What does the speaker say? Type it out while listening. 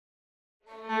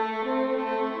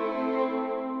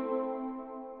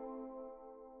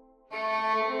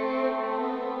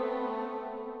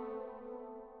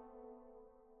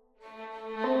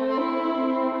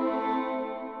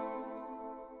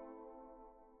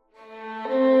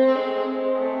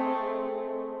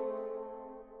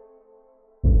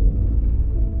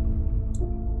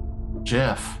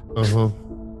Jeff.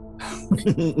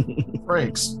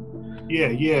 Frakes.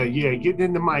 Yeah. Getting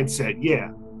in the mindset.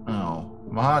 Yeah. Oh,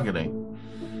 Mahogany.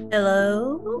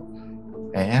 Hello.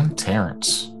 And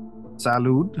Terrence.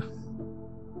 Salud.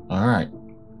 All right.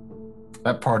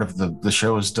 That part of the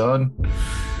show is done.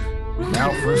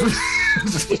 Now for...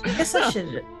 I guess I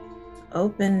should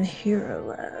open Hero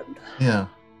Lab. Yeah.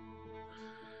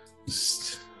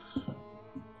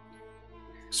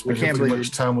 We can't too believe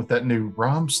much time with that new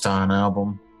Rammstein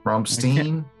album.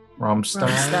 Rammstein?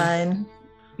 Rammstein.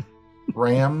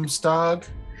 Ramstag?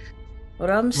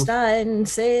 Rammstein,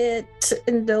 say it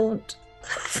and don't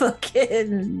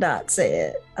fucking not say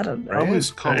it. I don't know. I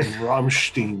always call him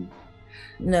Rammstein.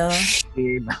 No.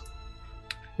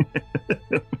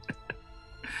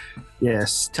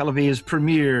 Yes, Tel Aviv's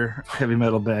premier heavy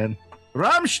metal band,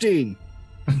 Rammstein.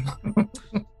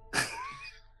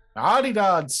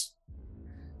 Adidas.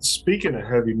 Speaking of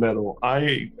heavy metal,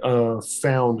 I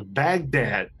found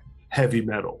Baghdad heavy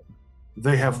metal.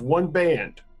 They have one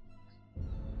band.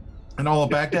 And all of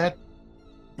Baghdad?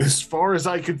 As far as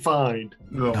I could find.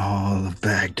 All of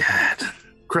Baghdad.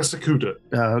 Cressacuta.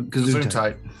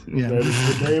 Gesundheit. Yeah. That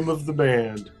is the name of the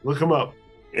band. Look them up.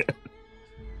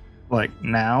 Like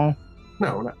now?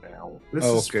 No, not now. This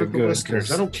is Okay, for the good, listeners.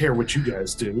 'cause- I don't care what you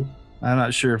guys do. I'm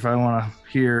not sure if I want to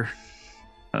hear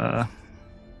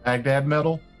Baghdad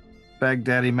metal?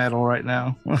 Baghdadi metal right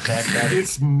now. Baghdad.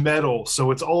 It's metal, so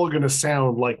it's all going to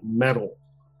sound like metal.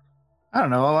 I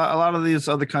don't know. A lot of these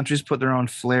other countries put their own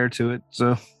flair to it.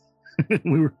 So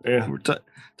we were Yeah. talking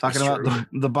That's about true.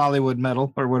 the Bollywood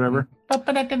metal or whatever.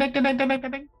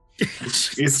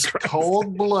 It's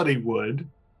called Bloodywood,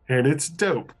 and it's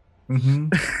dope. Mm-hmm.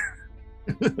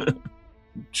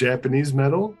 Japanese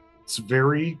metal, it's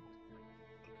very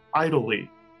idly.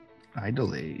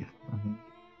 Idly. Mhm.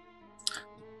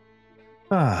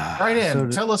 Ah, Right in. so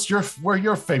Tell us where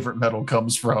your favorite metal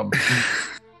comes from.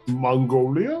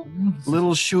 Mongolia?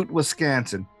 Little Shoot,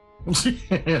 Wisconsin. We're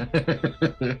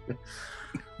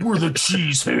the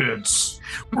cheeseheads.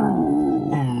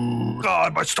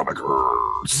 God, my stomach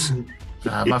hurts.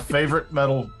 My favorite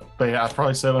metal band, I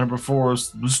probably said on it before,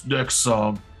 is this next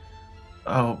song.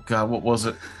 Oh, God, what was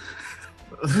it?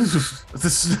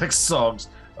 This next song's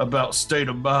about state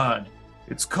of mind.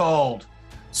 It's called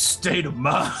State of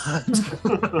Mind.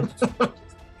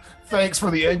 Thanks for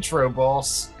the intro,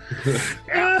 boss.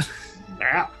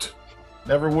 Apt.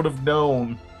 Never would have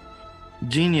known.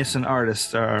 Genius and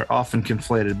artists are often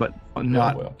conflated, but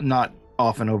not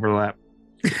often overlap.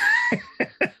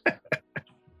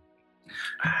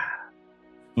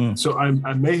 So I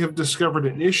may have discovered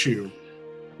an issue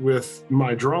with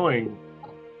my drawing.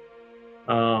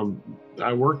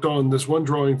 I worked on this one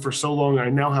drawing for so long, I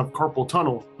now have carpal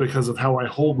tunnel because of how I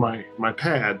hold my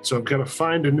pad. So I've got to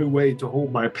find a new way to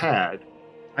hold my pad.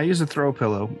 I use a throw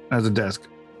pillow as a desk.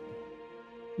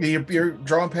 Your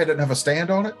drawing pad doesn't have a stand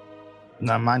on it?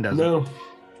 No, mine doesn't. No,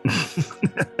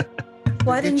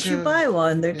 Why Get didn't you your- buy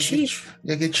one? They're You cheap.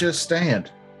 get you a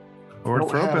stand. Or a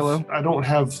throw pillow. I don't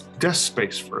have desk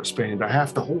space for a stand. I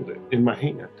have to hold it in my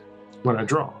hand when I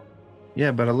draw.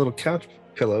 Yeah, but a little couch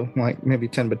pillow, like maybe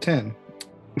 10 by 10.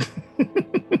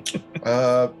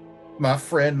 My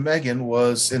friend Megan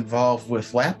was involved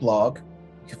with Laplog.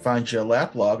 You can find you a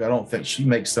Laplog. I don't think she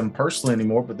makes them personally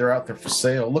anymore, but they're out there for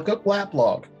sale. Look up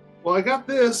Laplog. Well, I got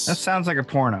this. That sounds like a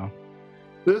porno.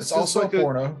 This It's is also like a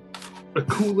porno. a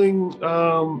cooling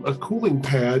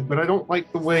pad, but I don't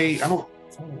like the way I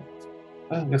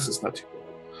guess it's not too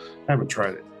bad. I haven't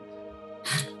tried it.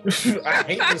 I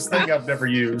hate this thing I've never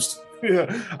used.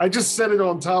 Yeah, I just set it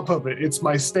on top of it. It's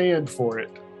my stand for it.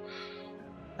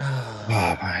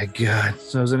 Oh my god.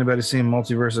 So has anybody seen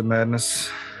Multiverse of Madness?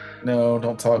 No,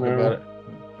 don't talk No. about it.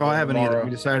 Oh, I haven't either. Tomorrow.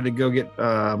 We decided to go get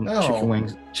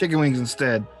chicken wings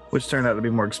instead, which turned out to be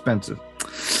more expensive.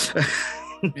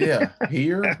 Yeah,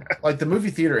 here, like the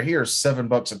movie theater here is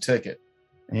 $7 a ticket,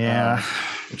 Yeah.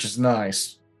 which is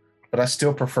nice. But I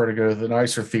still prefer to go to the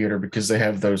nicer theater because they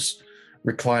have those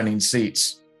reclining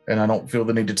seats, and I don't feel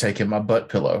the need to take in my butt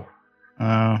pillow.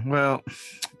 Well,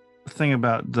 the thing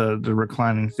about the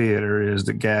reclining theater is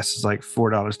that gas is like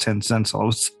 $4.10 all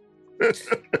of a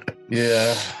sudden.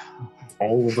 Yeah.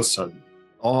 All of a sudden.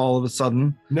 All of a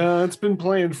sudden. No, it's been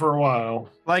playing for a while.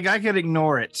 Like I could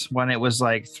ignore it when it was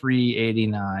like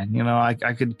 $3.89. You know, I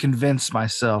could convince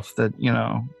myself that, you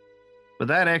know, but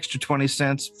that extra 20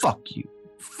 cents, fuck you.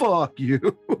 Fuck you.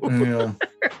 Yeah.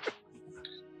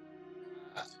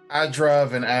 I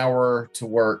drive an hour to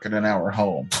work and an hour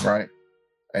home, right?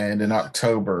 And in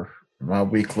October, my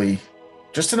weekly,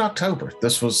 just in October,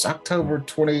 this was October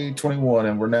 2021,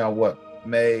 and we're now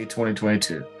May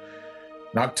 2022.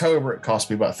 In October, it cost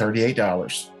me about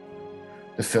 $38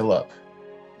 to fill up.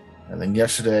 And then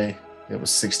yesterday, it was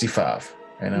 $65.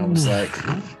 And I was like,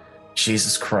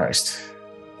 Jesus Christ.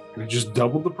 They just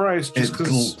doubled the price just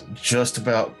because. Just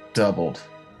about doubled.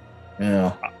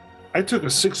 Yeah. I took a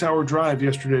 6-hour drive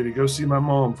yesterday to go see my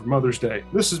mom for Mother's Day.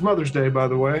 This is Mother's Day, by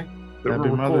the way. That Happy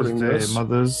we're Mother's recording Day, this.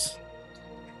 mothers.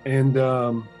 And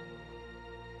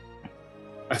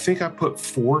I think I put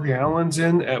 4 gallons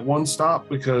in at one stop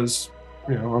because,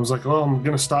 I was like, well, I'm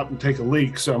going to stop and take a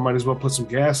leak, so I might as well put some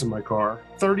gas in my car.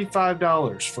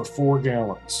 $35 for 4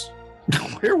 gallons.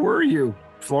 Where were you?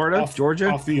 Florida? Georgia?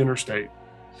 Off the interstate.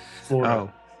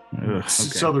 Florida. Oh. Ugh, okay.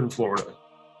 Southern Florida.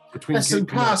 That's Cape Canaveral.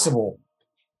 impossible.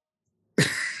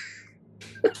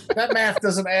 That math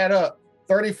doesn't add up.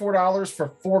 $34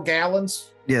 for 4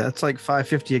 gallons? Yeah, that's like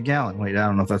 $5.50 a gallon. Wait, I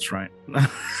don't know if that's right.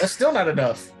 That's still not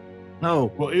enough.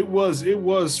 No. Well, it was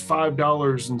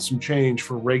 $5 and some change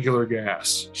for regular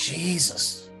gas.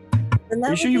 Jesus. And that You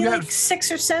would sure be you got- like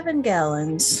 6 or 7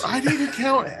 gallons. I didn't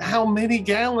count how many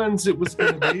gallons it was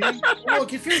going to be.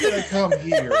 Look, if you're going to come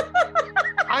here,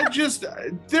 I just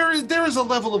there is a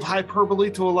level of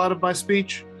hyperbole to a lot of my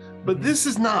speech, but this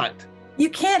is not. You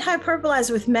can't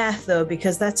hyperbolize with math though,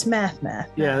 because that's math.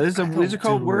 Yeah, these I are don't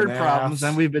called do word math. problems,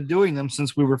 and we've been doing them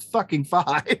since we were fucking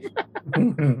 5.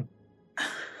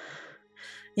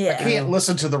 Yeah. I can't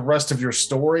listen to the rest of your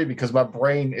story because my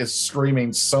brain is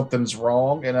screaming something's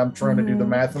wrong, and I'm trying to do the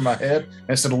math in my head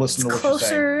instead of listening It's to what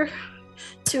you're saying. closer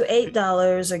to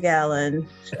 $8 a gallon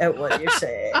at what you're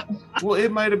saying. Well,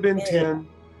 it might have been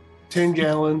 10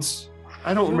 gallons.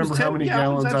 I don't It was remember how 10 many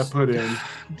gallons, gallons I put in.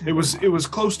 It was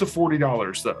close to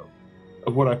 $40 though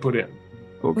of what I put in.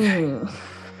 Okay. Mm.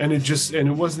 And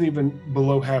it wasn't even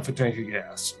below half a tank of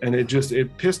gas. And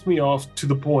it pissed me off to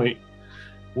the point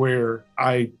where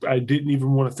I didn't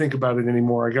even want to think about it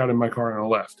anymore. I got in my car and I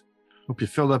left. Hope you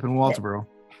filled up in Walterboro.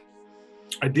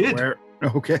 I did. Where?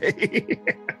 Okay.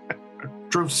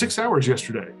 Drove 6 hours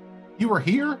yesterday. You were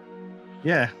here?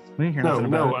 Yeah. We didn't hear nothing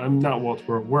No, about it. I'm not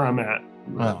Walterboro. Where I'm at.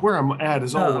 Oh. Where I'm at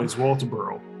is always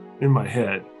Walterboro in my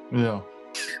head. Yeah.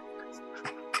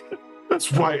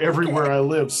 That's why everywhere I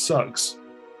live sucks.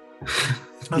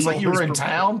 I was like, you were in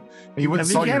town and you went and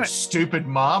Have saw you your got it? stupid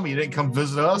mom. You didn't come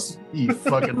visit us. You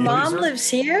fucking Mom loser. lives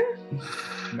here?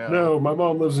 No, my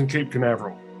mom lives in Cape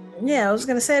Canaveral. Yeah, I was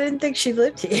gonna say I didn't think she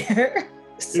lived here.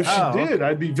 If Oh. she did,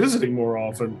 I'd be visiting more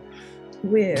often.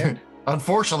 Weird.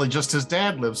 Unfortunately, just his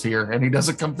dad lives here, and he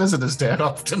doesn't come visit his dad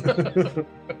often.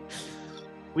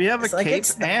 We have a It's like Cape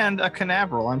it's- and a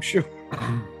Canaveral, I'm sure.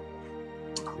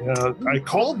 Yeah, I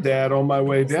called Dad on my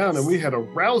way down, and we had a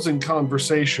rousing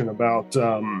conversation about.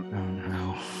 Oh,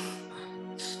 no.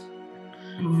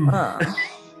 Oh.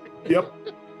 Yep,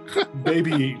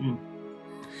 baby eating.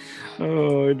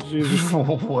 Oh, Jesus.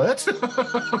 What?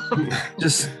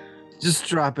 Just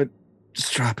drop it.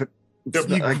 Just drop it. It's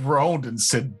You not like- groaned and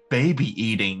said baby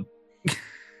eating.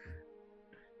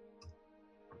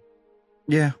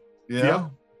 yeah. Yeah.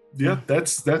 Yeah,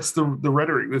 that's the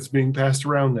rhetoric that's being passed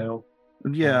around now.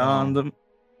 Yeah. On the.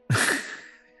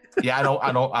 Yeah,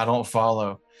 I don't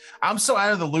follow. I'm so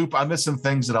out of the loop. I miss some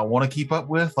things that I want to keep up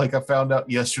with. Like I found out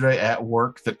yesterday at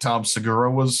work that Tom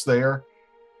Segura was there.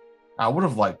 I would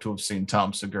have liked to have seen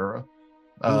Tom Segura.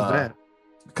 Who's that?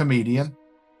 Comedian.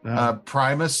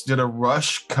 Primus did a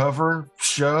Rush cover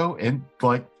show in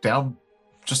like down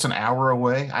just an hour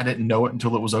away. I didn't know it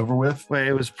until it was over with. Wait,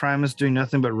 it was Primus doing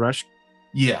nothing but Rush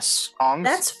Yes. songs?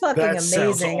 That's fucking That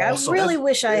sounds amazing. awesome. I really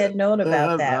wish I had known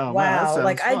about that. Oh, man, Wow. that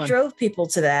Like sounds I fun. drove people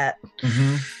to that.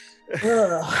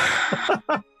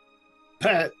 Ugh.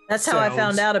 That That's how I sounds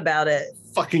found out about it.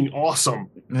 fucking awesome.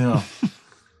 Yeah.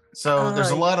 So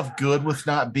there's a Oh, lot of good with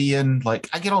not being like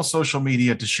I get on social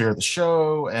media to share the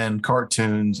show and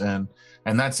cartoons and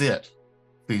that's it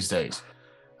these days.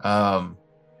 And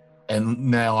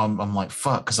now I'm like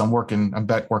fuck because I'm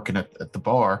back working at the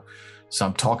bar, so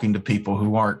I'm talking to people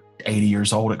who aren't 80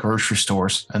 years old at grocery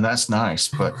stores, and that's nice.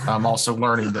 But I'm also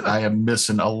learning that I am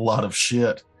missing a lot of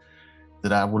shit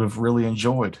that I would have really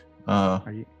enjoyed.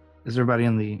 Is everybody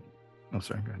in the. Oh,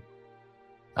 sorry. Go ahead.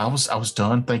 I was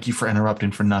done. Thank you for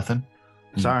interrupting for nothing.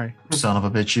 Sorry. Son of a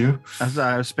bitch, you.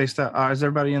 I was spaced out. Is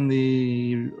everybody in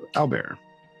the Owlbear?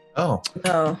 Oh,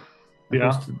 No.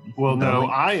 Yeah. Well, no, No.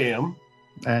 I am.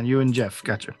 And you and Jeff.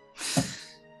 Gotcha.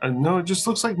 No, it just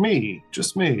looks like me.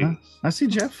 Just me. Huh? I see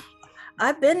Jeff.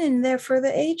 I've been in there for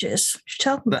the ages. What you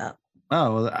talking about?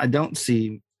 Oh, well, I don't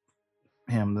see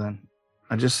him then.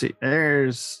 I just see.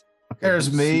 There's. Okay,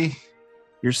 there's me.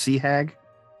 Your sea hag.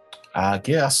 I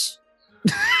guess.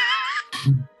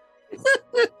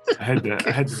 I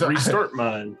had to restart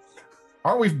mine.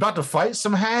 Aren't we about to fight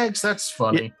some hags? That's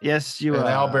funny. Yes, you And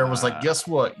are. Owlbear was like, guess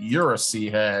what? You're a sea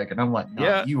hag. And I'm like, no,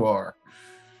 Yeah. you are.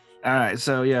 All right,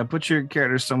 so yeah, put your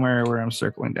character somewhere where I'm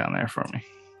circling down there for me.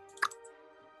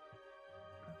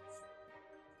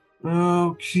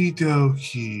 Okie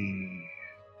dokie.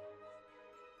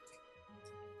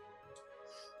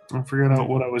 I forgot out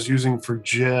what I was using for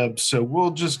Jeb, so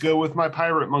we'll just go with my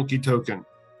pirate monkey token.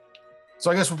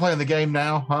 So I guess we're playing the game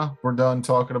now, huh? We're done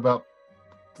talking about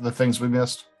the things we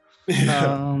missed.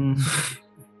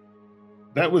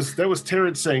 That was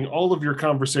Terrence saying all of your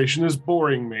conversation is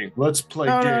boring me. Let's play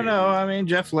No. game. I mean,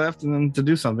 Jeff left and then to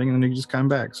do something, and then he just come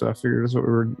back. So I figured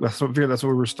that's what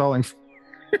we were stalling for.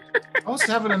 I was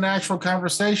having a natural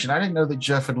conversation. I didn't know that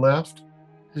Jeff had left.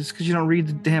 Just because you don't read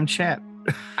the damn chat.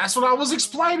 That's what I was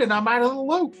explaining. I'm out of the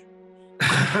loop.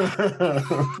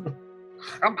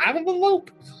 I'm out of the loop.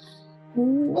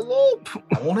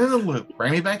 I want in the loop.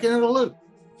 Bring me back into the loop.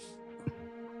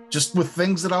 Just with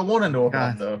things that I want to know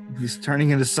about, though. He's turning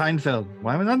into Seinfeld.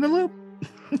 Why am I not in the loop?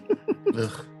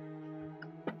 Ugh.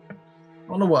 I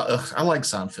don't know why. Ugh. I like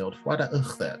Seinfeld. Why'd I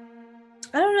that?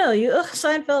 I don't know. You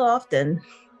Seinfeld often.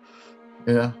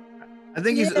 Yeah. I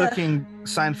think he's Yeah. looking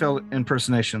Seinfeld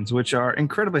impersonations, which are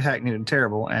incredibly hackneyed and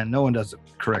terrible, and no one does it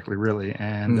correctly, really.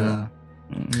 And No.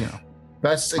 you know,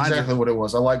 That's Mine exactly what it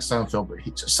was. I like Seinfeld, but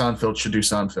Seinfeld should do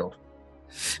Seinfeld.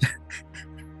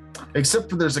 Except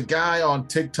for there's a guy on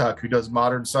TikTok who does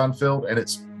modern Seinfeld, and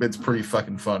it's pretty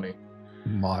fucking funny.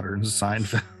 modern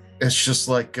Seinfeld. It's just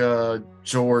like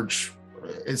George.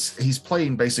 He's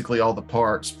playing basically all the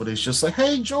parts, but it's just like,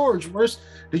 hey George,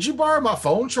 did you borrow my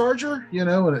phone charger? You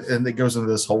know, and it goes into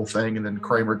this whole thing, and then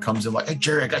Kramer comes in like, hey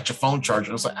Jerry, I got your phone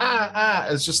charger. And it's like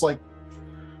It's just like,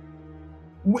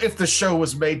 if the show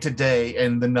was made today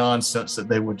and the nonsense that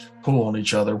they would pull on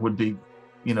each other would be,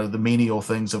 you know, the menial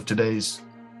things of today's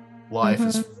life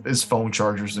is phone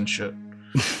chargers and shit.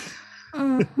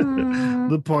 Mhm.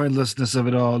 The pointlessness of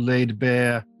it all laid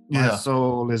bare. My Yeah.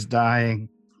 soul is dying.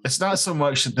 It's not so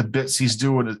much that the bits he's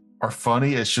doing are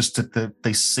funny. It's just that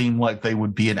they seem like they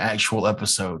would be an actual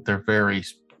episode. They're very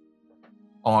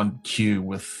on cue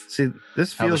with. See,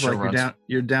 this How the feels show like runs.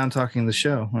 you're down talking the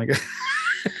show. Like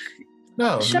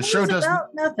No, The the show was doesn't. about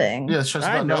nothing. Yeah, the show's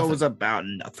I about know it nothing. was about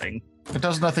nothing. It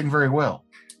does nothing very well.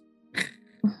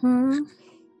 Mhm.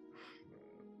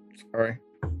 Sorry.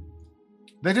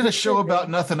 They did a show about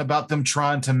nothing about them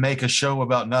trying to make a show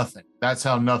about nothing. That's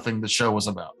how nothing the show was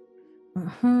about.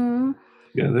 Mhm.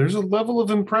 Yeah, there's a level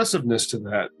of impressiveness to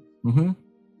that. Mm-hmm.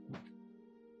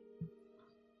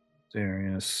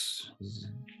 Darius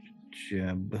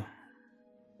Jeb.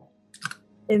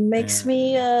 It makes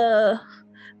me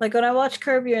like when I watch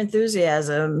Curb Your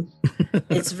Enthusiasm,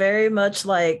 it's very much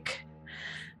like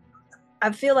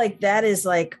I feel like that is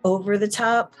like over the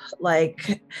top.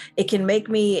 Like it can make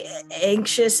me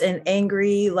anxious and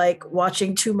angry. Like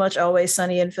watching too much Always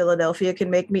Sunny in Philadelphia can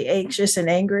make me anxious and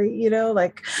angry, you know,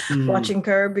 like watching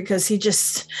Curb, because he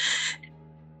just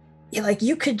like,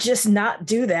 you could just not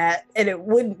do that and it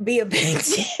wouldn't be a big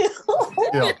deal.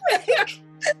 Yeah.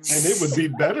 And it would be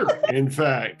better, in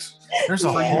fact, There's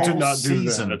a for you whole to not do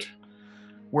season that.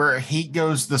 where he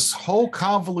goes this whole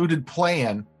convoluted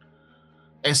plan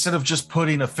instead of just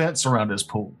putting a fence around his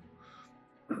pool.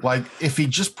 Like, if he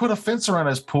just put a fence around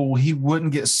his pool, he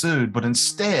wouldn't get sued. But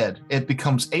instead, it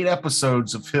becomes 8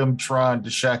 episodes of him trying to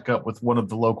shack up with one of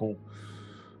the local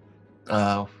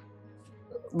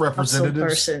representatives.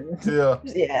 Person. Yeah.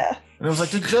 Yeah. And it was like,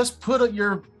 to just put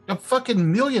you're a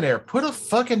fucking millionaire. Put a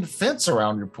fucking fence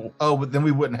around your pool. Oh, but then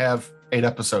we wouldn't have 8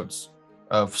 episodes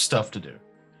of stuff to do.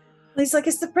 He's like,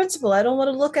 it's the principle. I don't want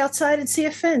to look outside and see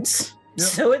a fence. Yeah.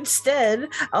 So instead,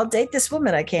 I'll date this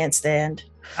woman I can't stand.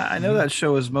 I know that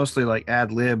show is mostly like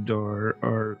ad-libbed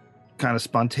or kind of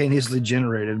spontaneously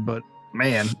generated, but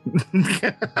man,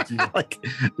 like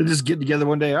they just get together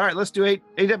one day. All right, let's do eight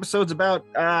episodes about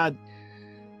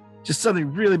just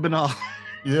something really banal.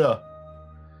 Yeah.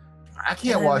 I can't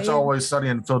Yeah, watch man. Always Sunny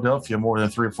in Philadelphia more than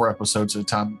 3 or 4 episodes at a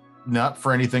time. Not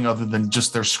for anything other than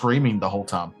just they're screaming the whole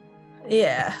time.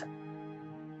 Yeah.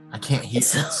 I can't hear.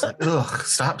 It's like, ugh,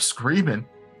 stop screaming.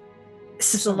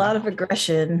 It's just a lot of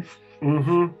aggression.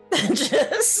 Mm-hmm.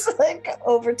 Just like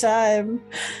over time.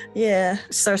 Yeah.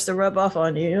 It starts to rub off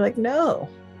on you. You're like, no,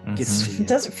 Mhm. it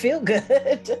doesn't feel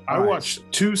good. I watched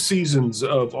 2 seasons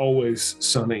of Always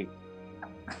Sunny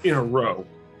in a row.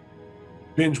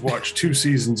 Binge watched 2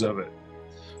 seasons of it.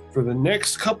 For the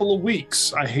next couple of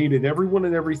weeks, I hated everyone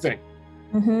and everything.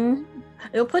 Mm-hmm.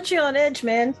 It'll put you on edge,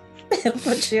 man. It'll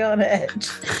put you on edge.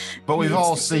 But we've It's-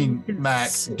 all seen Mac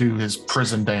do his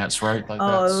prison dance, right? Like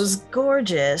Oh, that's, it was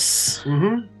gorgeous.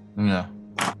 Mm-hmm. yeah.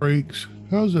 Breaks.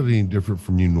 How's that any different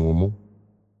from you normal?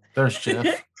 There's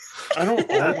Jeff. I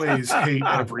don't always hate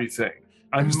everything.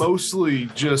 I mostly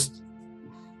just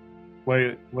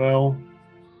wait. Well,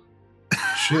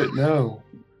 shit. No.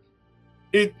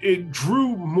 It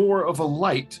drew more of a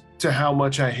light to how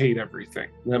much I hate everything.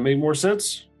 That made more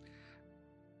sense.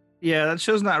 Yeah, that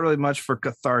show's not really much for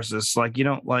catharsis. Like you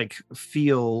don't like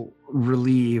feel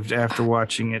relieved after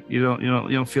watching it. You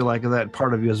don't feel like that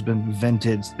part of you has been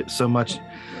vented so much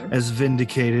as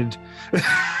vindicated.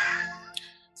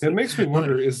 It makes me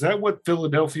wonder, is that what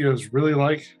Philadelphia is really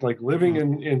like? Like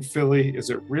living in Philly,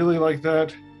 is it really like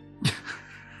that?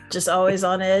 Just always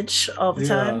on edge all the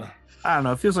time. I don't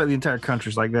know. It feels like the entire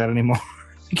country's like that anymore.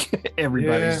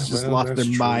 Everybody's just lost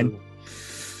their mind.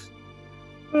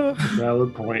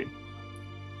 Valid point.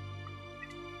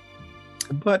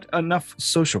 But enough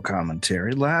social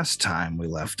commentary. Last time we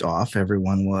left off,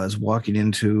 everyone was walking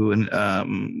into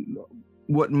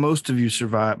what most of you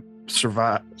surmised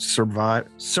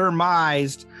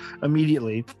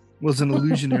immediately was an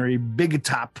illusionary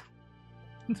big-top,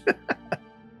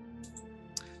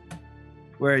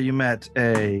 where you met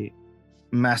a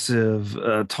massive,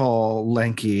 tall,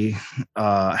 lanky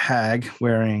hag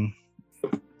wearing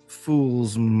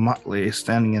fool's motley,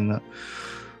 standing in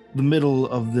the middle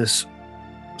of this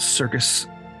circus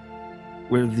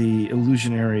with the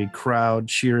illusionary crowd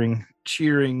cheering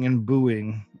and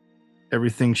booing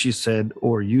everything she said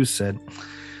or you said.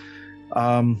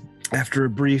 After a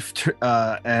brief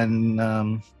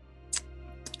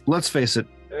let's face it,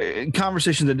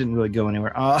 conversation that didn't really go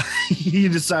anywhere, you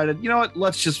decided, you know what,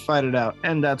 let's just fight it out,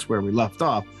 and that's where we left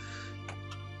off.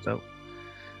 So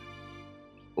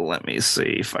let me see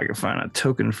if I can find a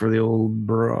token for the old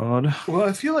broad. Well,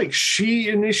 I feel like she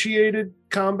initiated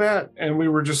combat, and we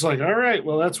were just like, all right,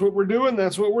 well, that's what we're doing.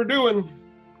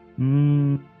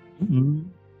 Mm-hmm.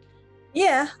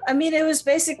 Yeah, I mean, it was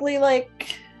basically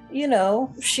like,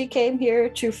 she came here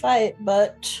to fight,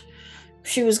 but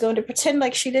she was going to pretend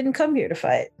like she didn't come here to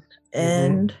fight.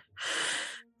 And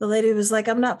the lady was like,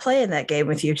 I'm not playing that game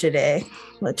with you today.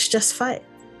 Let's just fight.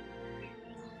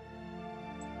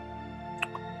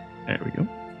 There we go.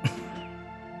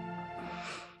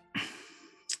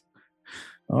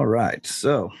 All right.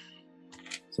 So,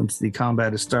 since the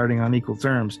combat is starting on equal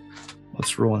terms,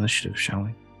 let's roll initiative, shall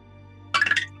we?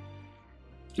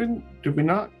 Did we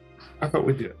not? I thought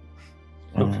we did.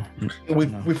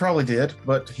 We probably did,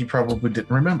 but he probably didn't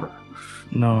remember.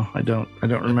 No, I don't. I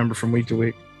don't remember from week to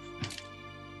week.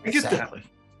 I get that.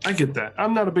 I get that.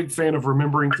 I'm not a big fan of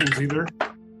remembering things either. I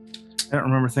don't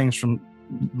remember things from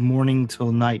morning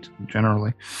till night,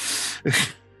 generally.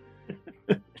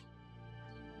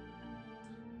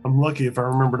 I'm lucky if I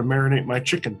remember to marinate my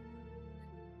chicken.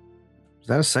 Is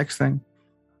that a sex thing?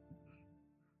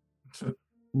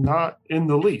 Not in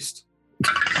the least.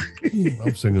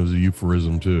 I'm saying it was a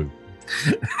euphorism too.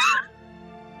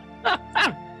 Not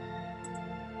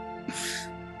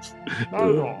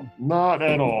at all. Not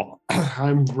at all.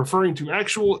 I'm referring to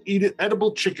actual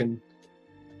edible chicken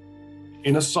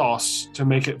in a sauce to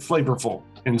make it flavorful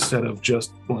instead of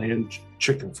just bland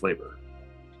chicken flavor.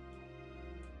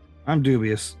 I'm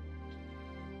dubious.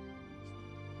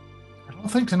 I don't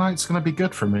think tonight's going to be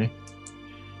good for me.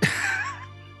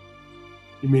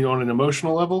 You mean on an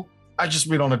emotional level? I just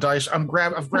mean on a dice. I've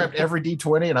grabbed every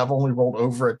D20 and I've only rolled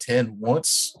over a 10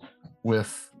 once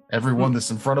with everyone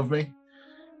that's in front of me.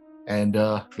 And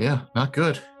yeah, not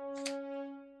good.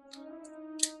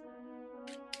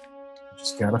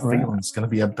 Just got a feeling it's going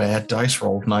to be a bad dice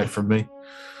roll night for me.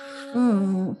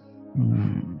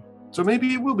 So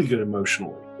maybe it will be good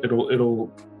emotionally.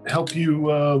 It'll help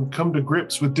you come to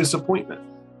grips with disappointment.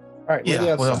 All right.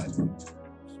 Yeah, well,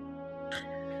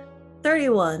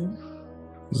 31.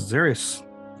 Zarius.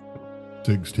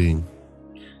 16.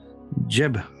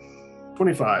 Jeb.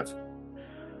 25.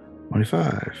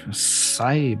 25.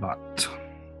 Saibot.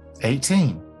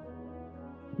 18.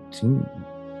 18.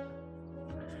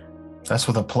 That's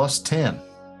with a plus 10.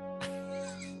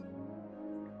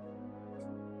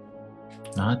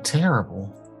 Not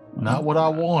terrible. Not what I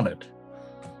wanted.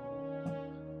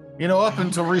 Up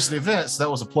until recent events,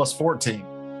 that was a plus 14.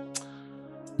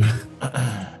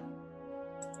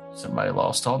 Somebody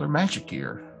lost all their magic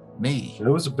gear. Me.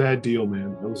 That was a bad deal,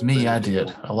 man. That was Me, I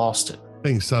did. I lost it. I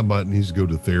think somebody needs to go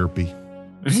to therapy.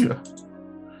 Yeah.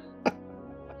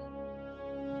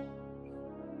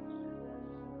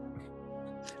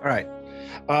 All right.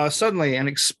 Suddenly, an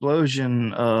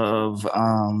explosion of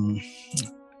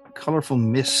colorful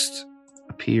mist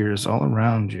appears all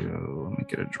around you. Let me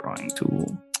get a drawing tool.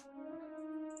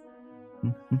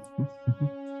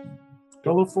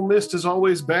 Colorful mist is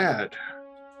always bad.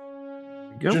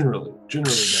 go.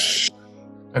 Generally bad.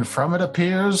 And from it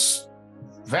appears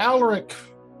Valric.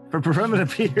 From it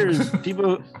appears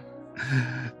people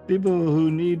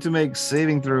who need to make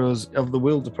saving throws of the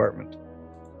will department.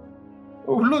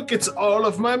 Oh, look, it's all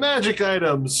of my magic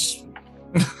items.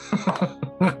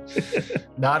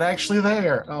 Not actually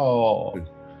there. Oh.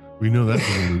 We know that's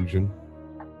an illusion.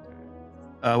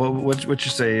 What's your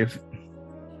save?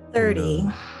 30.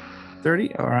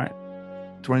 30? All right.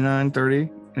 29, 30.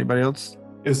 Anybody else?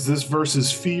 Is this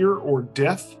versus fear or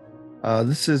death?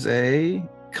 This is a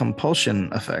compulsion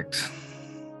effect.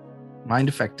 Mind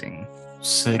affecting.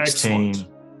 16. Excellent.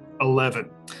 11.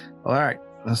 All right.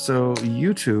 So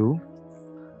you two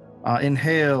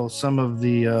inhale some of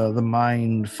the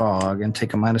mind fog and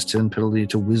take a -10 penalty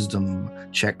to wisdom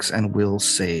checks and will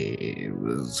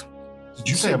saves. Did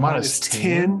you say a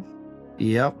 -10?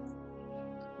 Yep.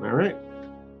 All right.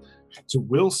 So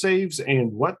will saves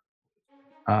and what?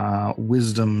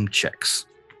 Wisdom checks.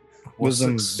 What's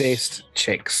Wisdom it- based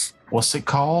checks. What's it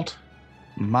called?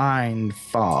 Mind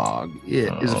fog.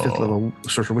 It is a 5th Oh. level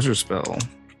sorcerer wizard spell.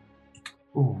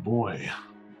 Oh boy.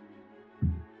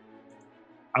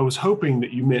 I was hoping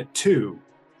that you meant 2.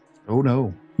 Oh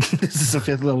no. This is a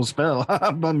 5th level spell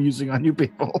I'm using on you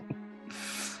people.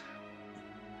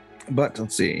 But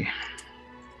let's see.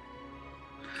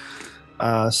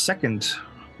 Second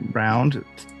round,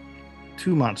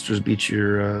 2 monsters beat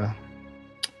your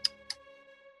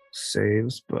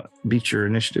saves, but beat your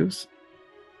initiatives.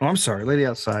 Oh, I'm sorry, lady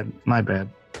outside. My bad.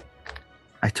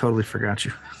 I totally forgot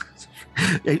you.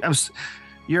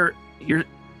 You're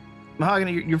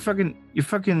Mahogany. Your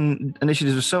fucking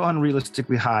initiatives are so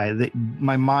unrealistically high that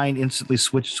my mind instantly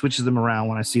switches them around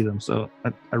when I see them. So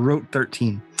I wrote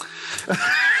 13.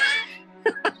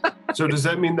 So does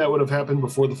that mean that would have happened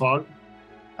before the fog?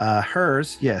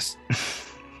 Hers, yes.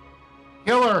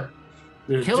 Kill her.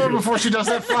 Kill her Dude, before she does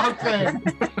that fog thing.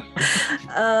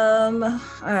 All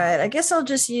right. I guess I'll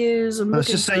just use. Let's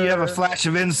just say you have a flash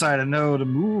of insight and know to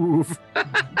move.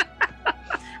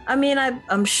 I mean,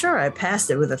 I'm sure I passed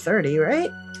it with a 30, right?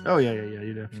 Oh yeah,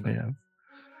 you definitely have.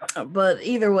 But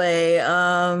either way,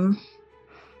 Oh,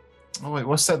 wait.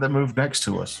 What's that moved next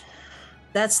to us?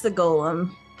 that's the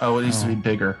golem. Oh, it needs to be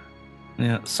bigger.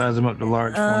 Yeah, size them up to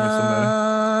large for me,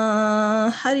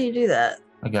 somebody. How do you do that?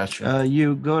 I got you.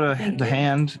 You go to Thank the you.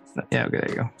 hand. Yeah, okay, there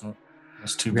you go.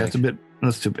 That's too That's big.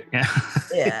 that's too big. Yeah.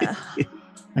 Yeah.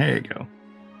 There you go.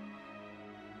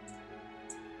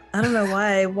 I don't know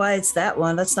why it's that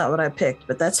one. That's not what I picked,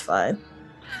 but that's fine.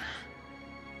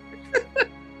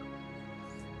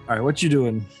 All right, what you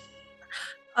doing?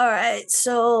 All right.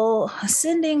 So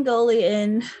sending Goalie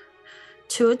in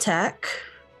to attack.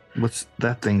 What's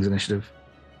that thing's initiative?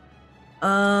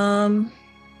 Um,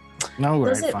 No, all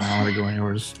Does right, it- fine. I want to go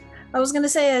yours. I was gonna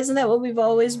say, isn't that what we've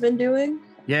always been doing?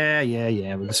 Yeah.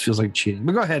 But this feels like cheating.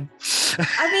 But go ahead.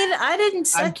 I mean, I didn't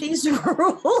set I'm- these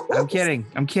rules. I'm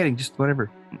kidding. Just whatever.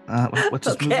 What's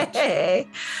this move? Okay.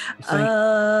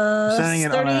 Sending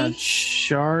it on a 30?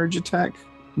 charge attack.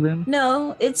 Then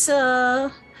No, it's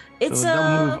a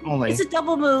double move only. It's a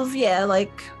double move. Yeah,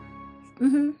 like.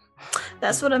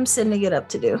 That's what I'm sending it up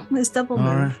to do. It's double all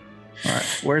move. right. All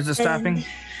right. Where's it stopping? And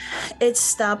it's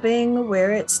stopping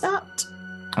where it stopped.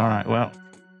 All right. Well,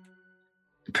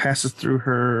 it passes through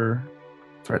her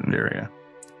threatened area,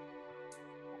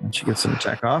 and she gets an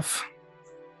attack off.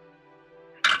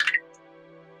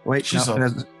 Wait, She's no, a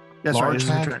that's right. large this is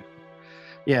a hag? turn.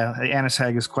 Yeah, the Annis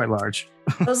hag is quite large.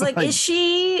 I was like, is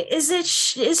she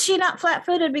not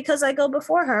flat-footed because I go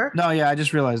before her? No, yeah, I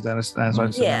just realized that. That's why I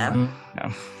said Yeah.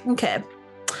 Yeah. Okay.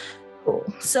 Cool.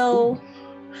 So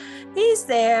he's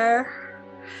there,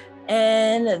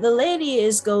 and the lady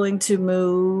is going to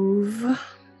move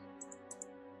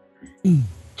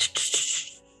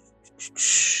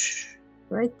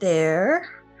right there.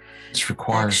 This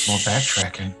requires more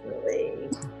backtracking.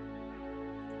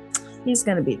 He's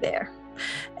going to be there.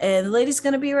 And the lady's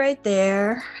going to be right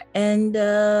there and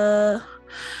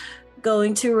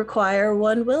going to require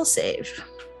one will save.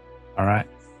 All right.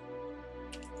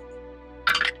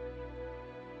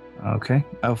 Okay.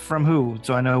 From who?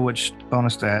 So I know which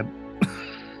bonus to add.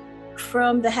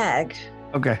 From the hag.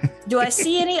 Okay. Do I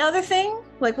see any other thing?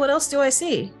 Like, what else do I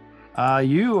see?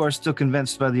 You are still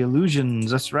convinced by the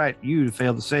illusions. That's right. You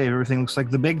failed to save. Everything looks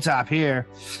like the big top here.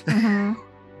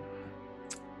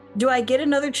 Do I get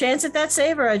another chance at that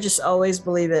save, or I just always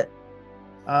believe it?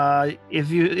 If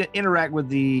you interact with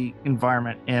the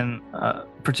environment in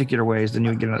particular ways, then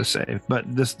you would get another save. But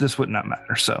this would not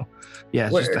matter. So, yeah,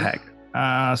 it's just a Word. hack.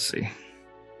 Let's see.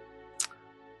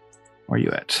 Where you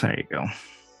at? There you go.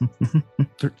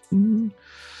 13.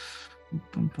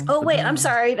 Oh, wait, I'm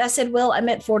sorry. I said will. I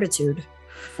meant fortitude.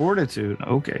 Fortitude.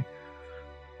 Okay.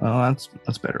 Oh,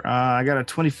 that's better. I got a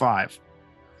 25.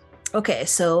 Okay,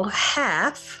 so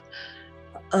half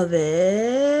of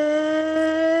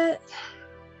it.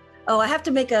 Oh, I have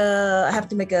to make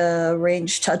a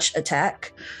range touch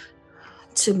attack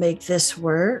to make this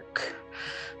work.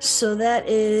 So that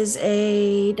is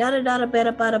a where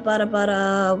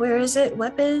is it?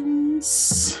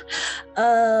 Weapons.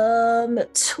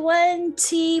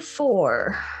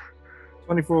 24.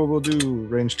 24 will do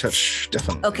range touch,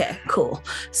 definitely. Okay, cool.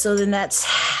 So then that's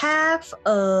half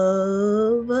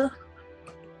of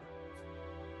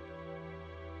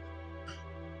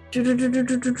it's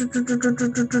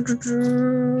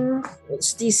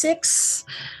D6.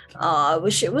 I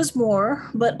wish it was more,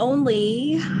 but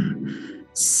only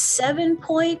 7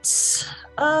 points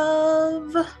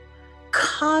of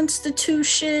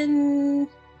Constitution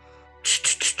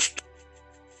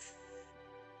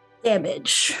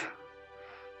damage.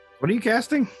 What are you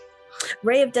casting?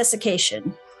 Ray of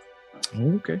Desiccation.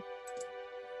 Okay.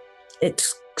 It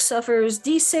suffers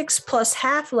D6 plus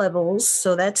half levels,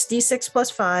 so that's D6 plus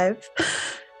 5,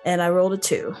 and I rolled a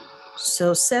 2.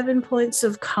 So 7 points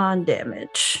of con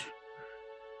damage.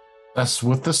 That's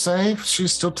with the save. She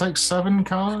still takes 7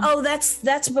 con. Oh,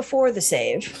 that's before the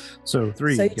save. So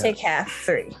 3. So you take half,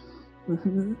 3.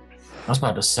 Mm-hmm. I was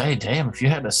about to say, damn, if you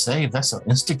had to save, that's an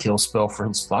insta-kill spell for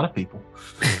a lot of people.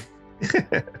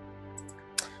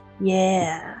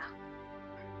 Yeah.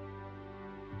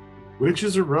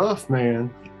 Witches are rough,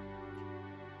 man.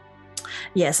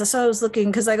 Yes, that's what I was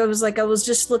looking, because I was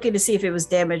just looking to see if it was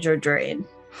damage or drain.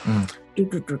 Mm.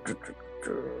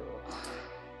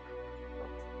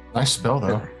 Nice spell,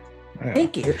 though.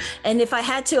 Thank you. And if I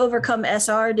had to overcome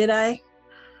SR, did I?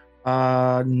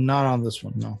 Not on this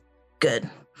one, no. Good.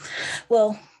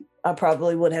 Well, I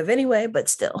probably would have anyway, but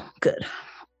still, good.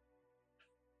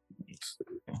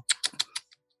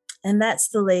 And that's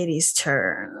the lady's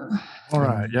turn. All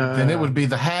right. Then it would be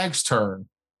the hag's turn.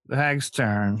 The hag's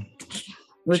turn.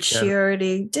 Which she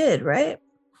already did, right?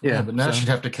 Yeah, but now she'd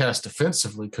have to cast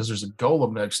defensively because there's a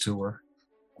golem next to her.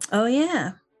 Oh,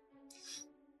 yeah.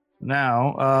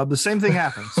 Now, the same thing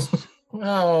happens.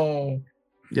 Oh.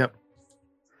 Yep.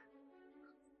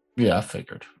 Yeah, I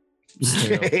figured.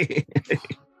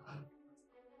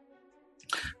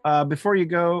 Before you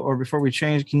go, or before we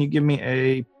change, can you give me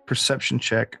a perception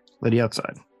check, lady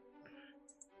outside?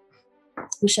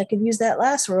 Wish I could use that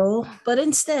last roll, but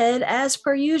instead, as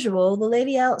per usual, the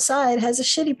lady outside has a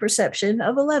shitty perception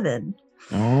of 11.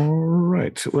 All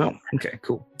right. Well, okay,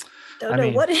 cool. Don't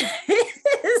know what it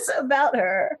is about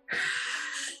her.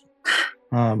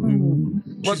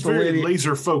 She's very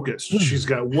laser focused. She's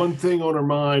got one thing on her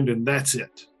mind, and that's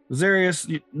it.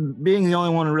 Zarius, being the only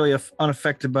one really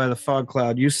unaffected by the fog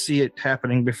cloud, you see it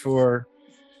happening before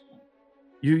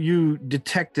you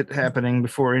detect it happening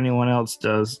before anyone else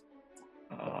does.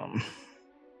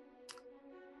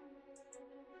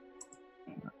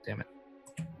 Damn it.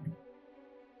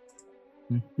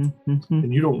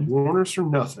 And you don't warn us or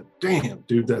nothing. Damn,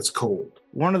 dude, that's cold.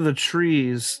 One of the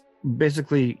trees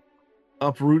basically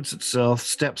uproots itself,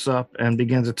 steps up, and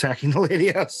begins attacking the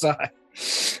lady outside.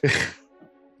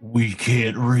 We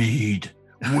can't read.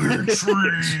 We're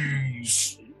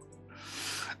trees.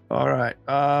 All right.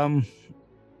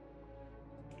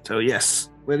 So yes,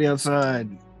 lady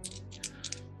outside.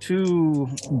 2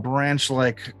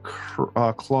 branch-like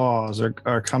claws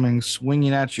are coming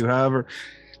swinging at you. However,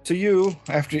 to you,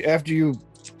 after you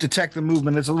detect the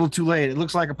movement, it's a little too late. It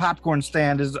looks like a popcorn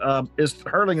stand is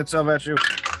hurling itself at you.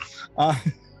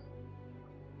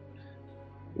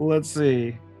 Let's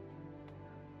see.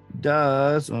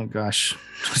 Does oh gosh,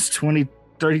 it's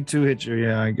 32 hit you?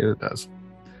 Yeah, I guess it does.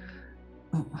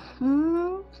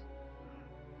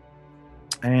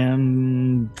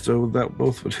 And so that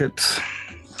both would hit.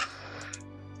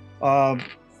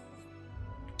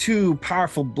 2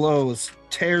 powerful blows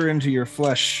tear into your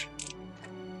flesh.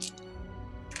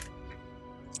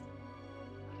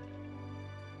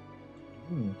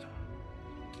 You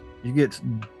get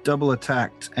double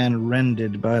attacked and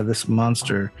rended by this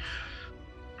monster.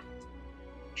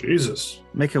 Jesus.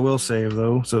 Make a will save,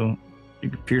 though, so you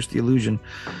can pierce the illusion.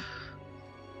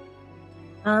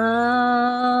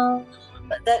 That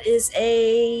is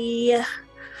a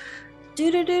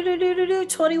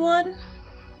 21.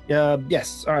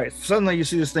 Yes. All right. Suddenly you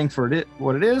see this thing for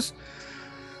what it is.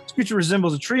 This creature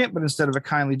resembles a treant, but instead of a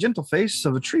kindly, gentle face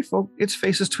of a tree folk, its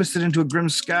face is twisted into a grim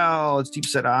scowl. Its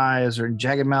deep-set eyes or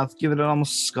jagged mouth give it an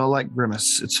almost skull-like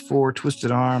grimace. Its 4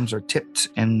 twisted arms are tipped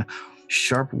and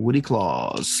sharp, woody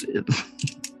claws.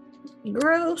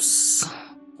 Gross.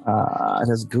 It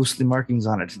has ghostly markings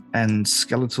on it and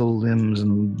skeletal limbs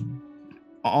and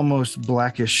almost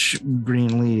blackish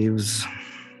green leaves.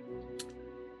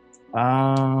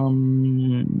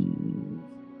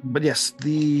 But yes,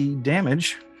 the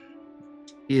damage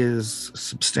is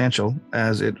substantial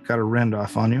as it got a rend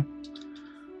off on you.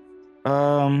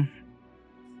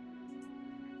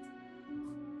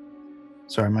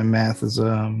 Sorry, my math is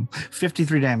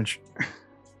 53 damage.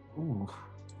 Ooh.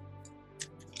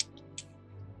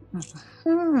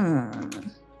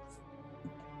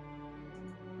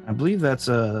 I believe that's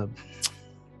a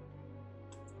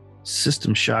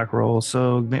system shock roll,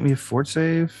 so make me a fort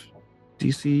save.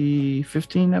 DC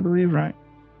 15, I believe, right?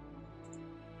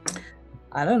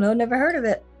 I don't know. Never heard of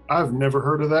it. I've never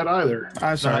heard of that either.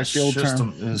 I'm sorry, That it's the old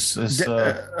system term. is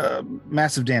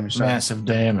Massive damage. Sorry. massive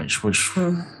damage, which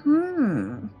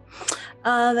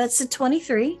That's a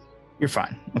 23. You're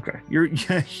fine. Okay. You're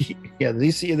yeah.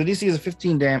 The DC is a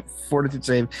 15 fortitude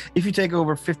save. If you take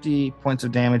over 50 points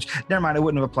of damage, never mind. It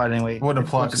wouldn't have applied anyway. wouldn't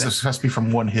apply 50 because points this has to be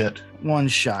from one hit. of one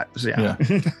shot. So, yeah.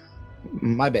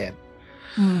 My bad.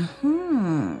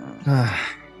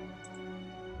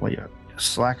 Well, you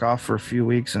slack off for a few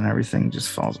weeks and everything just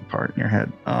falls apart in your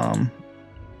head.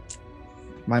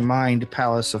 My mind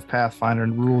palace of Pathfinder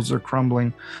and rules are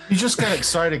crumbling. You just got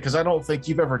excited because I don't think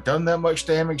you've ever done that much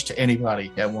damage to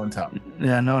anybody at one time.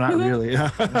 Yeah, no, not really.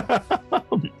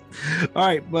 All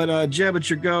right, but Jeb, it's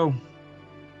your go.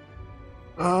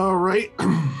 All right.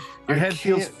 Your head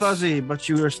feels fuzzy, but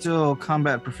you are still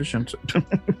combat proficient.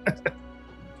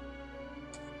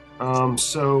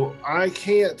 So I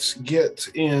can't get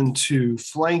into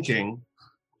flanking,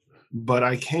 but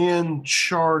I can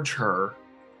charge her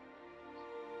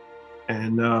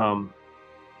and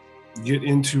get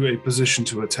into a position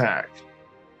to attack.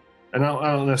 And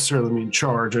I don't necessarily mean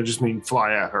charge, I just mean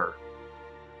fly at her.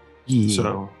 Yeah.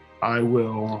 So I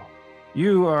will.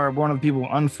 You are one of the people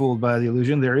unfooled by the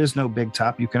illusion. There is no big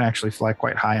top. You can actually fly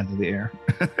quite high into the air.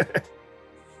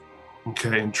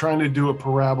 Okay, and trying to do a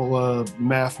parabola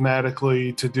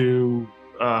mathematically to do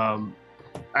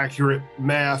accurate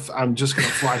math, I'm just going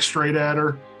to fly straight at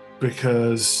her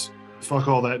because fuck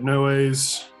all that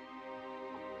noise.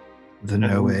 The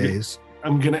no ways.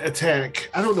 I'm going to attack.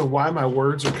 I don't know why my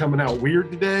words are coming out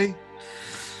weird today.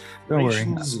 Don't worry.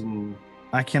 Nations and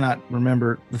I cannot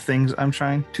remember the things I'm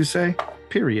trying to say.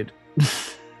 Period.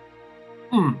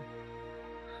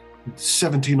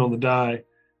 17 on the die.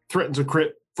 Threatens a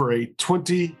crit for a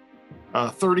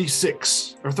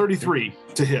 36 or 33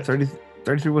 to hit.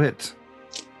 33 will hit.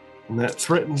 And that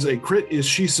threatens a crit. Is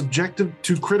she subjective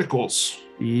to criticals?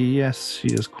 Yes, she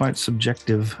is quite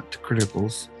subjective to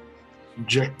criticals.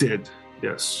 Subjected,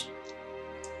 yes.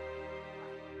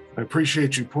 I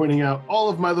appreciate you pointing out all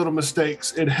of my little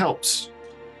mistakes. It helps.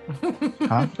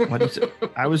 Huh? What is it?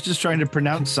 I was just trying to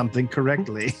pronounce something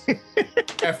correctly.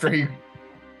 After he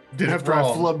did it After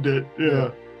wrong. I flubbed it,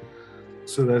 yeah.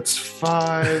 So that's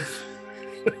 5,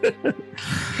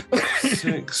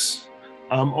 6.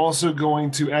 I'm also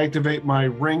going to activate my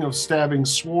Ring of Stabbing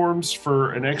Swarms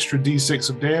for an extra d6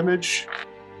 of damage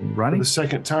for Running? the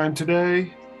second time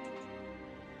today.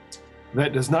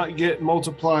 That does not get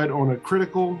multiplied on a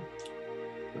critical.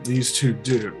 These two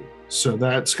do. So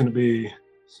that's going to be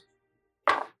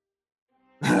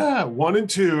 1 and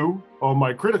 2 on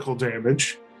my critical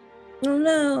damage Oh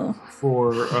no.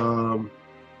 for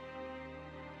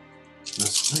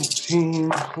that's 19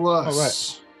 plus. Oh,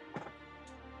 right.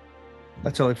 I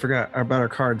totally forgot about our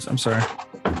cards. I'm sorry.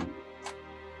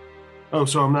 Oh,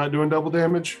 so I'm not doing double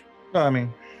damage? No, I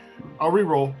mean, I'll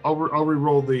re-roll. I'll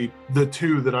re-roll the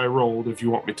 2 that I rolled if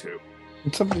you want me to.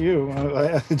 it's up to you. I'll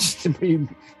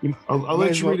might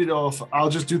let as you well- read it off. I'll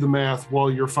just do the math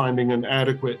while you're finding an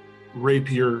adequate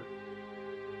rapier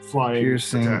flying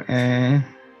Piercing. attack.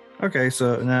 Okay,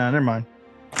 so nah, never mind.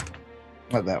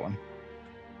 Not that one.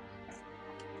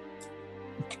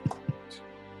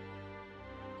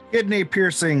 Kidney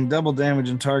piercing, double damage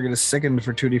and target is sickened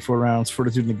for 2d4 rounds.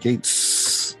 Fortitude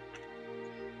negates.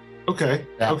 Okay.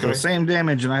 Yeah, Okay. So same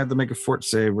damage, and I have to make a fort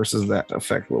save versus that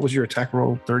effect. What was your attack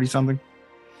roll? 30 something?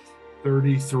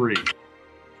 33. All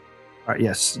right,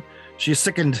 yes. She's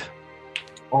sickened.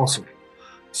 Awesome.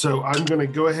 So I'm going to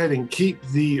go ahead and keep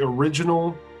the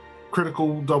original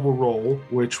critical double roll,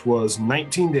 which was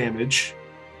 19 damage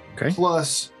Okay.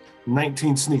 plus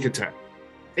 19 sneak attack.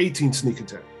 18 sneak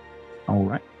attack. All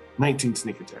right. 19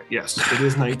 sneak attack. Yes, it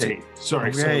is 19. Sorry.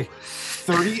 Okay.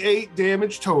 So 38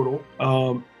 damage total.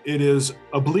 It is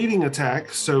a bleeding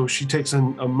attack, so she takes a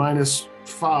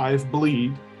 -5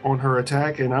 bleed on her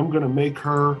attack, and I'm going to make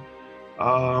her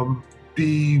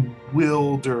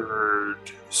bewildered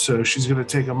So she's going to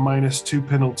take a -2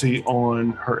 penalty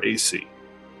on her AC.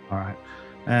 All right.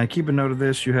 Keep a note of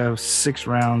this. You have 6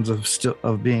 rounds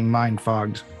of being mind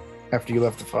fogged after you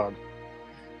left the fog.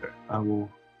 I will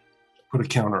put a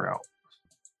counter out.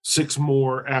 6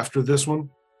 more after this one,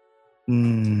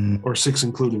 or 6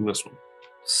 including this one.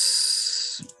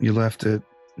 You left it.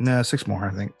 No, 6 more,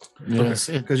 I think. Yes,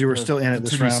 Because you were still in it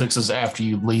this round. 2d6 is after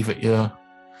you leave it. Yeah.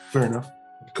 Fair enough.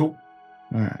 Cool.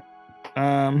 All right.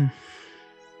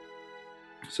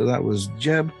 So that was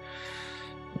Jeb.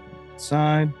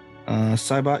 Side.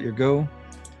 Cybot, your go.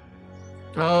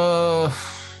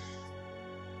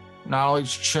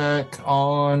 Knowledge check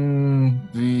on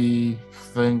the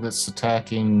thing that's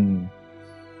attacking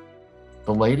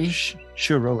the lady.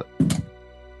 Sure, roll it.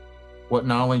 What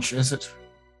knowledge is it?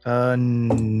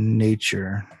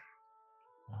 Nature.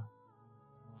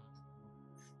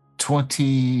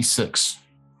 26.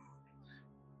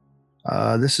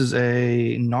 This is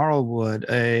a gnarlwood.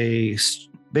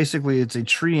 Basically, it's a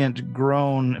treant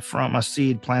grown from a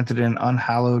seed planted in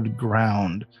unhallowed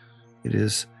ground. It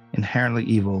is inherently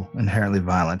evil, inherently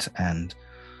violent, and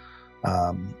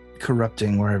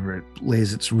corrupting wherever it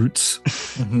lays its roots.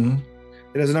 Mm-hmm.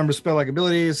 It has a number of spell-like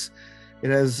abilities. It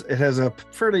has a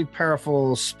fairly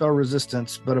powerful spell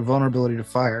resistance, but a vulnerability to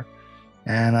fire.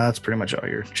 And that's pretty much all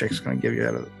your check's going to give you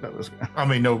out of this guy. I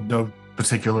mean, no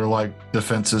particular like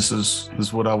defenses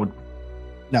is what I would.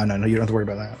 No, you don't have to worry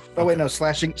about that. Oh wait, no,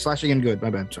 slashing and good. My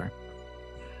bad, sorry.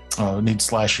 Need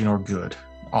slashing or good.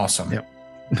 Awesome. Yep.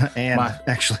 And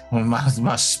actually,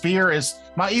 my spear is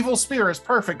my evil spear is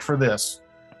perfect for this.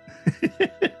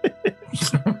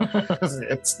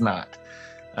 It's not.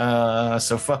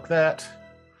 So fuck that.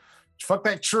 Fuck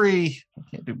that tree. I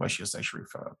can't do my shield actually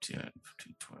 5, 10,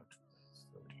 15, 20,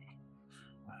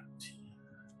 30.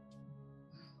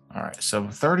 All right, so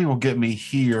 30 will get me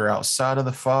here outside of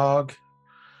the fog.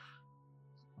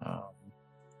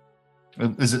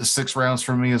 Is it 6 rounds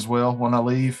for me as well when I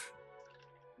leave?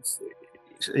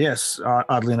 Yes,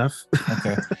 oddly enough.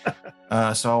 Okay.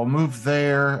 So I'll move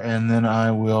there, and then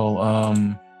I will.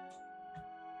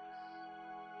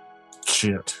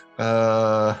 Shit.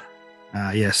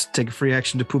 Yes, take a free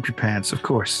action to poop your pants, of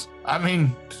course. I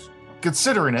mean,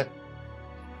 considering it,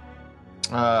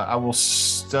 I will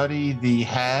study the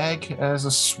hag as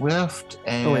a swift,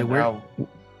 and Oh, wait,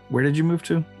 where did you move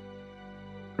to?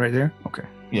 Right there. Okay.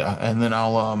 yeah, and then I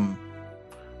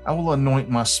will anoint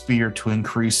my spear to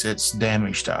increase its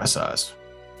damage die size.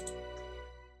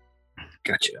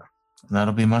 Gotcha. And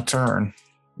that'll be my turn.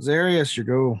 Zarius, your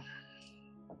go.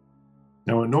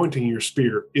 Now, anointing your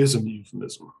spear is a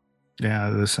euphemism. Yeah,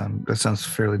 that sounds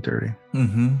fairly dirty.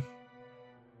 Mm-hmm.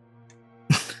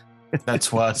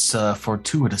 That's why it's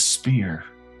fortuitous spear.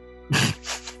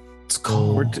 It's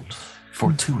called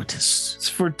fortuitous. It's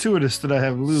fortuitous that I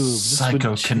have lube.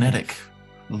 Psychokinetic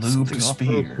lube Something off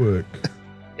Real spear. quick,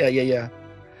 Yeah.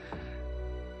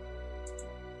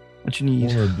 What you I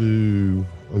need?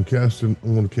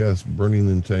 want to cast Burning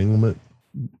Entanglement.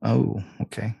 Oh,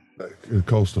 okay. It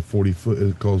costs a 40 foot.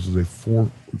 It causes a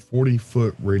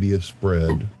 40-foot radius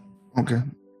spread. Okay.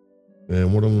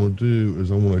 And what I'm going to do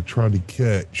is I'm going to try to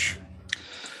catch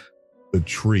the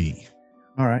tree.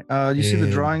 All right. You see the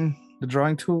And-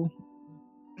 drawing tool?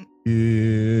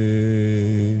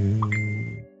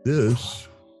 This.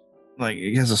 Like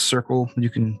it has a circle. You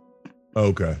can.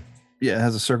 Okay. Yeah, it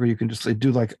has a circle. You can just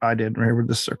do like I did right with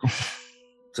this circle.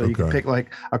 So you can Okay. pick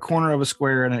like a corner of a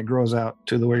square and it grows out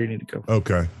to the where you need to go.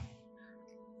 Okay.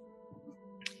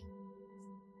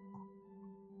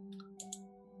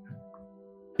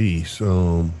 Piece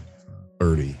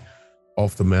 30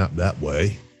 off the map that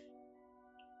way.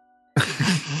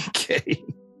 Okay.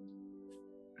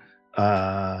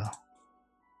 Have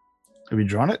you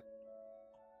drawn it?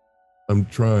 I'm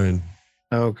trying.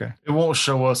 Oh, okay. It won't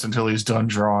show us until he's done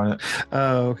drawing it.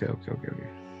 Oh, okay.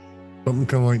 Something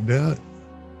kind of like that.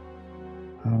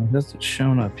 It hasn't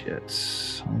shown up yet.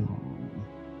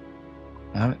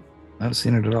 I haven't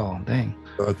seen it at all. Dang.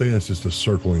 I think that's just a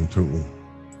circling tool.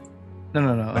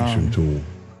 No. Selection tool.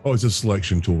 Oh, it's a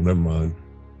selection tool. Never mind.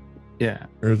 Yeah.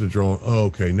 There's the drawing. Oh,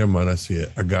 okay. Never mind. I see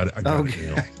it. I got it. I got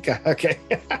Okay. it Okay.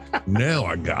 now. Now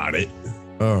I got it.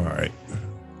 All right.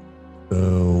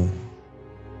 So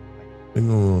I'm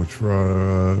going to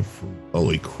try for,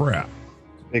 holy crap.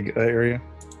 Big area.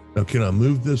 Now, can I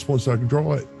move this once I can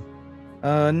draw it?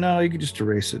 No, you can just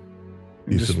erase it.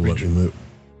 You Just said let me move.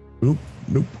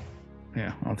 Nope.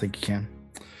 Yeah, I don't think you can.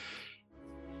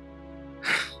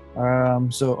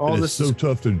 So all It's this so is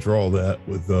tough to draw that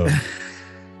with I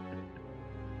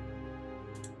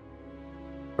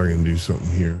can do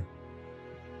something here.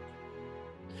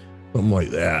 Something like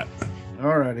that.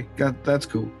 Alrighty, that's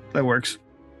cool. That works.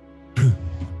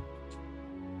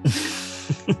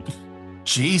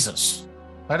 Jesus,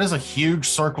 that is a huge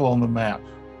circle on the map.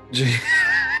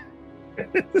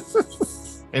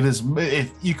 It is.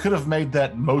 You could have made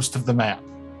that most of the map.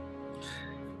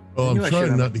 Oh, I knew I I'm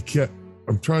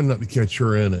should've. trying not to catch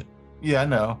her in it. Yeah, I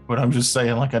know, but I'm just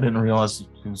saying, like, I didn't realize it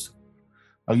was.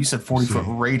 Oh, you said 40-foot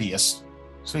See. radius.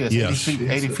 So yeah, it's Yes.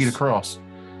 80 feet across.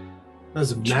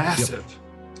 That's massive.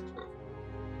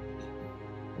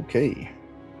 Okay.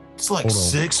 It's like Hold on.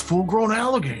 6 full-grown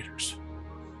alligators.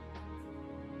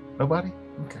 Nobody?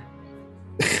 Okay.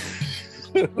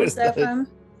 Who's that from?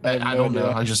 I don't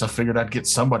know. I figured I'd get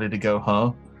somebody to go,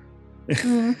 huh?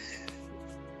 Mm.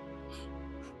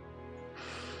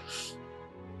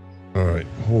 All right,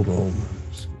 hold on.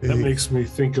 That makes me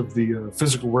think of the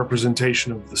physical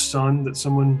representation of the sun that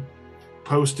someone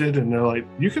posted, and they're like,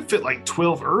 you could fit like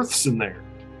 12 Earths in there.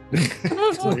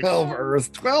 12 Earths,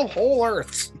 12 whole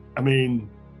Earths. I mean,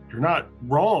 you're not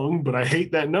wrong, but I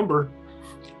hate that number.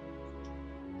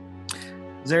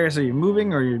 Zarius, are you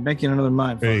moving or are you making another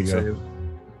mind There you fog go. save?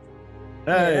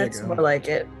 Yeah, There that's you more go. like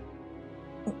it.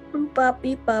 Boop bop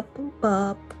beep bop boop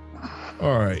bop.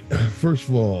 All right. First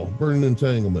of all, burning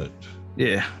entanglement.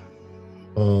 Yeah.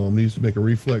 Needs to make a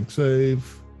reflex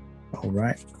save. All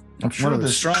right. I'm sure of the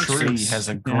this strong tree suits. has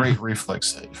a Yeah. great reflex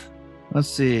save. Let's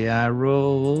see. I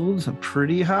rolled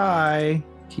pretty high.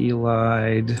 He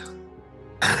lied.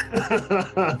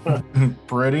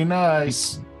 Pretty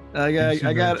nice. I got. DC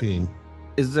 19.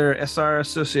 Is there SR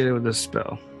associated with this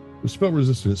spell? The spell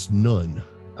resistance, none.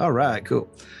 All right, cool.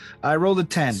 I rolled a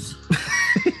 10.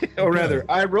 Or rather,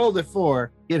 I rolled a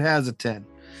 4. It has a 10.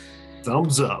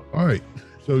 Thumbs up. All right.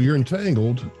 So you're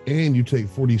entangled and you take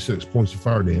 46 points of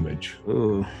fire damage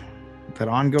Ooh. That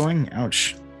ongoing?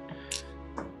 Ouch.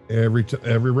 every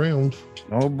round.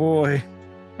 Oh boy.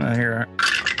 Here.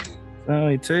 So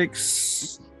he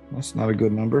takes. That's not a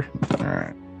good number. All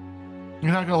right.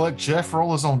 You're not going to let Jeff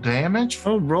roll his own damage?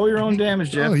 Oh, roll your own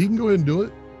damage, Jeff. Oh, he can go ahead and do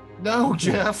it. No,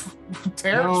 Jeff.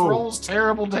 Terrence No. rolls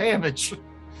terrible damage.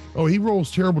 Oh, he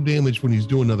rolls terrible damage when he's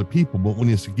doing other people, but when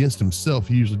it's against himself,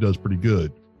 he usually does pretty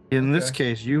good. In this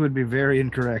case, you would be very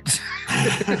incorrect.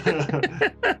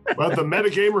 But the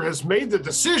metagamer has made the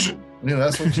decision. Yeah,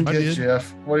 that's what you I get, did.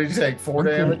 Jeff. What did you take? 4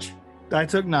 Okay. damage? I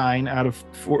took 9 out of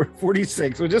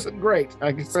 46, which isn't great,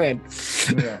 like I said.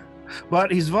 Yeah.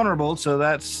 But he's vulnerable, so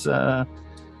that's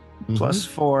plus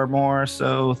 4 more,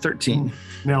 so 13.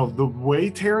 Now, the way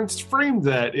Terrence framed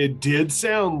that, it did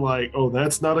sound like, oh,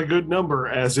 that's not a good number,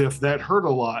 as if that hurt a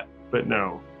lot. But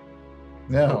no,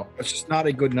 No. It's just not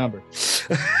a good number.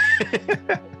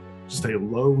 just a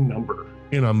low number.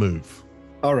 And I move.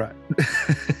 All right.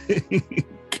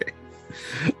 Okay.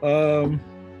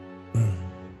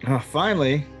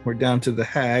 Finally, we're down to the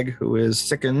hag who is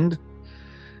sickened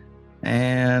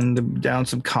and down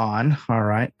some con. All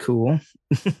right, cool.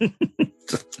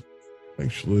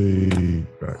 Actually,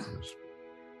 back this.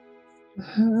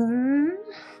 Hmm.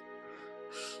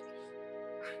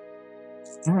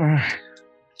 All right.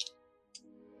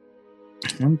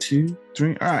 1, 2,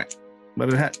 3. All right.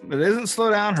 But it doesn't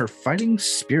slow down her fighting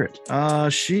spirit.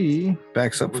 She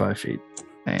backs up 5 feet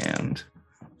and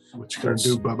What you gonna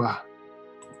do, Bubba?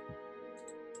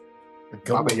 The golem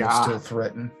Baba is Yaga. still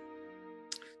threatened.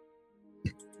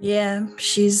 Yeah,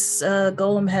 she's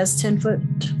Golem has 10-foot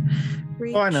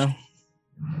reach. oh, I know.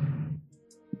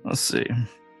 Let's see.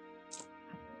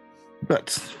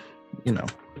 But you know,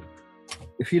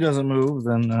 if he doesn't move,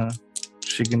 then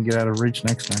she can get out of reach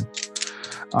next time.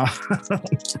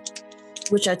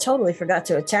 Which I totally forgot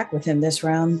to attack with him this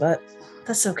round, but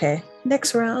that's okay.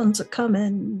 Next rounds are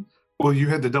coming. Well, you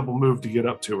had the double move to get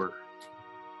up to her.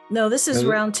 No, this is Is it?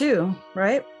 round 2,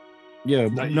 right? Yeah,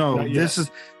 Not no, yet. this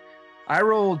is. I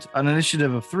rolled an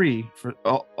initiative of 3 for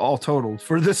all total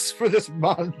for this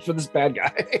bad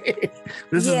guy.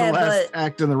 This Yeah, is the last but-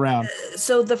 act in the round.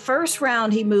 So the first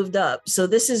round he moved up. So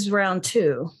this is round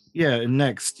 2. Yeah,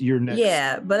 next you're next.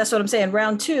 Yeah, but that's what I'm saying.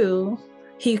 Round 2,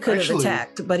 he could have Actually-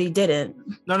 attacked, but he didn't.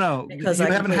 No, Because you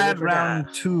I haven't completely had round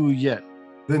forgot. 2 yet.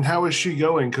 Then how is she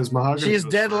going? Because Mahogany. She is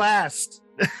goes dead first. last.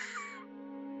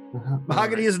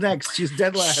 Mahogany is next. She's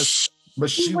dead last. Shh, but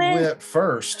she He went- went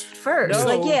first. First,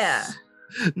 No. like, yeah.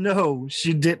 No,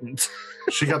 she didn't.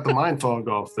 She got the mind fog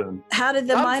off then. How did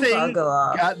the mind Something fog go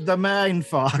off? Got the mind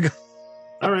fog.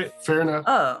 All right, fair enough.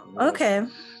 Oh, okay.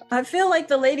 I feel like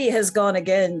the lady has gone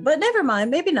again, but never mind.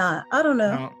 Maybe not. I don't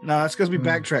know. No, that's because we Hmm.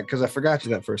 backtracked because I forgot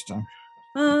you that first time.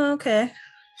 Oh, okay.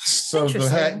 So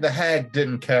Interesting. the hag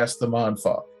didn't cast the mind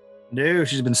fog. No,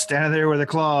 she's been standing there with her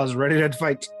claws, ready to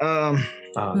fight.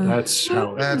 That's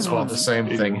how. That's why the same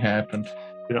thing happened.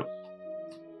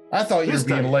 I thought you were This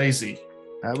being time- lazy.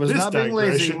 I was This not being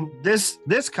lazy. digression-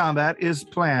 This combat is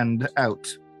planned out.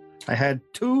 I had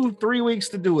 2-3 weeks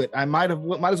to do it. I might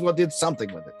as well did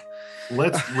something with it.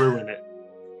 Let's ruin it.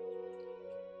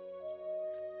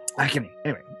 I can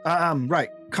anyway. Right.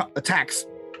 Attacks.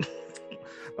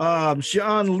 She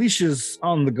unleashes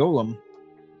on the golem.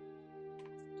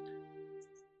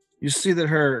 You see that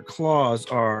her claws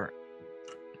are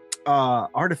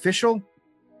artificial.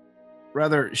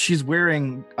 Rather, she's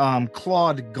wearing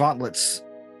clawed gauntlets.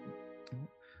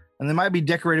 And they might be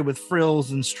decorated with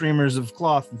frills and streamers of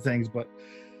cloth and things, but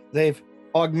they've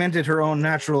augmented her own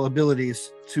natural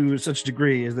abilities to such a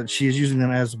degree is that she is using them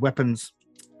as weapons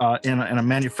in a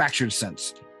manufactured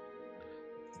sense.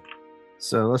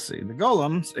 So let's see. The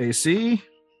golem's AC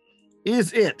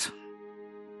is it.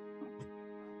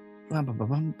 Bum, bum,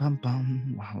 bum, bum,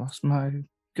 bum. I lost my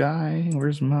guy.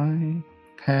 Where's my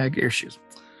hag? Here she is.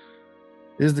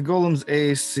 Is the golem's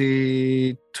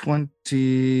AC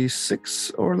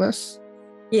 26 or less?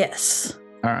 Yes.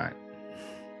 All right.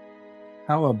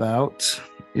 How about,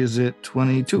 is it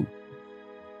 22?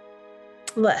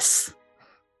 Less.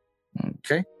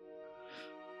 Okay.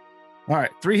 All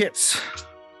right. 3 hits.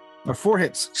 Or 4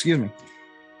 hits, excuse me.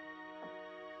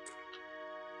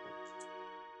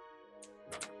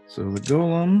 So the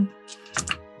golem,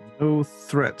 no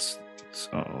threats.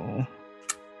 So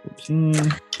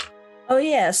 14. Oh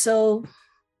yeah. So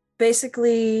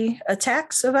basically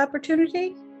attacks of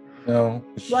opportunity. No.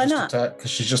 Why not? Because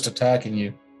she's just attacking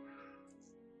you.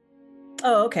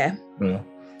 Oh, okay. Yeah.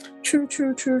 True.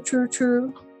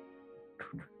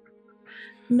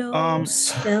 No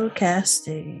spell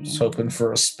casting. I was hoping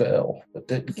for a spell, but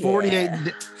didn't.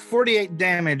 48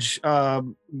 damage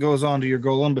goes on to your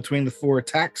golem between the 4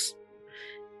 attacks.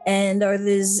 And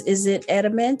is it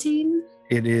adamantine?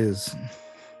 It is.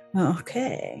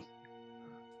 Okay.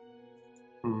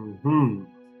 Mm-hmm.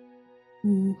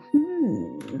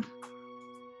 Mm-hmm.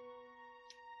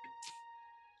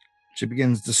 She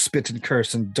begins to spit and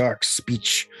curse in dark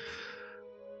speech.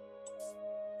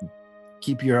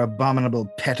 Keep your abominable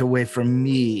pet away from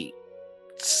me,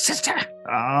 sister.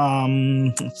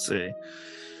 Let's see.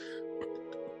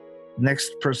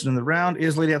 Next person in the round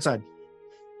is Lady Outside.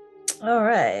 All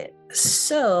right.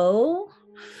 So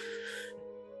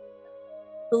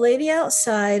the lady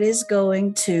outside is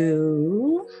going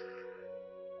to,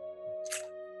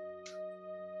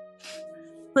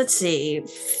 let's see.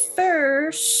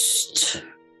 First,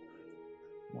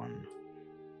 1.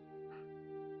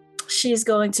 she's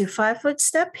going to 5-foot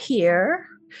step here,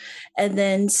 and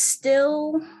then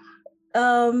still,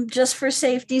 just for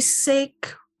safety's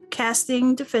sake,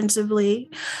 casting defensively.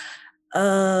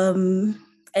 And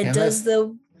Can does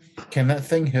Can that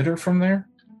thing hit her from there?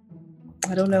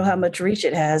 I don't know how much reach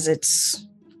it has. It's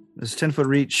There's 10-foot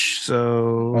reach,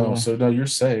 so. Oh, so no, you're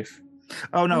safe.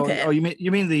 Oh no! Okay. Oh, you mean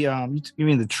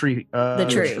the tree? the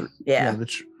tree. Yeah. The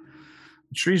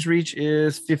tree's reach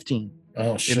is 15.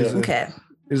 Oh is shit. Okay.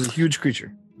 It is a huge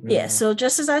creature. Yeah. So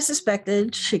just as I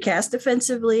suspected, she cast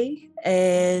defensively,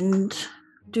 and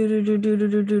I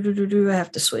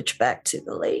have to switch back to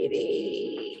the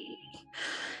lady.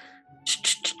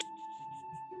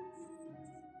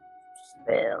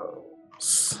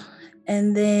 Spells.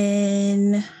 And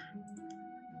then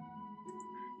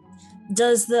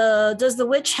does the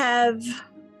witch have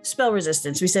spell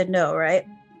resistance? We said no, right?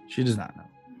 She does not know.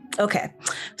 Okay.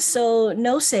 So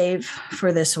no save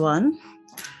for this one.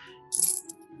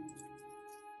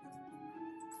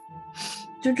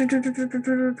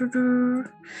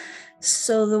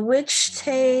 So the witch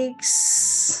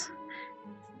takes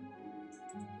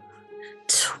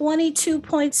 22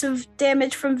 points of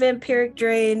damage from vampiric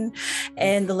drain,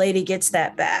 and the lady gets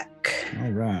that back.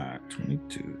 All right,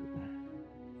 22.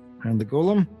 And the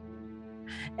golem?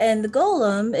 And the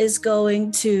golem is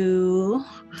going to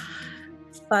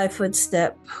 5-foot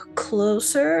step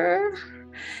closer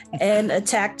and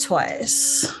attack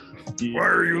twice. Why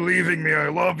are you leaving me? I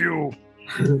love you.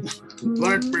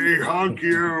 Let me hug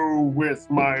you with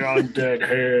my undead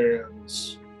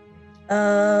hands.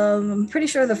 I'm pretty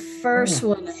sure the first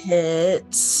one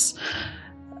hits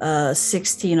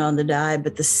 16 on the die,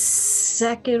 but the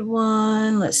second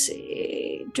one, let's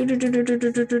see. I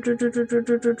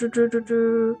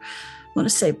want to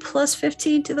say plus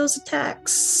 15 to those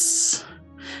attacks.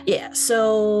 Yeah,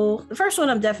 so the first one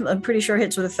I'm pretty sure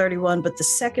hits with a 31, but the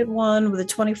second one with a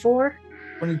 24.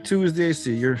 22 is the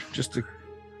AC. You're just to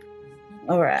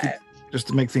All right.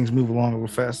 make things move along a little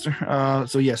faster.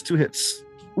 So yes, 2 hits.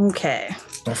 Okay.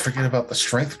 Don't forget about the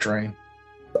strength drain.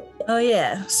 Oh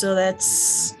yeah, so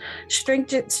that's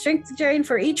strength drain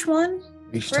for each one.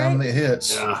 Each time Right. it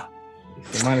hits. Yeah.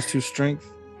 So -2 strength.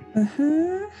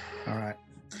 Mm-hmm. All right.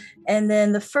 And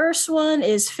then the first one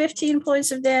is 15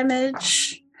 points of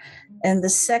damage. And the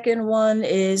second one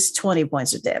is 20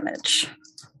 points of damage.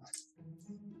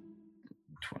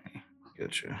 20.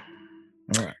 Gotcha.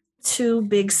 All right. 2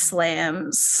 big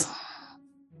slams.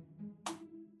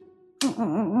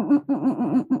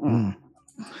 Mm.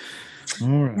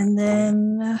 All right. And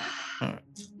then All right.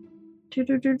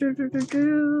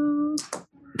 do.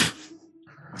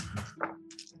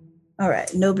 All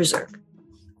right, no berserk.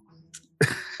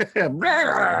 Good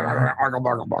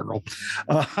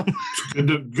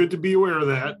to be aware of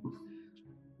that.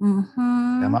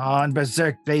 Mm-hmm. Come on,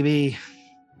 berserk, baby.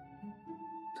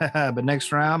 But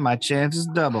next round, my chance is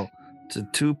double to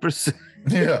 2%.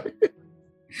 Yeah.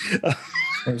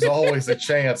 There's always a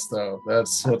chance, though.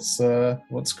 That's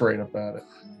what's great about it.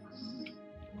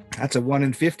 That's a 1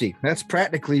 in 50. That's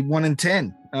practically 1 in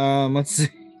 10. Let's see.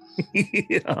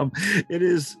 It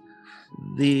is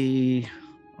the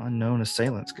unknown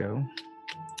assailants go.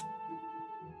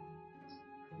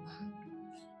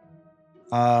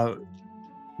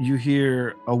 You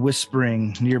hear a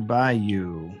whispering nearby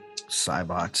you,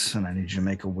 Cybot, and I need you to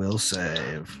make a will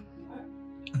save.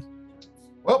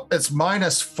 Well, it's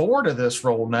 -4 to this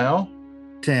roll now.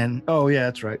 10. Oh, yeah,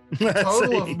 that's right.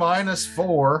 Total of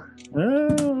 -4.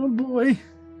 Oh, boy.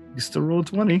 You still roll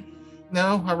 20.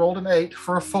 No, I rolled an 8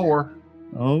 for a 4.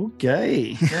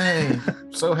 Okay. Yay.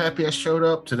 So happy I showed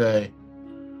up today.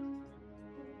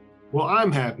 Well,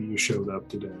 I'm happy you showed up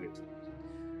today.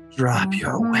 Drop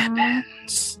your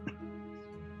weapons.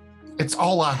 It's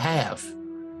all I have.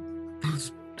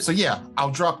 So yeah,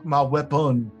 I'll drop my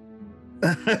weapon.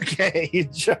 Okay.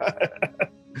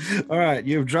 All right,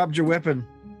 you've dropped your weapon.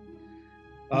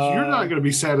 You're not going to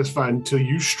be satisfied until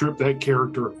you strip that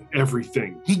character of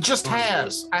everything. He just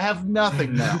has. I have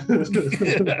nothing now.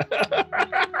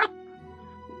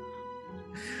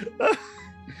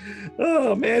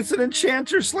 Oh man, it's an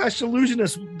enchanter /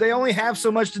 illusionist. They only have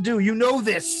so much to do. You know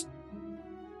this.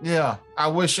 Yeah, I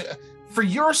wish, for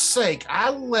your sake,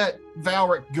 I let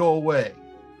Valric go away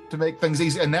to make things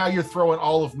easy, and now you're throwing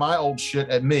all of my old shit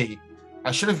at me.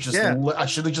 I should have just, I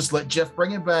should have just let Jeff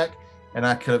bring it back, and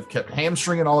I could have kept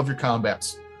hamstringing all of your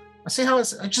combats. I see how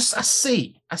it's. I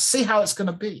see how it's going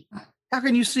to be. How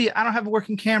can you see? I don't have a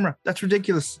working camera. That's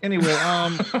ridiculous. Anyway,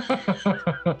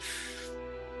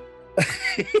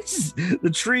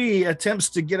 the tree attempts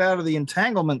to get out of the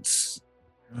entanglements.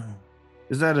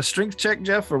 Is that a strength check,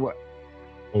 Jeff, or what?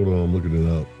 Hold on, I'm looking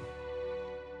it up.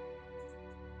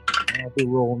 I'll be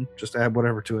rolling. Just add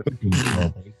whatever to it.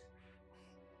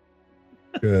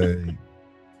 Okay.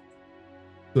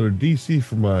 So the DC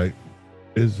for my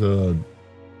is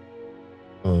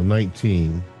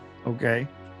 19. Okay.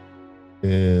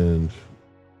 And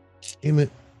damn it,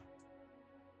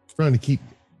 trying to keep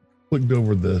clicked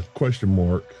over the question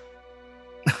mark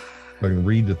so I can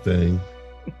read the thing.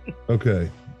 Okay.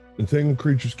 Entangled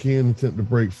creatures can attempt to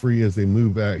break free as they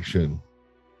move action,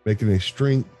 making a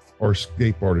strength or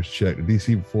escape artist check. The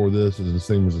DC before this is the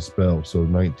same as a spell, so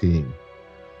 19.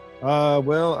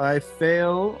 Well, I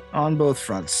fail on both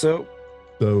fronts. So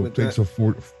it takes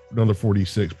another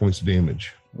 46 points of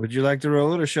damage. Would you like to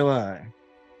roll it, or shall I?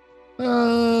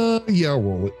 Yeah, I'll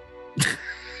roll it.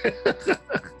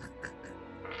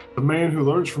 The man who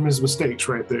learns from his mistakes,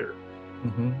 right there.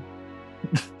 Mm-hmm.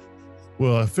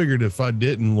 Well, I figured if I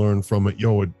didn't learn from it,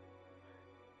 y'all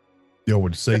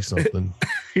would say something.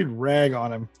 You'd rag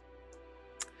on him.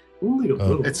 Only a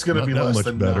little. It's going to be Not less much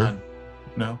than better. 9.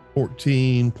 No.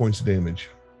 14 points of damage.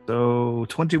 So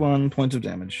 21 points of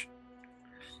damage.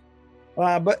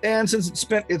 And since it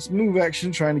spent its move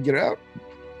action trying to get out,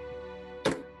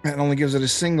 that only gives it a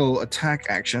single attack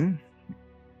action.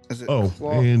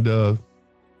 And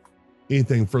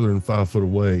anything further than 5 foot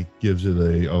away gives it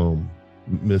a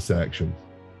miss action.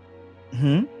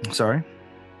 Sorry.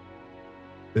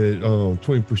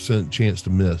 20% chance to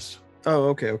miss Oh,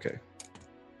 okay.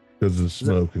 because of the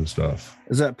smoke and stuff.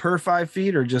 Is that per 5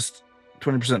 feet or just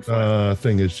 20% 5? I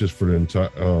think it's just for the entire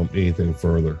anything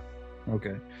further.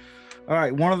 Okay. All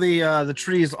right. One of the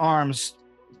tree's arms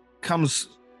comes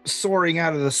soaring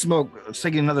out of the smoke,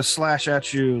 taking another slash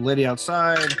at you, lady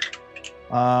outside.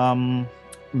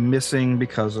 Missing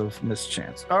because of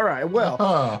mischance. All right. Well,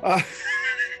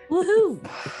 Woohoo!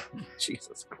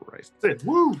 Jesus Christ. Said,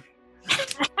 woo!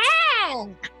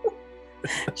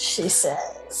 She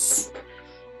says.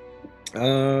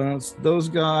 Those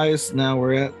guys. Now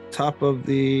we're at top of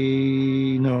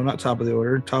the. No, not top of the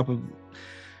order. Top of.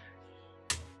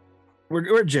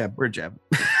 We're Jeb. We're Jeb.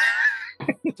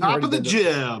 Top of the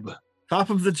Jeb. Top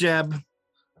of the Jeb.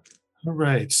 All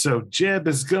right. So Jeb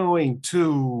is going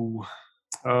to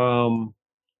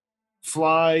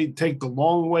fly, take the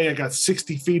long way. I got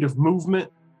 60 feet of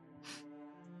movement.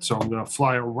 So I'm going to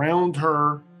fly around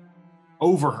her,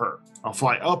 over her. I'll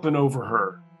fly up and over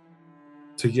her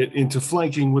to get into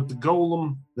flanking with the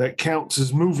golem. That counts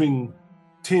as moving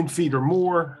 10 feet or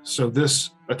more. So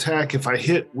this attack, if I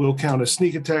hit, will count as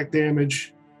sneak attack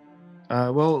damage.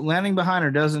 Well, landing behind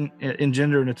her doesn't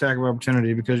engender an attack of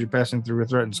opportunity because you're passing through a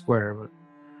threatened square. But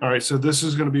All right, so this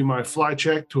is going to be my fly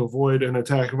check to avoid an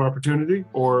attack of opportunity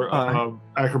or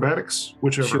acrobatics,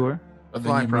 whichever. sure. But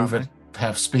Fly then you move probably. at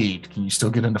half speed. Can you still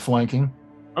get into flanking?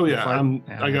 Oh yeah, Fly-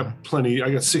 I got plenty.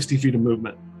 I got 60 feet of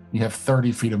movement. You have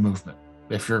 30 feet of movement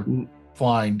if you're Mm.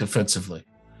 flying defensively.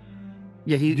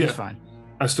 Yeah, he's Yeah. fine.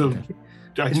 I still, Okay.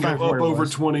 I It's can fine go from up where it over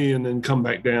was. 20 and then come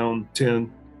back down 10.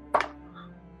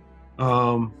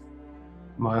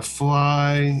 My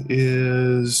fly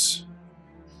is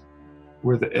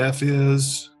where the F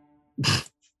is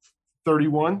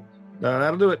 31.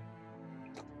 That'll do it.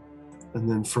 And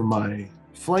then for my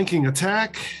flanking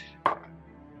attack,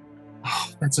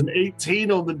 that's an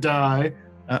 18 on the die.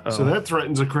 Uh-oh. So that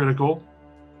threatens a critical.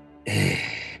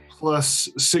 Plus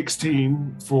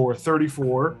 16 for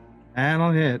 34.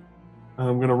 That'll hit.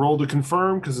 I'm going to roll to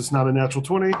confirm because it's not a natural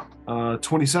 20.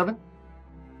 27.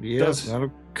 Yes,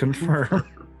 that'll confirm.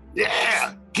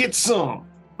 Yeah, get some.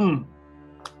 All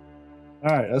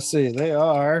right, let's see. They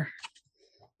are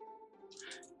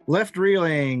left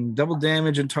reeling, double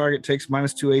damage, and target takes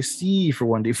 -2 AC for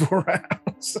 1d4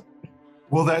 rounds.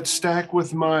 Will that stack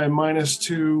with my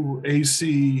 -2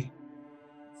 AC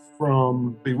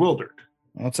from Bewildered?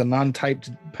 Well, it's a non-typed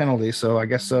penalty, so I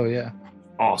guess so. Yeah.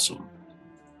 Awesome.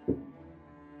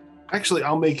 Actually,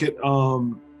 I'll make it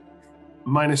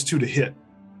 -2 to hit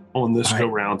on this All go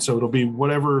right. round. So it'll be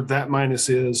whatever that minus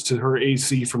is to her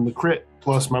AC from the crit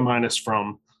plus my minus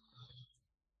from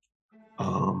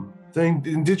thing.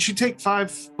 And did she take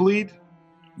 5 bleed?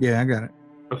 Yeah, I got it.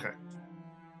 Okay.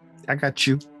 I got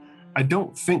you. I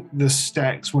don't think this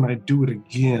stacks when I do it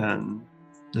again.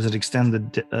 Does it extend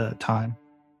the time?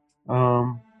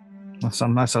 Um, Well,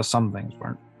 I saw some things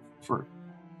weren't. for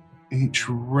each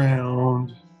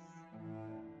round.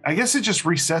 I guess it just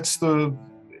resets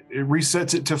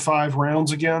it to 5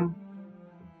 rounds again.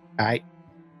 All right.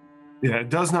 Yeah, it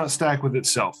does not stack with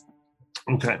itself.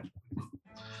 Okay.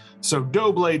 So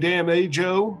Doble damage,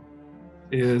 Joe,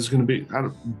 is going to be, I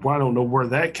don't know where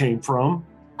that came from,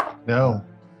 No.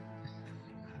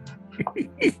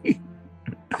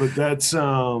 but that's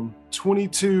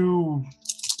 22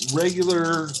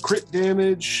 regular crit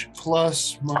damage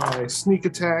plus my sneak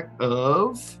attack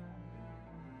of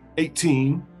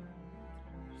 18.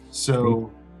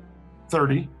 So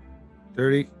 30.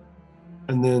 30.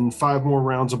 And then 5 more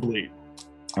rounds of bleed.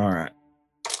 All right.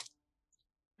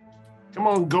 Come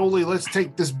on, goalie, let's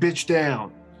take this bitch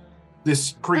down.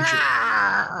 This creature.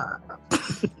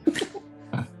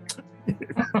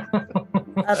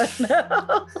 I don't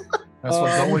know. That's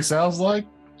what it always sounds like.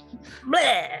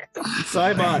 Bleh.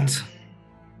 Cybot.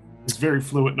 It's very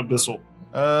fluent and abyssal.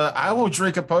 I will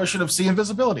drink a potion of sea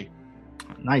invisibility.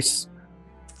 Nice.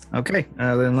 Okay,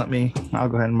 then I'll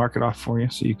go ahead and mark it off for you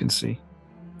so you can see.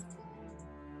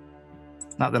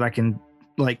 Not that I can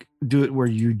do it where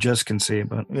you just can see,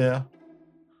 but Yeah.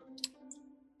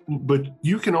 But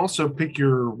you can also pick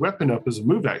your weapon up as a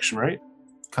move action, right?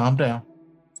 Calm down.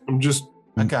 I'm just,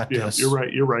 I got yeah, this. you're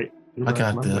right. You're right. I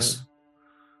got this.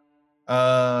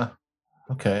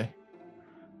 Okay.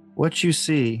 what you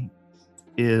see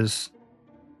is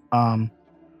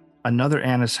another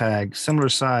Annis hag, similar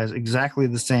size, exactly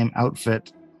the same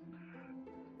outfit,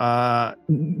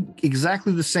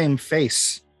 exactly the same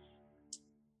face.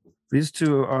 These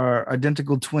two are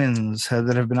identical twins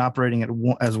that have been operating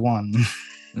as one.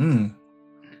 Then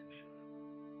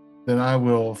I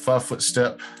will 5-foot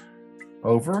step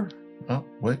over. Oh,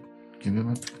 wait. Give me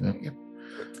my. Yep.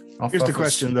 I'll Here's the 5-foot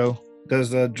question, though.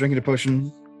 Does drinking a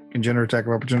potion engender attack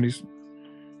of opportunities?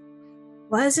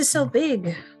 Why is it so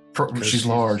big? She's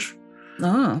large.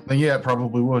 Oh, Then yeah, it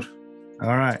probably would.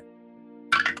 All right.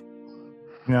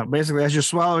 Yeah, basically, as you're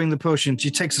swallowing the potion, she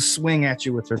takes a swing at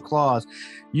you with her claws.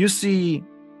 You see,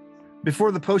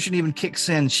 before the potion even kicks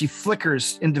in, she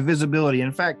flickers into visibility.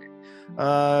 In fact,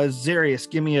 Zarius,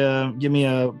 give me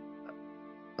a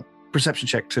perception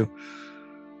check too.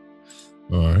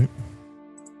 All right.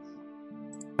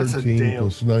 That's a 13 damn.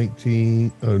 plus 19,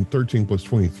 13 plus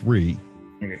 23.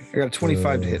 Okay. I got a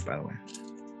 25 to hit, by the way.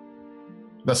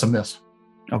 That's a miss.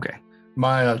 Okay.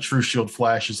 My true shield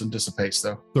flashes and dissipates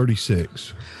though.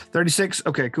 36. 36.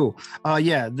 Okay, cool.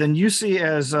 Yeah. Then you see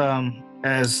as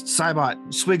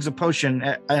Cybot swigs a potion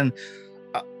and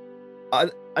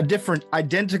a different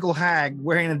identical hag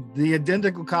wearing the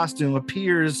identical costume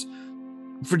appears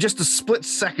for just a split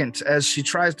second as she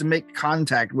tries to make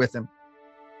contact with him.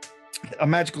 A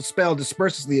magical spell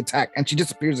disperses the attack and she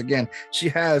disappears again. She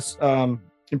has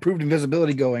improved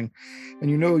invisibility going, and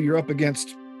you know you're up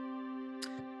against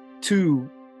two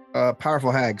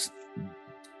powerful hags.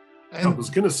 I was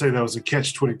going to say that was a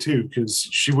catch-22 because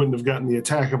she wouldn't have gotten the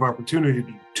attack of opportunity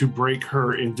to break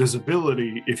her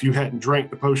invisibility if you hadn't drank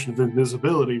the potion of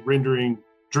invisibility, rendering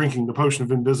drinking the potion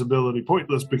of invisibility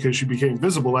pointless because she became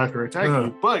visible after attacking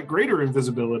you, but greater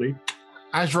invisibility.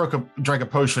 I drank a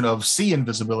potion of sea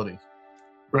invisibility.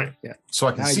 Right. Yeah. So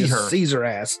I can Now see you her. sees her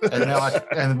ass.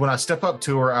 And when I step up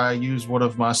to her, I use one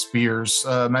of my spear's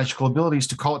magical abilities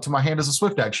to call it to my hand as a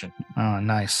swift action. Oh,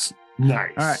 nice.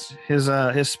 Nice. All right.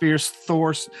 His spear's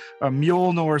Thor's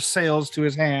Mjolnir sails to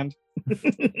his hand.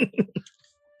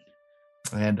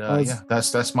 And yeah,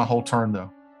 that's my whole turn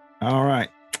though. All right.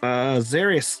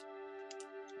 Zarius.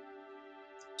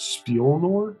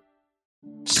 Spionor?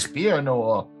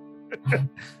 Spearnor.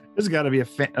 There's got to be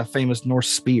a famous Norse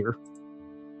spear.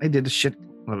 They did the shit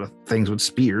of things with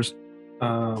spears.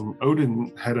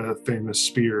 Odin had a famous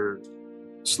spear.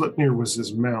 Sleipnir was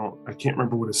his mount. I can't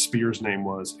remember what his spear's name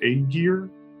was. Aegir?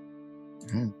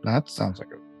 That sounds like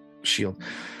a shield.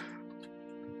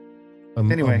 I'm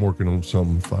working on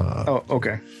something 5. Oh,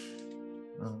 okay.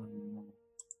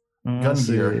 Gun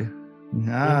gear.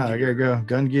 There you go.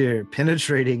 Gun gear.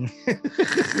 Penetrating.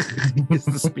 It's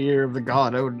the spear of the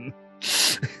god Odin.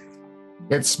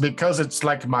 It's because it's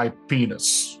like my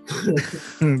penis.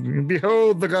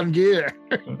 Behold the gun gear.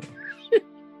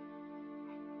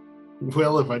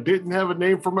 Well, if I didn't have a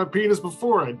name for my penis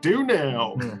before, I do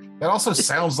now. That also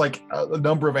sounds like a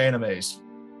number of animes.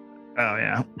 Oh,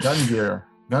 yeah. Gun gear.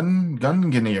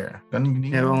 Gungnir.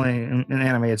 Yeah, only in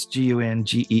anime it's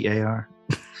Gungear.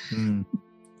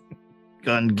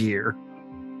 Gun gear.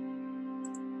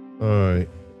 All right.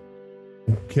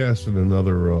 Casting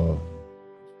another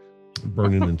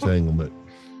burning entanglement.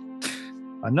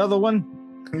 Another one?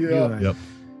 Yeah. Yep.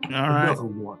 All right. Another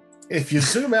one. If you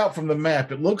zoom out from the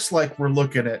map, it looks like we're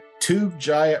looking at 2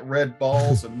 giant red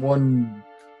balls and 1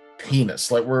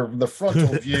 penis. Like we're the frontal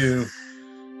view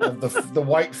of the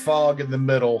white fog in the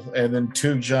middle, and then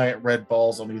 2 giant red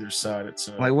balls on either side. It's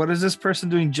Like, what is this person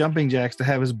doing jumping jacks to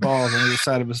have his balls on either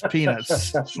side of his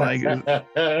penis? Like,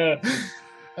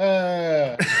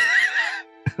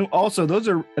 also, those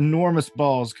are enormous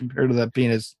balls compared to that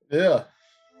penis. yeah,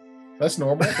 that's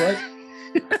normal, right?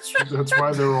 That's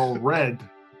why they're all red.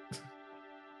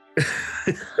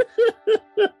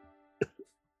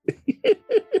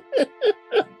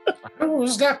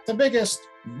 Who's got the biggest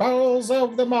balls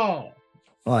of them all?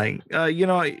 Like,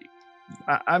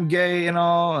 I'm gay and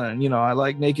all, and I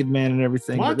like naked men and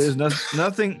everything. What? But there's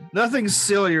nothing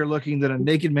sillier looking than a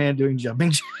naked man doing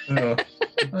jumping jacks.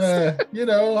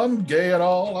 I'm gay and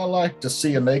all. I like to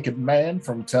see a naked man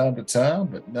from time to time,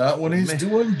 but not when he's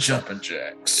doing jumping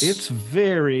jacks. It's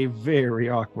very, very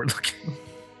awkward looking.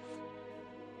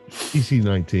 EC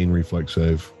 19 reflex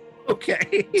save.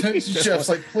 Okay. Jeff's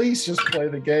like, please just play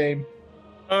the game.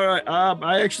 All right.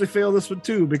 I actually failed this one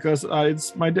too because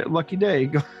it's my lucky day.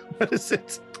 What is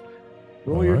it?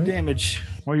 Roll All your right. damage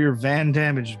or your van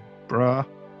damage, bruh.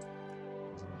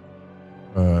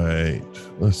 All right.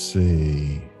 Let's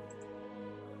see.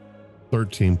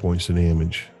 13 points of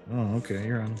damage. Oh, okay.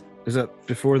 You're on. Is that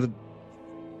before the?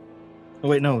 Oh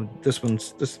wait, no. This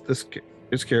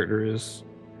character is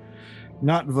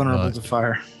not vulnerable to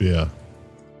fire. Yeah.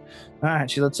 All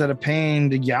right. She lets out a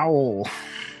pained yowl.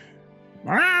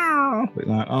 Wait,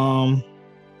 not,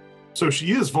 So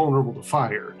she is vulnerable to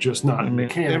fire, just not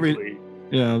mechanically.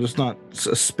 just not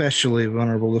especially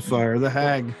vulnerable to fire. The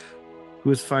hag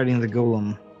who is fighting the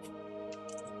golem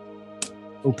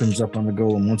opens up on the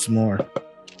golem once more.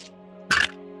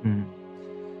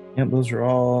 Yep, those are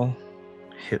all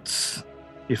hits.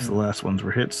 If the last ones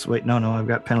were hits. Wait, no, I've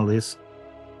got penalties.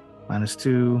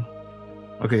 -2.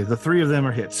 Okay, the 3 of them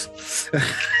are hits.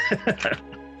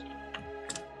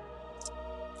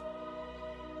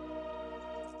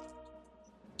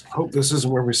 Hope this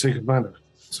isn't where we say goodbye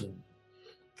to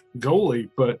goalie,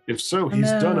 but if so, he's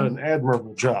done an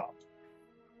admirable job.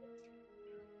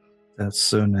 That's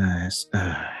so nice.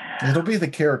 It'll be the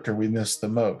character we miss the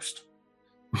most.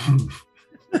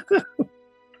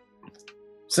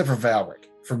 Except for Valric,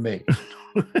 for me.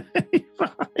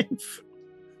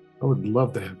 I would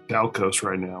love to have Dalkos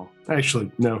right now. Actually,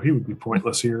 no, he would be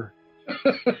pointless here.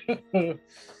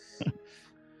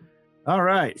 All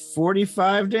right,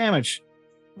 45 damage.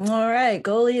 All right,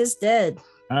 goalie is dead.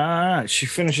 All right, she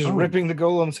finishes ripping the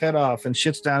golem's head off and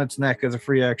shits down its neck as a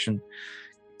free action.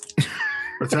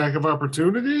 Attack of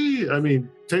opportunity? I mean,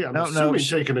 I'm assuming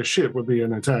taking a shit would be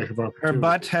an attack of opportunity. Her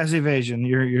butt has evasion.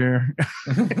 You're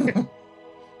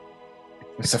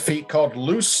It's a feat called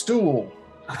loose stool.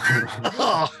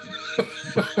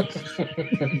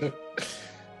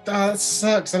 That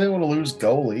sucks. I didn't want to lose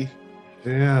goalie.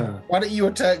 Yeah. Why didn't you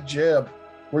attack Jeb?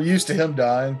 We're used to him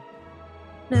dying.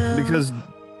 No. because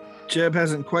Jeb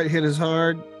hasn't quite hit as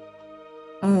hard.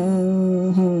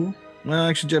 Mhm. Well,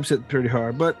 actually, Jeb's hit pretty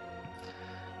hard, but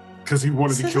Because he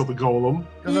wanted to kill the golem.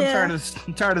 because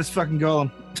I'm tired of this fucking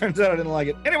golem. Turns out I didn't like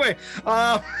it. Anyway,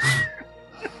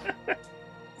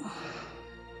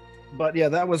 but yeah,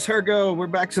 that was her go. We're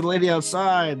back to the lady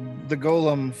outside. The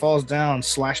golem falls down,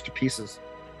 slashed to pieces.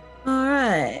 All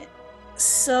right.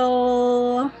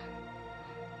 So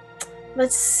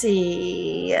let's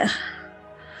see.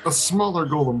 A smaller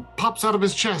golem pops out of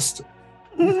his chest.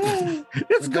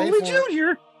 It's We're Goalie grateful.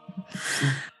 Junior.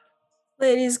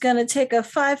 Lady's gonna take a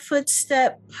 5-foot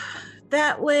step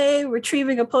that way,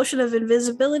 retrieving a potion of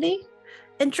invisibility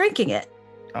and drinking it.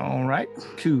 All right,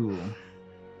 cool.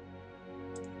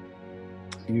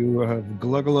 You have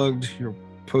glug-glugged your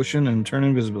potion and turn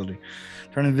invisibility.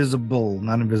 Turn invisible,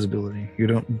 not invisibility. You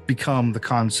don't become the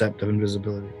concept of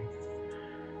invisibility.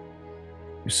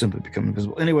 You simply become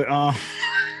invisible. Anyway,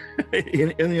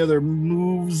 any other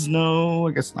moves? No,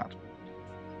 I guess not.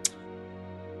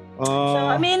 So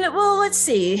I mean, well, let's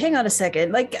see. Hang on a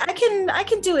second. Like I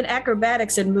can do an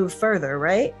acrobatics and move further,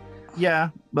 right? Yeah,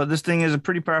 but this thing is a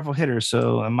pretty powerful hitter,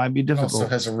 so it might be It difficult. also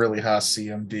has a really high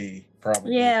CMD,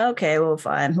 probably. Yeah, okay, well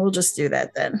fine. We'll just do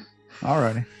that then.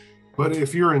 Alrighty. But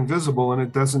if you're invisible and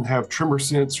it doesn't have tremor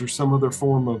sense or some other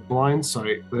form of blind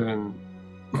sight, then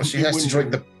Well, she it has to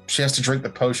wouldn't- drink the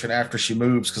potion after she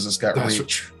moves because it's got That's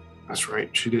reach. That's right.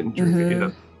 She didn't drink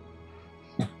it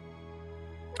yet.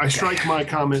 I strike my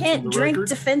comment Can't from the drink record.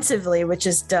 defensively, which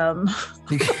is dumb.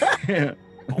 Yeah.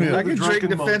 Only I the can drink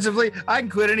drunken monk. defensively. I can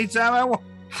quit anytime I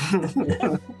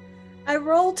want. I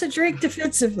roll to drink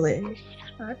defensively.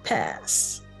 I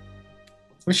pass.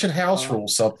 We should house rule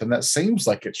something. That seems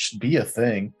like it should be a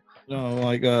thing. No,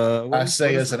 like I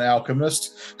say as an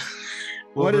alchemist.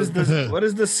 Well, what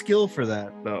is the skill for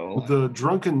that though? The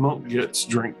drunken monk gets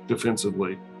drink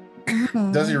defensively.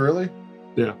 Does he really?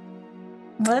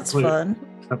 That's Wait. fun.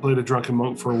 I played a drunken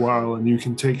monk for a while, and you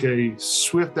can take a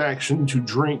swift action to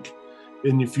drink.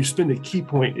 And if you spend a key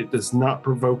point, it does not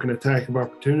provoke an attack of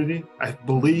opportunity. I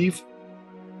believe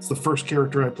it's the first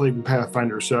character I played in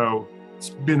Pathfinder, so it's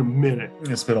been a minute.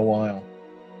 It's been a while.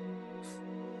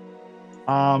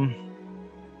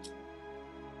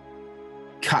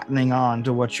 Cottoning on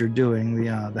to what you're doing,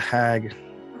 the hag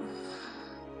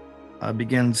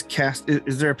begins cast.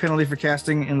 Is there a penalty for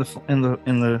casting in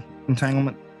the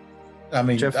entanglement? I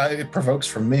mean, Jeff? it provokes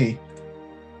from me.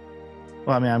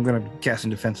 Well, I mean, I'm going to cast in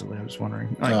defensively. I was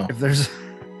wondering Oh. if there's.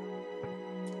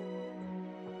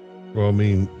 Well, I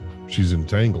mean, she's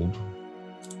entangled.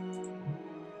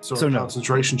 So, So a no.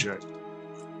 concentration check.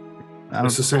 I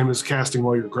It's don't, the same as casting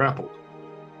while you're grappled.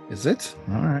 is it?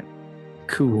 All right.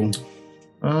 Cool.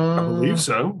 I believe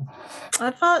so.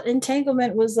 I thought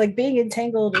entanglement was like being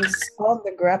entangled is on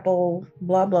the grapple,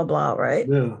 blah blah blah, right?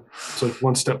 Yeah, it's like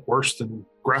one step worse than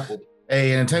grappled.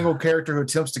 An entangled character who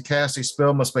attempts to cast a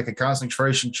spell must make a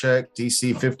concentration check,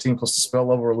 DC 15 plus the spell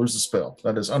level, or lose the spell.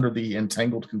 That is under the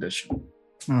entangled condition.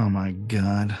 Oh my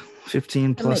god.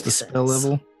 15 That plus the makes spell sense.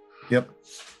 level. Yep.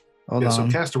 Hold Yeah, on.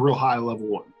 so cast a real high level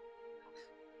one.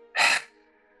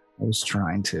 I was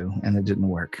trying to, and it didn't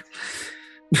work.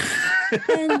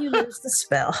 And you lose the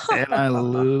spell. And I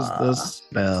lose the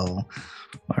spell.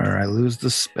 Or I lose the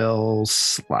spell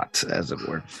slot, as it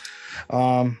were.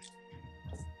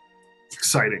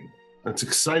 Exciting. That's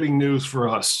exciting news for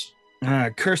us.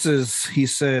 Curses, he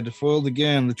said, foiled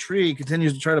again. The tree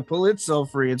continues to try to pull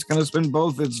itself free. It's going to spend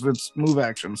both its move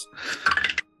actions.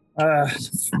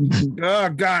 Oh,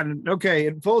 God. Okay,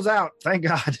 it pulls out. Thank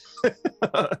God.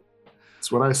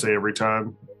 That's what I say every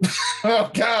time. Oh,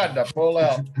 God, I pull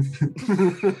out.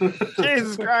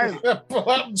 Jesus Christ. Pull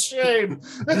out in shame.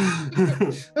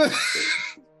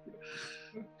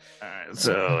 All right,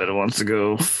 so it wants to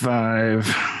go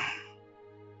 5,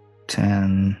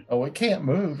 10. Oh, it can't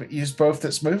move. It used both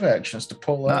its move actions to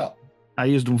pull No. out. I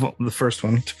used the first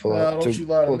one to pull No, out. don't you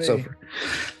lie to pull me. itself free.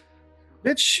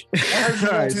 Bitch. I heard you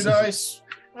All roll right, 2 so- dice.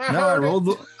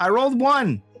 No, I rolled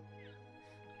 1.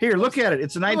 Here, look at it.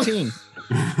 It's a 19.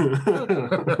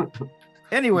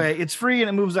 Anyway, it's free and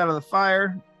it moves out of the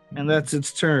fire, and that's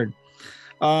its turn.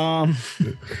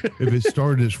 If it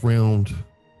started its round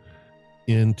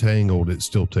entangled, it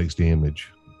still takes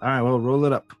damage, All right, well, roll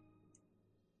it up.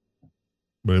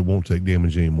 but it won't take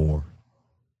damage anymore.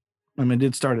 I mean, it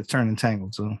did start at turn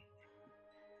entangled, so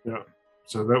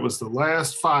So that was the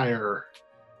last fire.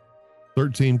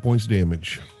 13 points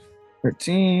damage.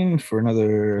 13 for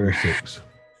another. 6.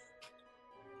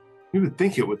 You would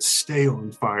think it would stay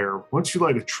on fire. Once you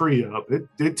light a tree up,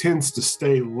 it tends to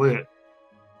stay lit.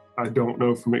 I don't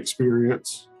know from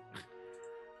experience.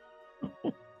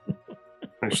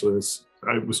 Actually,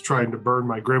 I was trying to burn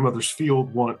my grandmother's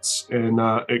field once, and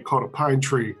it caught a pine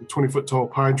tree, a 20-foot tall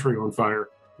pine tree on fire.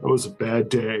 That was a bad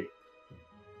day.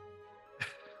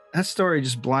 That story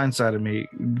just blindsided me.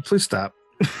 Please stop.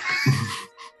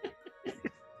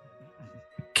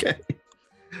 Okay.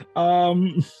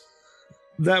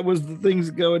 That was the things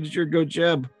that go into your go,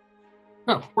 Jeb.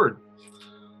 Oh, word.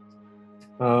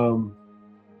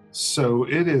 So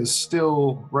it is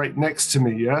still right next to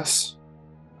me, yes?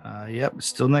 Yep, it's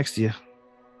still next to you.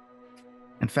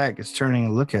 In fact, it's turning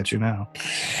a look at you now.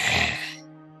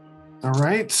 All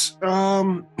right.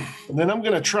 Then I'm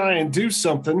going to try and do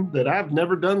something that I've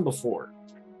never done before.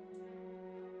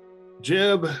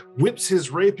 Jeb whips his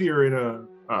rapier in a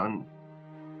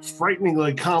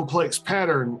frighteningly complex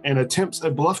pattern and attempts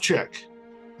a bluff check.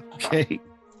 Okay.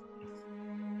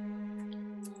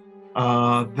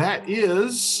 That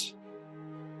is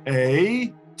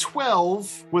a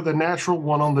 12 with a natural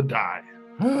 1 on the die.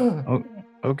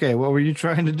 Okay, what were you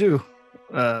trying to do?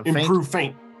 Improve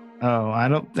feint. Oh, I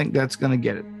don't think that's going to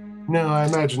get it. No, I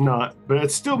imagine not. But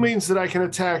it still means that I can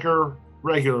attack her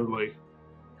regularly.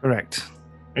 Correct.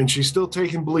 And she's still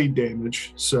taking bleed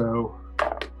damage, so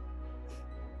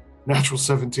natural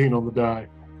 17 on the die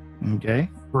Okay.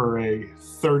 for a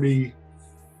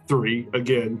 33,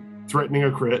 again, threatening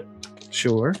a crit.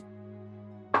 Sure.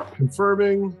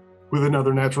 Confirming with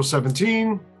another natural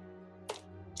 17.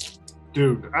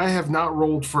 Dude, I have not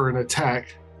rolled for an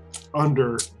attack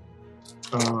under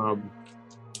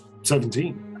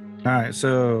 17. All right,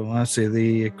 so let's see.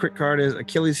 The crit card is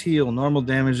Achilles heel, normal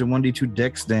damage and 1d2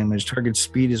 dex damage. Target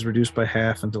speed is reduced by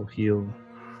half until healed.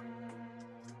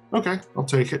 Okay, I'll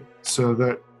take it. So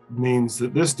that means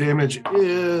that this damage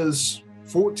is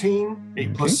 14.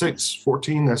 8 plus 6,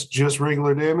 14. That's just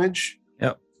regular damage.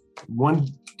 Yep. 1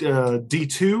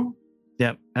 D2.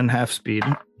 Yep, and half speed.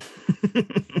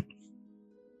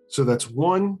 So that's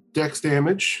 1 dex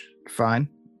damage. Fine.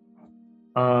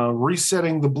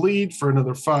 Resetting the bleed for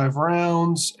another 5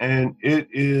 rounds, and it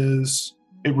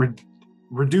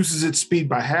reduces its speed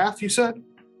by half, you said?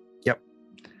 Yep.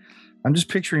 I'm just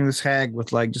picturing this hag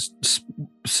with like just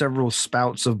several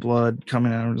spouts of blood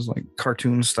coming out, just like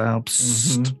cartoon style.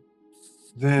 Mhm.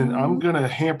 Then I'm going to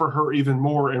hamper her even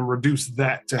more and reduce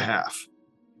that to half,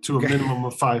 to a minimum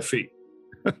of 5 feet.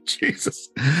 Jesus.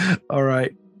 All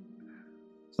right.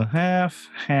 So half.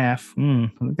 I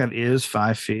think that is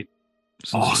 5 feet.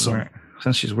 Awesome.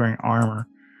 Since she's wearing armor.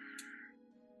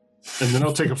 And then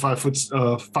I'll take a 5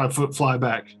 foot fly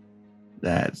back.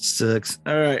 That sucks.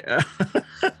 All right.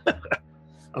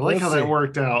 I like Let's how see. that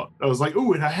worked out. I was like,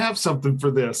 ooh, and I have something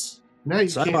for this. Now you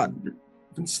Simon. can't.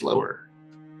 Even slower.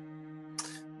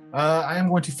 I am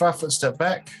going to 5 foot step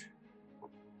back.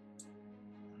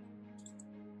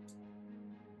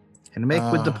 And make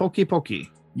with the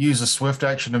pokey. Use a swift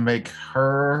action to make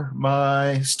her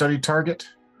my study target.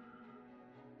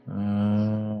 She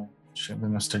hasn't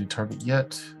been my study target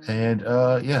yet. And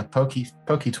yeah, pokey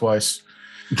twice.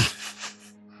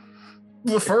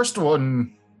 The first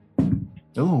one,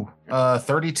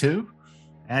 32.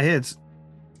 That hits.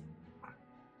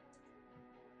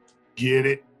 Get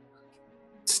it.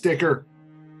 Sticker.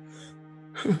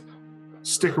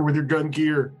 Sticker with your gun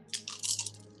gear.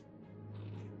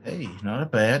 Hey,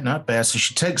 not bad. So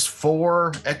she takes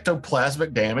 4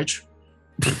 ectoplasmic damage.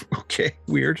 Okay,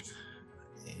 weird.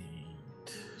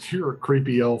 You're a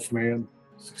creepy elf, man.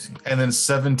 And then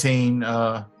 17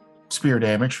 spear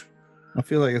damage. I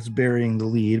feel like it's burying the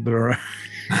lead, but all right.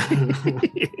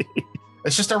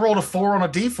 It's just I rolled a 4 on a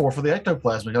d4 for the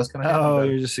ectoplasmic. I was kind of happy Oh, about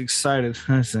it. you're just excited.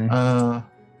 I see.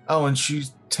 And she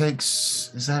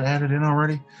takes, is that added in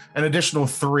already? An additional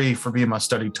 3 for being my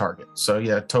study target. So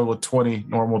yeah, total of 20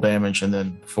 normal damage and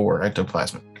then 4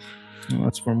 ectoplasmic. Well,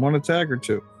 that's from 1 attack or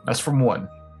 2? That's from 1.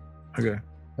 Okay.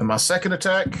 And my second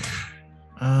attack,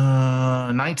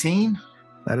 19.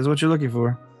 That is what you're looking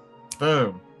for.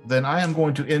 Boom. Then I am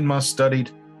going to end my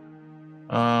studied.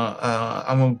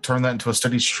 I'm going to turn that into a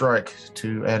studied strike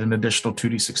to add an additional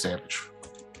 2d6 damage.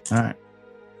 All right.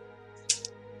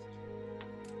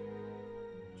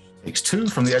 Takes 2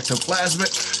 from the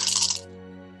ectoplasmic.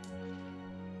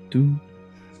 2.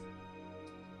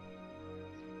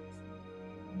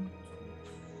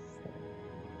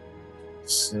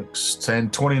 6, 10,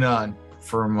 29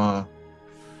 from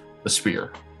the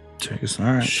spear. Check us. All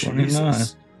right, 29.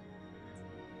 Jesus.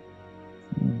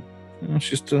 Well,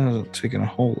 she still hasn't taken a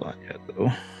whole lot yet,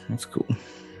 though. That's cool.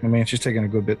 I mean, she's taking a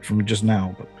good bit from just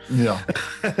now, Yeah.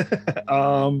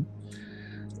 but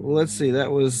let's see.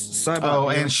 That was Cybot. Oh,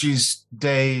 and she's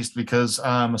dazed because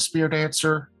I'm a spear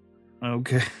dancer.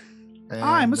 Okay. And,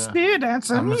 I'm a spear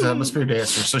dancer. I'm a spear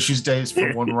dancer. So she's dazed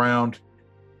for one round,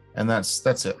 and that's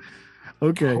it.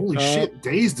 Okay. Holy shit,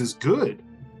 dazed is good.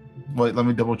 Wait, let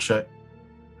me double check.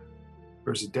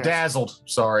 Versus Dazzled.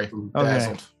 Sorry, Okay.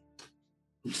 dazzled.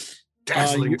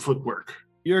 dazzling you- footwork.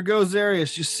 Your go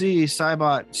Zarius, you see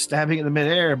Cybot stabbing in the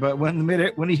midair, but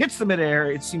when he hits the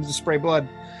midair, it seems to spray blood.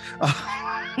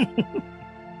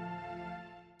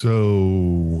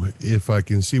 So if I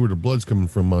can see where the blood's coming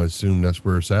from, I assume that's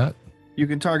where it's at. You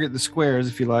can target the squares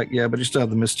if you like, yeah, but you still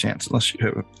have the miss chance unless you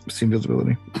have see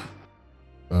invisibility.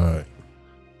 All right.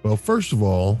 Well, first of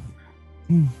all,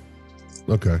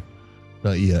 okay,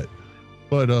 not yet,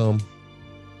 but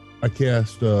I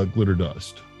cast glitter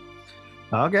dust.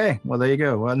 Okay, well there you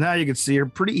go. Well, now you can see her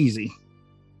pretty easy.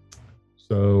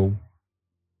 So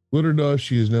glitter dust,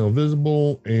 she is now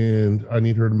visible, and I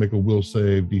need her to make a will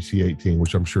save DC 18,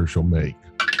 which I'm sure she'll make.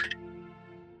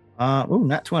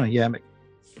 Nat 20. Yeah,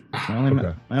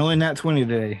 Okay. my only nat 20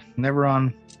 today. Never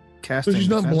on casting. So she's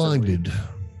not defensively. blinded.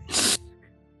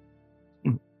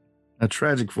 That's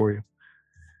tragic for you,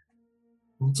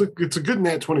 It's a good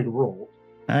nat 20 to roll.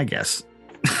 I guess.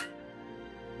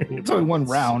 It's only one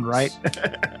round, right?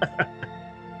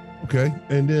 Okay.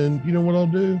 And then you know what I'll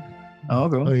do? I'll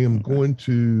go. I am going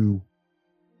to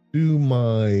do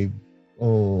my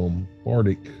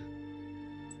bardic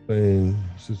thing,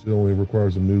 since it only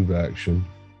requires a move action,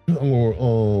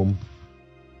 or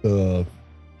the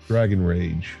dragon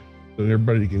rage, so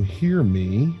everybody can hear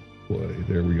me play.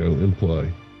 There we go, in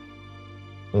play.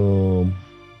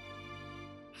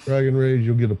 Dragon rage,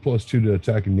 you'll get a +2 to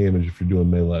attacking damage if you're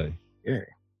doing melee. Yeah.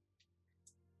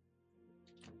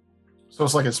 So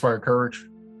it's like Inspire Courage.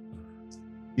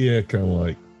 Yeah, kind of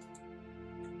like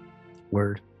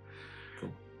Word.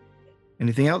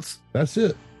 Anything else? that's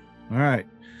it. All right.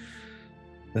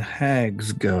 The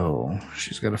hags go.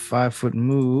 She's got a 5-foot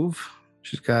move.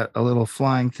 She's got a little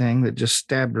flying thing that just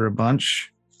stabbed her a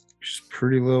bunch. She's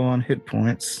pretty low on hit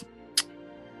points.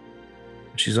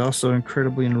 She's also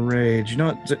incredibly enraged. You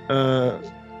know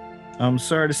what? I'm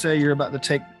sorry to say you're about to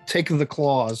take the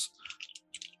claws.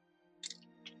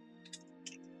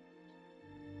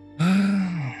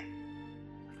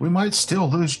 We might still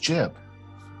lose Jib.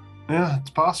 Yeah, it's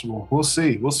possible. We'll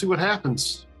see. We'll see what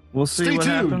happens. We'll see Stay what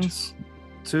tuned. happens.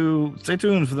 Stay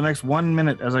tuned for the next 1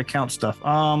 minute as I count stuff.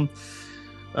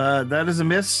 That is a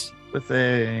miss with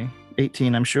a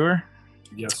 18, I'm sure.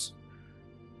 Yes.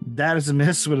 That is a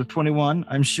miss with a 21,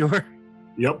 I'm sure.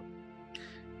 Yep.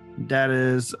 That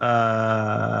is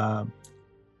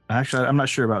actually I'm not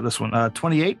sure about this one.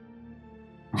 28.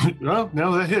 No,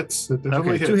 that hits. That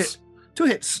definitely Okay, hits. Two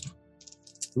hits.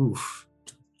 Oof.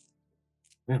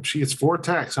 Damn, she gets 4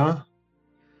 attacks, huh?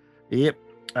 Yep.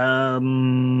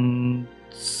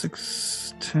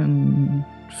 6, 10,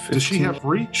 15. Does she have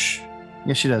reach?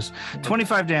 Yes, she does.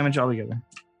 25 damage altogether.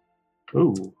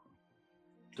 Ooh.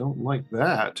 Don't like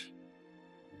that.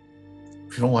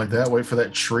 If you don't like that, wait for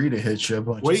that tree to hit you.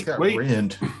 But Wait, just got wait.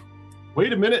 Rend.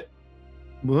 Wait a minute.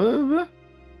 What?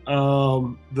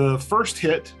 The first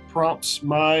hit prompts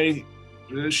my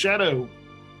shadow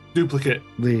duplicate.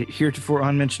 The heretofore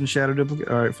unmentioned shadow duplicate.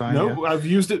 All right, fine. No, I've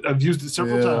used it. I've used it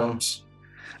several Yeah. times.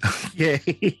 Yeah.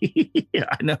 Yeah,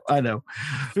 I know.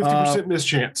 50%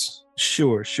 mischance.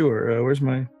 Sure. Where's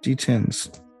my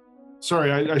D10s?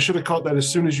 Sorry, I should have caught that as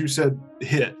soon as you said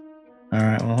hit. All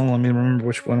right. Well, hold on. Let me remember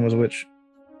which one was which.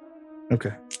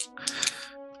 Okay.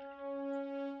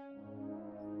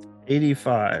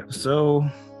 85. So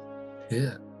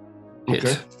Yeah. hit.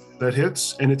 Okay. That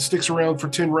hits, and it sticks around for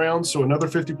 10 rounds, so another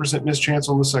 50% mischance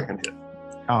on the second hit.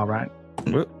 All right.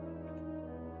 Whoop.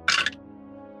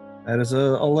 That is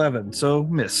a 11. So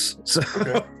miss. So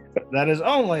Okay. that is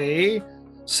only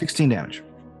 16 damage.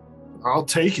 I'll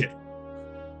take it.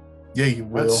 Yeah, you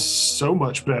will. That's so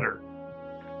much better.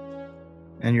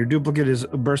 And your duplicate is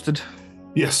bursted.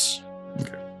 Yes.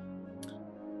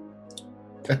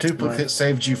 A duplicate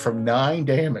saved you from 9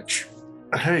 damage.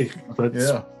 Hey, but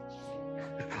Yeah.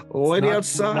 Lady not,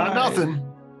 outside. Not nothing.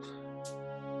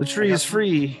 The tree is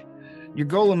free. Your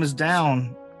golem is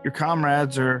down. Your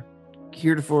comrades are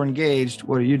heretofore engaged.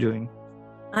 What are you doing?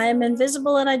 I am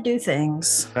invisible and I do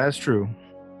things. That's true.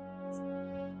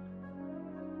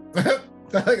 I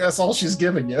think that's all she's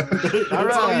giving you.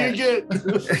 That's all you get.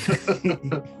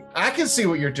 I can see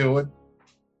what you're doing.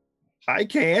 I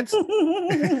can't. Does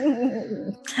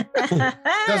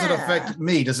it affect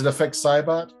me? Does it affect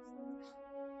Cybot?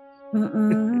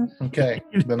 Mm-mm. Okay,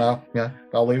 then I'll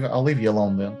leave you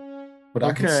alone then. But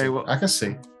I can Okay, see. well- I can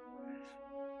see.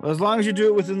 Well, as long as you do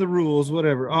it within the rules,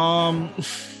 whatever.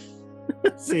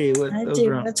 Let's see what I those do.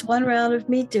 rounds- That's one round of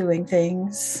me doing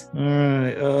things. All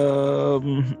right.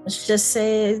 Let's just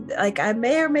say, like, I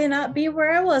may or may not be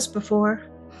where I was before.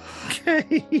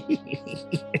 Okay.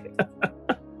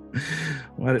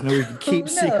 Well, I didn't know we could keep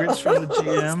secrets from the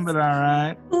GM, but all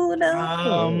right. Who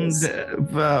knows?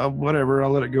 Whatever.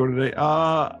 I'll let it go today.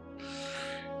 I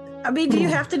mean, do you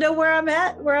have to know where I'm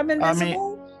at? Where I'm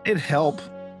invisible? It'd help.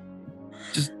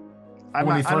 Just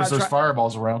When he throws those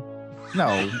fireballs around.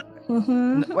 No.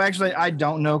 Mhm. Well, actually, I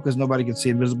don't know because nobody can see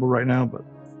invisible right now. But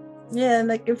Yeah, and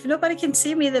like if nobody can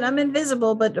see me, then I'm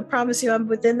invisible. But I promise you, I'm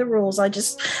within the rules. I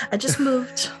just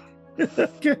moved,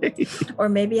 okay. or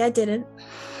maybe I didn't.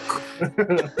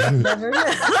 Never know.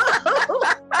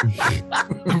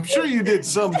 I'm sure you did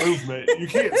some movement. You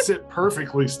can't sit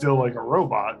perfectly still like a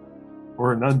robot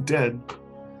or an undead.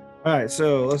 All right.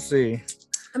 So let's see.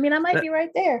 I mean, I might be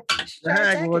right there. The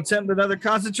hag will attempt another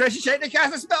concentration shake to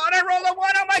cast a spell, and I rolled a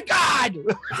 1. Oh my god!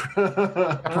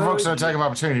 That provokes an attack of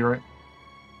opportunity, right?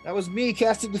 That was me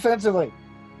casting defensively.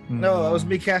 No, that was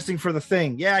me casting for the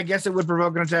thing. Yeah, I guess it would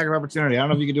provoke an attack of opportunity. I don't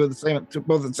know if you can do it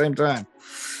both at the same time.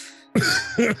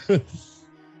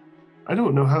 I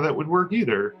don't know how that would work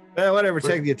either. Whatever,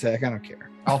 take the attack. I don't care.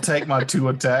 I'll take my 2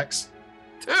 attacks.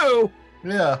 2.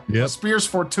 Yeah. Yep. The spear's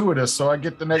fortuitous, so I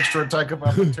get an extra attack of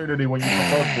opportunity when you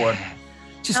provoke one.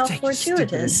 Just How take your stupid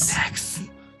fortuitous. attacks.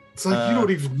 It's like you don't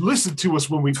even listen to us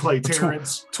when we play,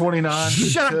 Terrence. 29.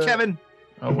 Shut up, Kevin.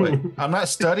 Oh, wait. I'm not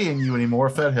studying you anymore,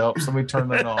 if that helps. Let me turn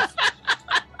that off.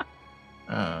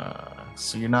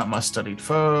 So you're not my studied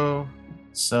foe.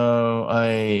 So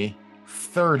a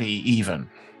 30 even.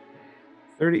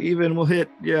 30 even will hit.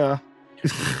 Yeah.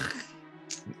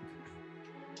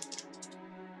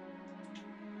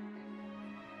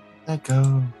 Let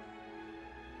go.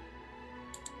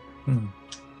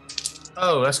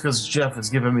 Oh, that's because Jeff has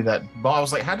given me that ball. I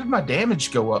was like, how did my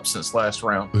damage go up since last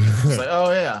round? It's like,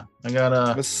 oh yeah, I got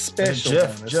A special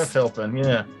bonus. Jeff helping,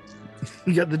 yeah.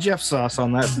 You got the Jeff sauce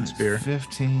on that spear.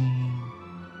 15.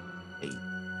 8.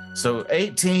 So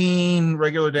 18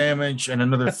 regular damage and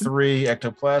another 3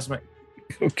 ectoplasmic.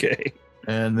 Okay.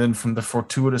 And then from the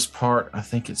fortuitous part, I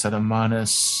think it's at a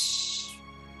minus.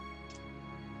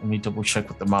 Let me double check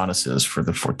what the minus is for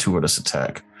the fortuitous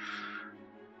attack.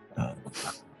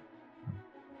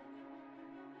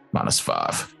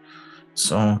 -5.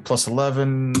 So plus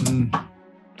 11,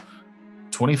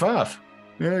 25.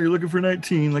 Yeah, you're looking for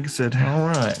 19, like I said. All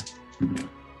right.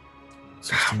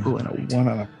 Ooh, and a 1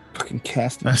 on a fucking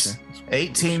casting. That's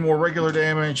 18 more regular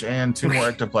damage and 2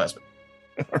 more ectoplasmic.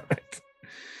 All right.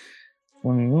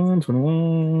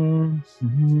 21.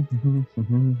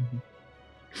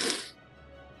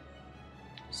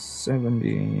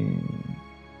 70.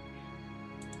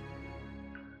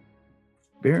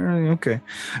 Barely okay.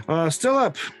 Still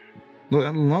up.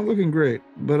 Not looking great,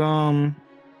 but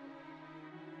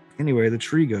anyway, the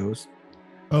tree goes.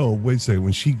 Oh, wait a second.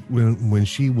 When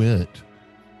she went,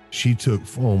 she took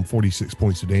 46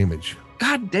 points of damage.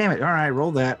 God damn it! All right,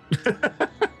 roll that.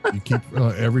 You keep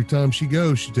every time she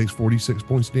goes, she takes 46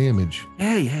 points damage.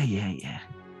 Yeah.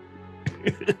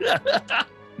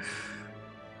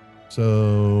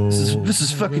 So This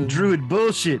is fucking druid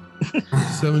bullshit.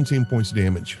 17 points of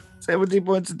damage. 17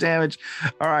 points of damage.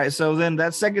 All right, so then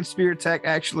that second spear attack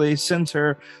actually sends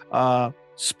her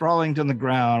sprawling to the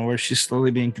ground, where she's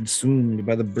slowly being consumed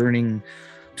by the burning,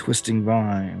 twisting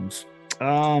vines.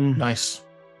 Nice.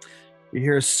 You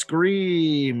hear a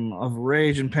scream of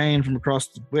rage and pain from across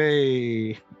the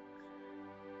way. It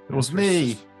was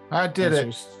me. I did As it.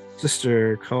 her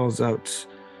sister calls out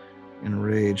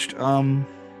enraged.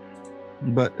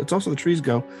 But it's also the tree's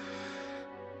go.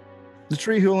 The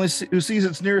tree who sees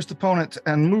its nearest opponent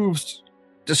and moves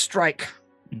to strike.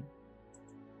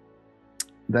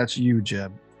 That's you,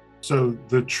 Jeb. So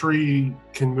the tree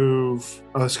can move.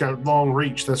 It's got long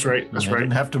reach. That's right. That's I right.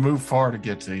 didn't have to move far to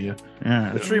get to you.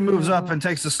 Yeah, the tree moves up and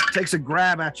takes a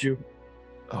grab at you.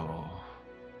 Oh.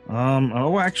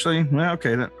 Actually, well,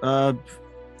 okay.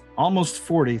 Almost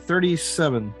 40,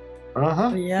 37.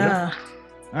 Uh-huh. Yeah.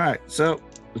 All right, so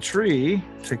the tree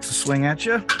takes a swing at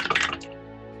you.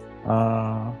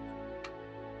 Oh,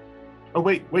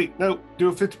 wait. No. Do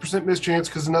a 50% mischance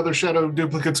because another shadow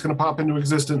duplicate's going to pop into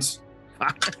existence.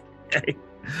 Okay.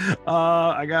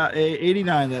 I got a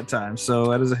 89 that time,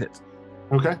 so that is a hit.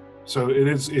 Okay. So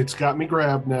it's got me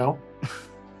grabbed now.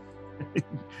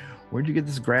 Where'd you get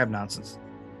this grab nonsense?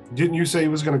 Didn't you say he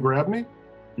was going to grab me?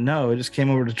 No, it just came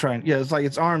over to try and it's like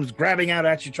its arms grabbing out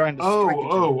at you, trying to. strike at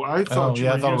you. I thought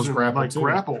yeah, I thought it was using, grapple, like too.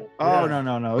 grapple. Oh Yeah.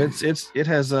 no! It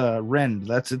has a rend.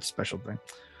 That's its special thing.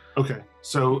 Okay,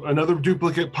 so another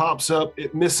duplicate pops up.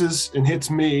 It misses and hits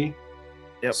me.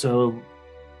 Yep. So,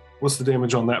 what's the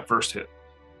damage on that first hit?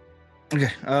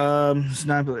 Okay, it's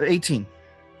 18.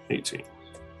 18.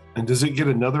 And does it get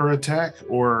another attack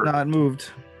or? No, it moved.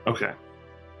 Okay.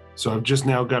 So I've just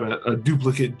now got a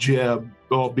duplicate Jeb,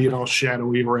 being all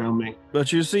shadowy around me.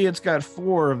 But you see, it's got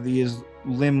 4 of these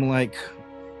limb-like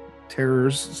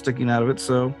terrors sticking out of it.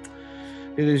 So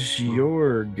it is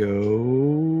your go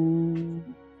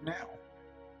now.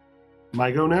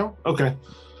 My go now? Okay.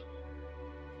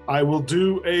 I will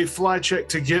do a fly check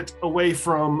to get away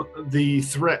from the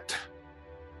threat.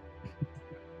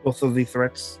 Both of the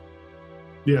threats.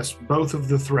 Yes, both of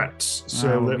the threats.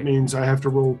 So that means I have to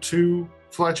roll 2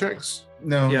 fly checks.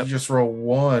 No, Yep. you just roll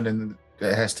 1 and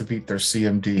it has to beat their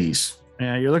CMDs.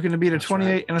 Yeah, you're looking to beat a That's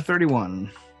 28 right. and a 31.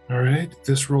 All right.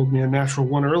 This rolled me a natural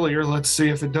 1 earlier. Let's see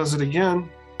if it does it again.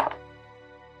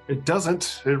 It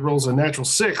doesn't. It rolls a natural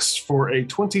 6 for a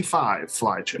 25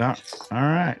 fly check. No. All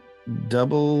right.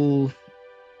 Double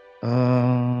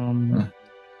Mhm.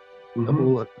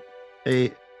 double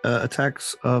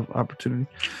attacks of opportunity.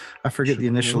 I forget the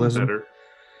Should be a little initialism. better.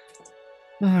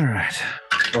 All right.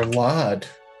 Or lied.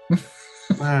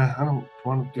 I don't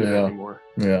want to do that Yeah. anymore.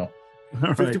 Yeah. All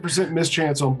right. 50%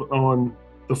 mischance on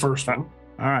the first one.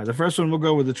 All right. The first one we'll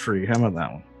go with the tree. How about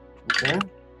that one? Okay.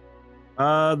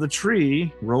 The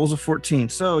tree rolls a 14.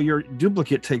 So your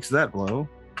duplicate takes that blow.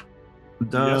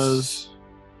 Does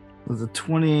the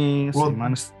 20 let's see, Well-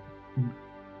 minus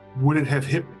Would it have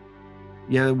hit me?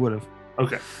 yeah, it would have.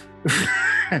 Okay.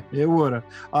 It would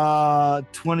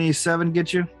have. 27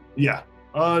 get you? Yeah.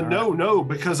 No,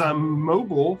 because I'm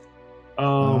mobile.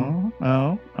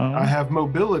 I have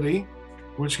mobility,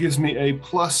 which gives me a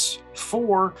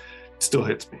 +4. Still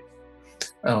hits me.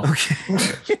 Oh.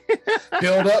 Okay.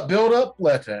 build up,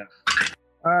 let down.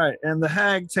 All right, and the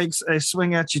hag takes a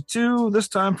swing at you too. This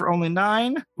time for only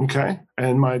 9. Okay.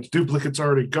 And my duplicate's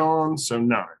already gone, so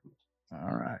 9.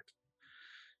 All right.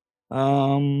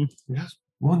 Yes.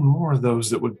 One more of those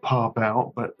that would pop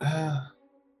out, but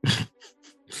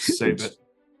save it.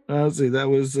 Let's see. That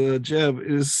was Jeb.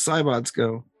 Is Cybot's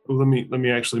go? Let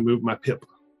me actually move my pip.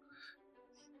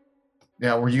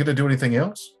 Yeah, were you gonna do anything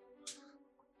else?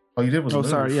 All you did was Oh, move.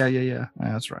 sorry. Yeah.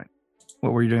 That's right.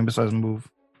 What were you doing besides move?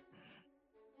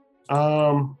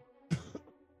 You're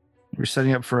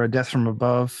setting up for a death from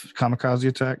above kamikaze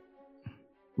attack.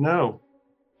 No.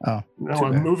 Oh, No, too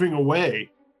I'm bad. moving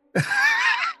away.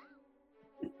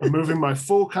 I'm moving my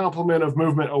full complement of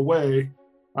movement away.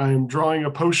 I am drawing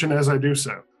a potion as I do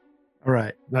so. All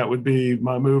right. That would be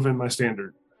my move and my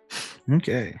standard.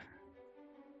 Okay.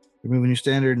 You're moving your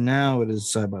standard now. It is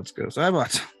Cybot's go.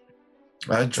 Cybot.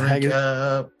 I drink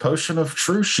a potion of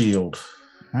True Shield.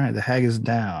 All right. The hag is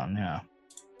down. Yeah.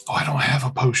 Oh, I don't have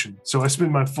a potion. So I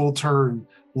spend my full turn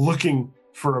looking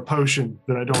for a potion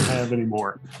that I don't have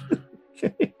anymore.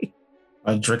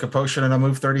 I drink a potion and I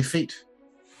move 30 feet.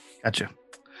 Gotcha.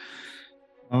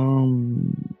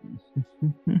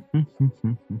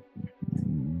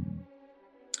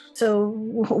 So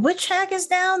which hag is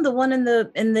down? The one in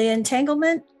the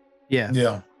entanglement? Yeah.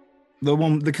 Yeah. The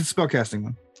one, the spellcasting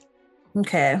one.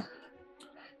 Okay.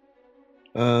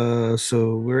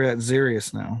 So we're at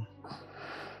Xerius now.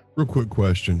 Real quick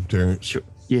question, Terrence. Sure.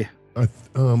 Yeah.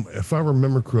 If I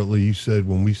remember correctly, you said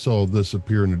when we saw this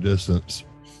appear in the distance,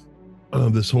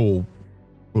 this whole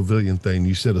pavilion thing,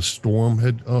 you said a storm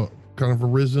had kind of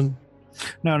arisen.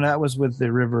 No, that was with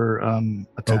the river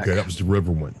attack. Okay, that was the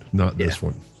river one, not this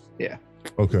one. Yeah.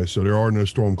 Okay, so there are no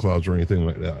storm clouds or anything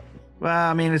like that. Well,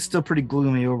 I mean, it's still pretty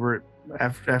gloomy over it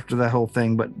after that whole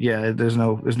thing, but yeah, there's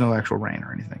no actual rain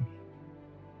or anything.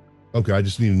 Okay, I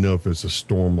just need to know if it's a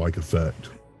storm-like effect.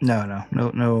 No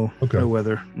Okay. no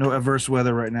weather, no adverse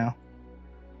weather right now.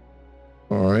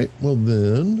 All right. Well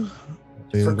then,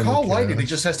 For I'm gonna call lightning, it cast-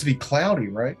 just has to be cloudy,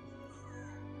 right?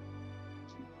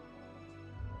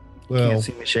 well, Can't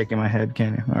see me shaking my head,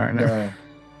 can you? All right, no. No.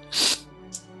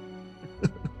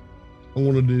 I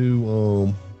want to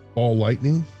do ball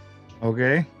lightning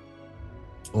Okay.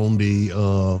 on the.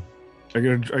 Are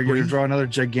you gonna Green. draw another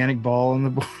gigantic ball on the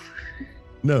board?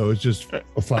 No, it's just a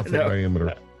 5 foot No.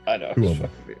 diameter. I know. Two of them.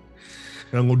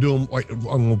 And I'm gonna do them like I'm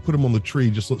gonna put them on the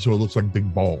tree just so it looks like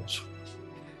big balls.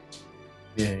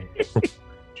 Yeah.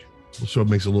 So it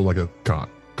makes it look like a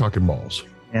cock and balls.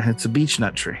 Yeah, it's a beech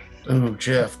nut tree. Oh,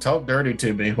 Jeff, talk dirty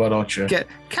to me, why don't you? Get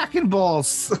cock and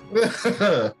balls.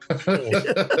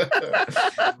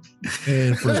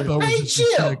 And for spell Hey, resistance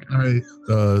Jim!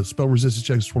 check, spell resistance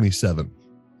check is 27.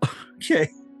 Okay.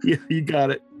 Yeah, you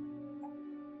got it.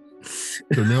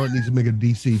 So now it needs to make a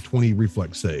DC 20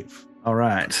 reflex save. All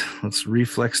right. Let's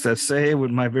reflex that save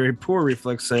with my very poor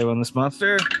reflex save on this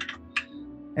monster.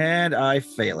 And I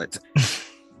fail it.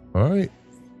 All right.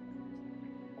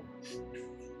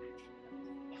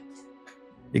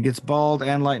 It gets balled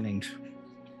and lightninged.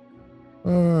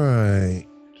 All right.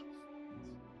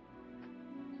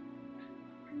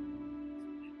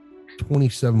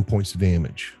 27 points of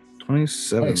damage.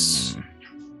 27. Nice.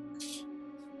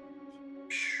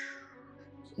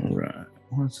 All right.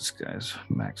 What's this guy's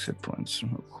max hit points?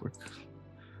 Real quick.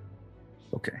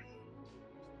 Okay.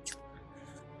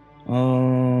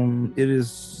 It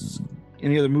is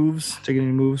any other moves? Taking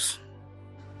any moves?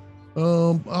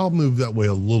 I'll move that way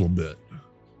a little bit.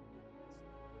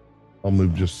 I'll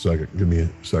move just a second. Give me a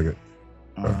second.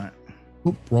 All right.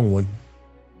 Oop, wrong one.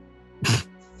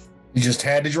 You just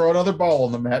had to draw another ball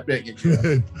on the map, didn't you, Jeff?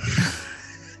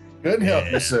 Couldn't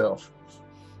help yourself.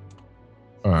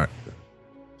 All right.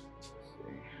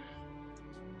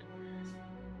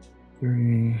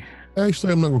 3.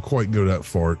 Actually, I'm not going to quite go that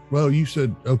far. Well, you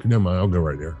said, okay, never mind. I'll go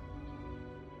right there.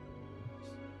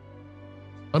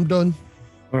 I'm done.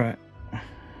 All right.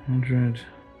 100,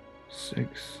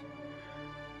 6,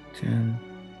 10,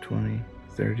 20,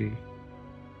 30,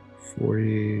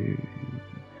 40.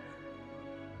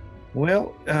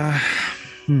 Well,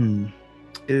 it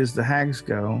is the hag's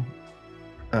go.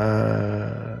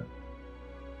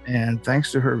 And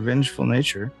thanks to her vengeful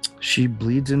nature, she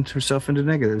bleeds herself into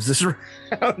negatives this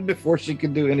round before she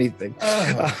can do anything.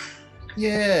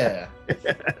 Yeah.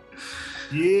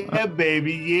 Yeah,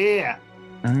 baby, yeah.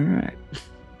 All right.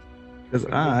 Because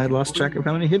I lost track of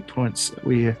how many hit points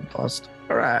we had lost.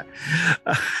 All right.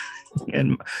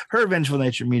 And her vengeful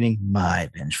nature, meaning my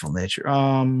vengeful nature.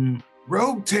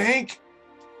 Rogue tank.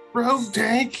 Rogue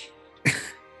tank.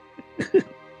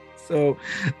 So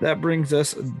that brings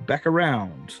us back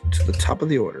around to the top of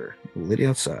the order. Lady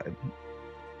outside.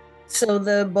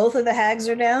 So both of the hags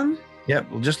are down.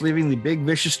 Yep, just leaving the big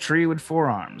vicious tree with 4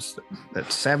 arms that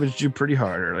savaged you pretty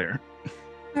hard earlier.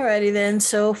 Alrighty then.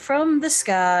 So from the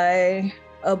sky,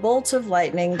 a bolt of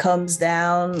lightning comes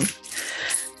down,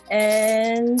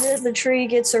 and the tree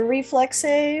gets a reflex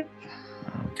save.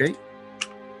 Okay.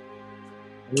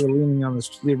 We're leaning on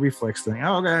the reflex thing.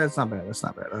 Oh, okay, that's not bad. That's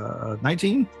not bad.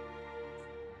 19?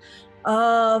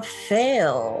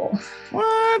 Fail.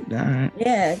 What? All right.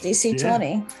 Yeah, DC Yeah.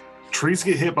 20. Trees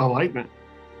get hit by lightning.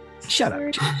 Shut up.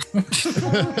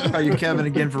 Are you Kevin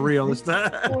again for real this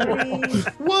time? 40.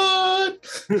 What?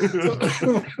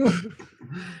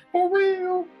 For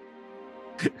real?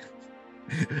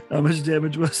 How much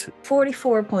damage was it?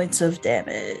 44 points of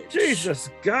damage. Jesus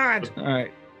God. All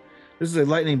right. This is a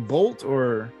lightning bolt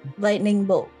or? Lightning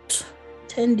bolt.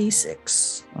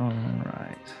 10d6. All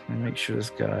right. Let me make sure this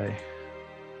guy.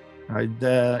 All right.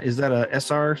 Is that a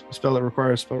SR spell that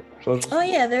requires spell? Oh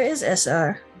yeah, there is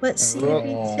SR. Let's see if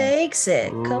he Roll. takes it.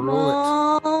 Come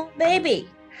Roll it. on, baby.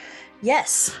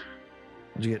 Yes.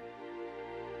 What'd you get?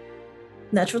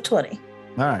 Natural 20.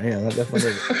 All right. Yeah, that definitely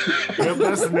is. Yep,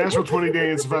 that's the natural 20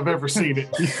 dance if I've ever seen it.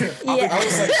 Yeah. I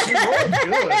was like, she rolled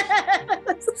good.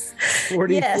 44,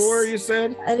 Yes. you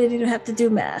said? I didn't even have to do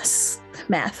math.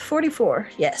 44.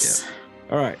 Yes.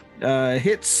 All right.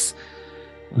 Hits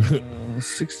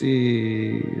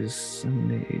 60,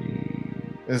 70,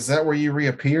 80. Is that where you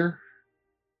reappear?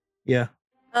 Yeah.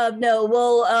 No,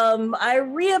 well, I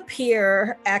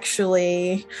reappear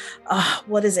actually,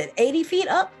 what is it, 80 feet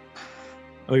up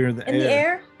Oh, you're in the in the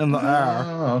air? In the air.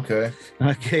 Oh, okay.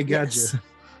 Okay, gotcha. Yes.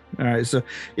 All right, so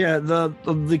yeah,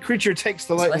 the creature takes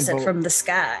the So I lightning said bolt. from the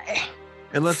sky.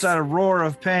 It lets out a roar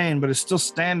of pain, but it's still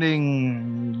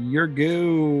standing. Your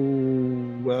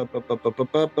go.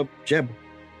 Up. Jeb.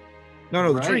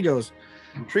 No, the tree Right. goes.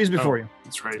 Tree's before Oh,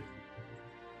 That's right.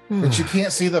 you. But you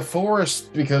can't see the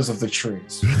forest because of the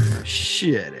trees.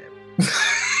 Shit.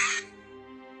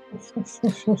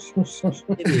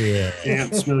 Yeah.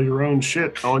 Can't smell your own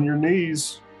shit on your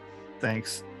knees.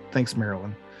 Thanks,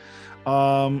 Marilyn.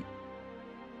 Oh,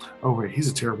 wait, he's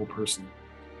a terrible person.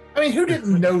 I mean, who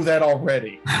didn't know that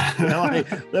already?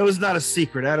 That was not a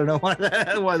secret. I don't know why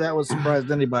that was surprised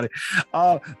anybody.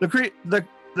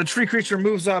 The tree creature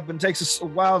moves up and takes a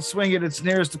wild swing at its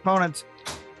nearest opponent.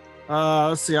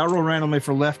 Let's see. I'll roll randomly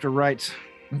for left or right.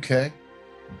 Okay.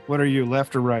 What are you,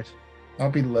 left or right? I'll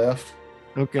be left.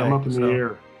 Okay. I'm up in so- the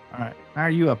air. All right. How are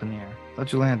you up in the air?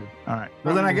 Thought you landed. All right.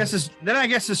 Well, then I guess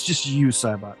it's just you,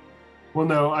 Cybot. Well,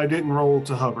 no, I didn't roll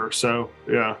to hover, so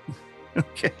yeah.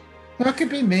 Okay. That could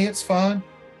be me. It's fine.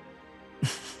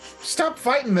 Stop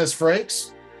fighting this,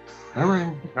 Frakes. All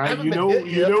right. haven't You been know, hit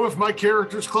you yet. know, if my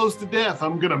character's close to death,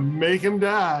 I'm gonna make him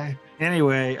die.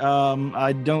 Anyway,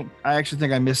 I actually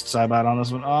think I missed Cybot on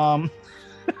this one.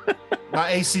 My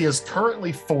AC is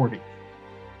currently 40,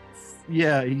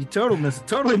 Yeah, he totally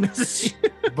misses you.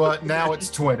 but now it's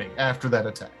 20 after that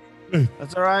attack.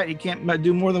 That's all right. He can't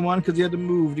do more than one because he had to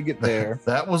move to get there.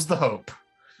 That was the hope.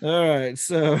 All right,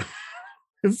 so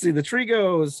let's see. The tree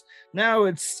goes. Now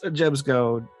it's Jeb's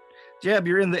go. Jeb,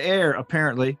 you're in the air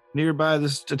apparently nearby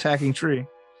this attacking tree.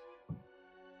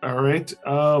 All right.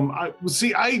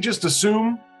 I just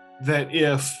assume that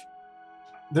if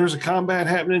there's a combat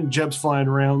happening, Jeb's flying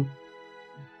around.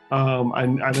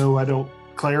 I know I don't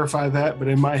clarify that, but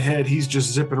in my head, he's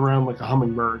just zipping around like a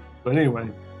hummingbird. But anyway,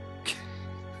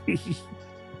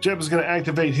 Jeb is going to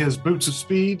activate his boots of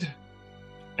speed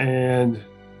and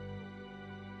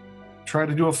try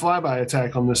to do a flyby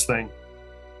attack on this thing.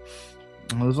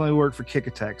 Well, those only work for kick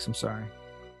attacks. I'm sorry.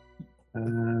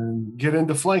 And get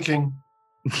into flanking.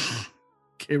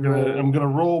 Okay, I'm roll. going to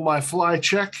roll my fly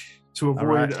check to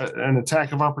avoid right. an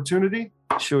attack of opportunity.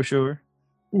 Sure.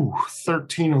 Ooh,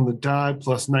 13 on the die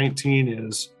plus 19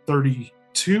 is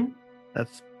 32.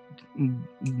 That's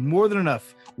more than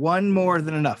enough. One more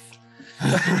than enough.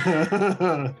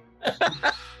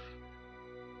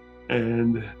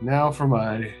 And now for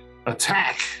my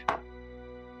attack.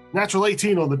 Natural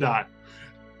 18 on the dot.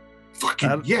 Fucking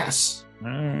That- yes. All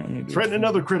right, let me do Threaten it.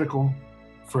 another critical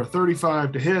for a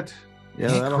 35 to hit. Yeah,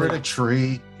 He that'll crit a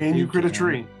tree. And you You crit a can.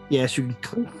 tree. Yes, you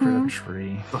can crit a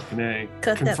tree. Fucking A.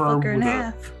 Cut that Confirmed fucker in with a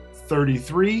half.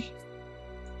 33.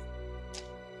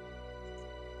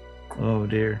 Oh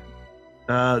dear.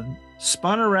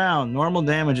 Spun around. Normal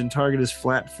damage and target is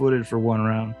flat-footed for 1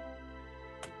 round.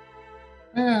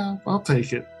 Yeah, I'll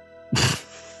take it.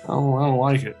 I don't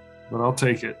like it, but I'll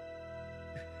take it.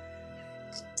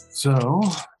 So,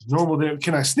 normal damage.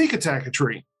 Can I sneak attack a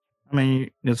tree? I mean,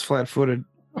 it's flat-footed.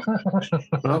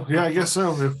 Well, yeah, I guess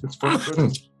so. If it's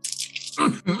flat-footed.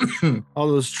 All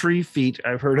those tree feet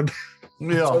I've heard about.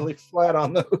 Yeah. Totally flat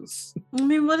on those. I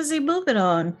mean, what is he moving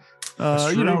on?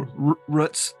 That's You know, true.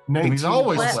 roots, 19 He's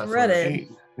always Flat flat-footed. rooted.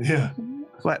 eight. Yeah.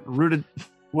 flat-rooted.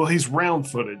 Well, he's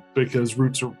round-footed because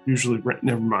roots are usually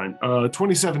never mind.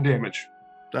 27 damage.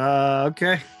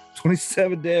 Okay.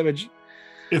 27 damage.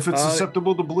 If it's Uh,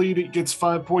 susceptible to bleed, it gets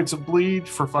 5 points of bleed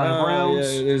for 5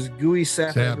 rounds, Yeah, there's gooey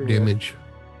sap. Sap everywhere. damage.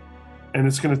 and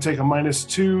it's going to take a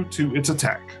 -2 to its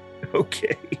attack.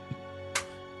 Okay.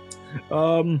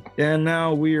 And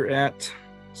now we're at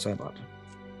Cybot.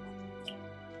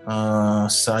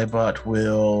 Cybot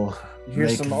will You hear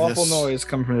make some awful this- noise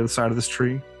coming from the other side of this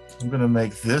tree. I'm gonna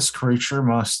make this creature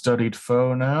my studied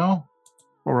foe now.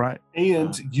 All right.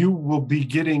 And you will be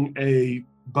getting a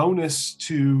bonus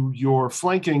to your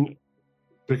flanking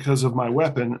because of my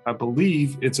weapon. I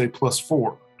believe it's a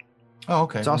 +4. Oh,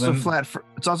 okay. It's also Then-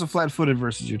 It's also flat-footed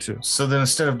versus you too. So then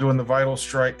instead of doing the vital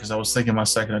strike, because I was thinking my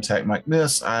second attack might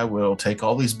miss, I will take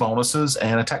all these bonuses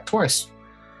and attack twice.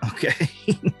 Okay.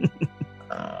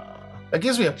 That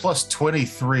gives me a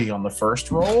 +23 on the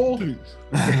first roll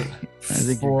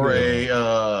think for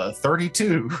you're a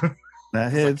 32. That I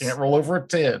hits. can't roll over a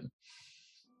 10.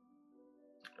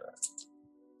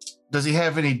 Does he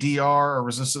have any DR or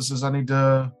resistances I need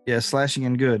to? Yeah, slashing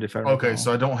and good. If I recall. Okay,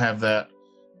 so I don't have that.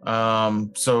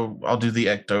 So I'll do the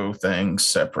ecto thing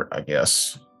separate, I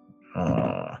guess.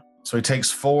 So he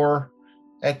takes 4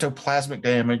 ectoplasmic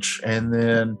damage and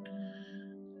then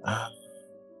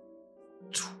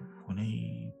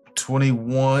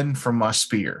 21 from my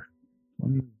spear.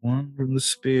 21 from the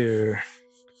spear.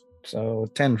 So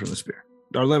 10 from the spear.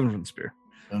 Or 11 from the spear.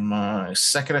 And my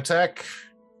second attack.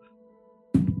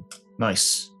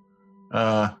 Nice.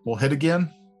 We'll hit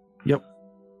again. Yep.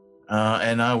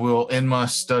 And I will end my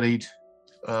studied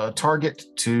target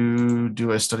to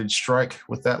do a studied strike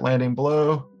with that landing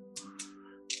blow.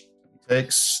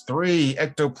 Takes 3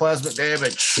 ectoplasmic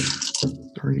damage.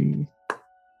 3.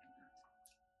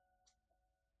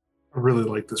 I really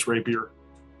like this rapier.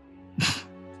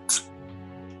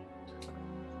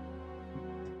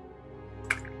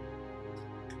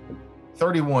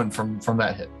 $31 from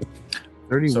that hit.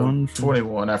 31 So from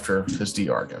 21 after his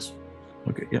DR, I guess.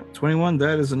 Okay, yeah. 21.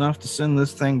 That is enough to send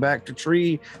this thing back to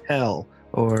tree hell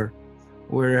or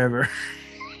wherever.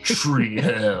 Tree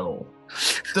hell.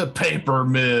 The paper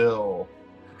mill.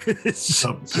 It's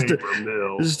The just a- paper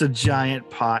mill. it's just a giant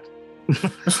pot.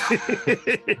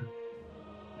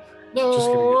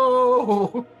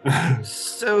 No.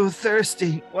 So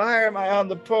thirsty. Why am I on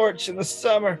the porch in the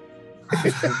summer?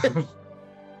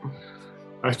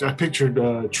 I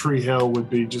pictured Tree Hell would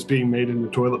be just being made into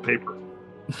toilet paper.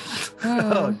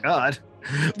 Oh God!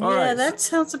 All yeah, right. that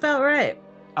sounds about right.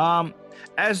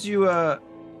 As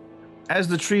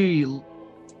the tree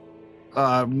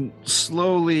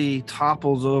slowly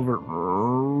topples over,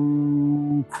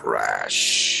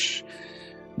 crash.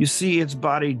 You see its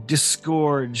body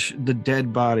disgorge the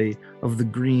dead body of the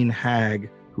green hag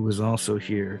who was also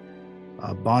here,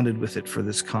 bonded with it for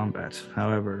this combat.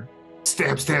 However,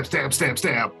 Stab, stab, stab, stab,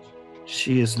 stab.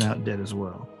 she is now dead as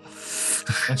well.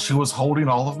 And she was holding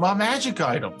all of my magic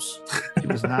items. She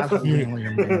was not holding only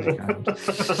your magic items.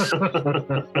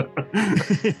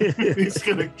 He's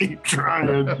gonna keep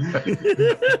trying.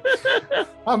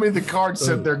 I mean, the card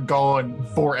said they're gone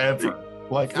forever.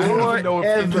 Like, I don't even know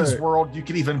if in this Forever. world you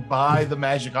can even buy the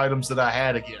magic items that I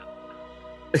had again.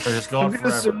 They're just gone I'm gonna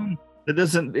forever. assume that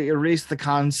doesn't erase the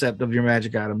concept of your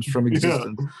magic items from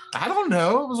existence. I don't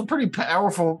know. It was a pretty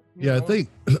powerful. Yeah, I think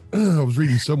I was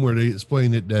reading somewhere they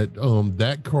explained it that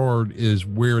that card is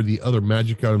where the other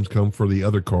magic items come for the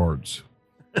other cards.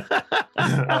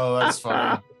 Oh, that's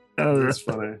funny. That's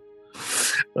funny.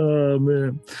 Oh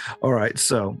man! All right,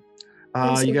 so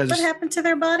So you guys, what happened to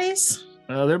their bodies?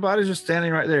 their bodies are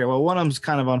standing right there. Well, one of them's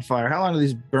kind of on fire. How long do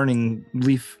these burning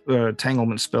leaf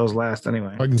tanglement spells last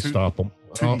anyway? I can Two- stop them.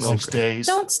 6 days.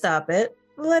 Don't stop it.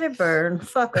 Let it burn.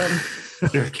 Fuck them.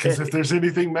 Because if there's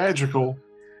anything magical,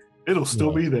 it'll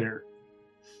still be there.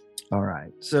 All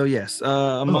right. So yes,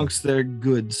 amongst their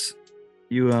goods,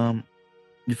 you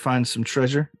find some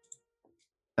treasure,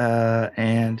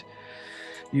 and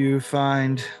you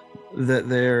find that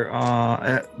there,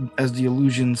 as the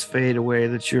illusions fade away,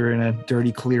 that you're in a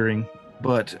dirty clearing,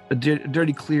 but a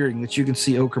dirty clearing that you can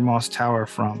see Okermoss Tower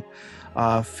from,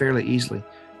 fairly easily.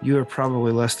 You are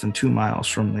probably less than 2 miles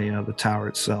from the tower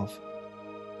itself.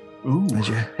 Ooh. As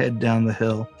you head down the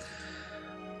hill.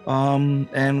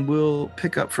 And we'll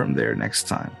pick up from there next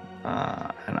time.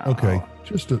 Okay,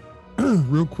 just a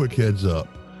real quick heads up.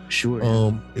 Sure.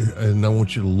 And I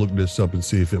want you to look this up and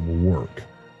see if it will work.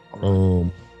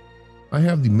 I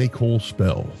have the make whole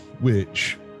spell,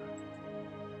 which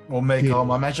We'll make all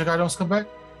my magic items come back.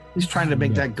 He's trying to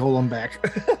make No. that golem back.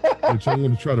 which I'm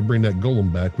going to try to bring that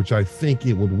golem back, which I think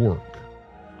it would work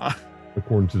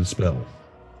according to the spell.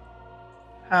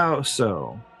 How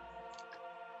so?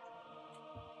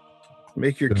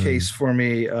 Make your case for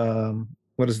me.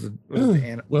 What is the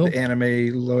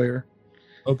anime lawyer?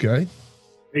 Okay.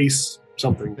 Ace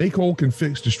something. Make whole can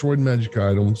fix destroyed magic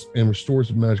items and restores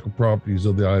the magical properties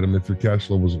of the item if your cash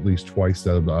level is at least twice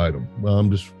that of the item. Well, I'm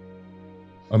just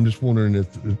wondering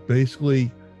if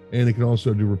basically, and it can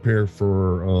also do repair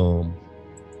for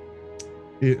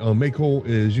make whole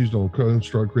is used on a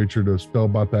construct creature. The spell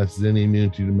bypasses any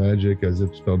immunity to magic as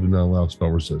if the spell do not allow spell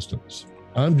resistance.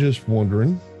 I'm just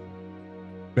wondering.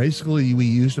 Basically, we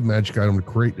used a magic item to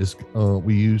create this.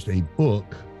 We used a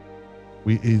book.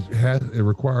 It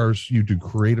requires you to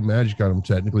create a magic item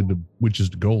technically, which is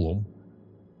the golem.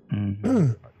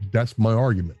 Mm-hmm. That's my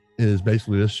argument. Is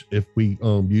basically this: if we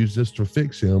use this to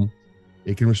fix him,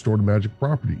 it can restore the magic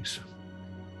properties.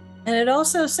 And it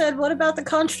also said, what about the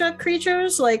construct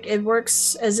creatures? Like it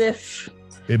works as if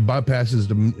It bypasses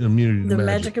the immunity the to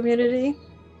magic immunity.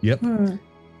 Yep. Well,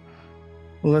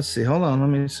 let's see. Hold on. Let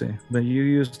me see. But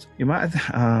you might have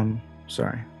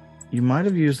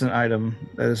used an item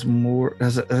that is more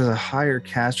has a higher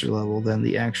caster level than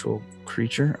the actual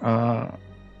creature. Hold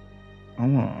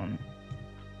on.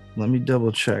 Let me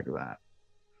double check that.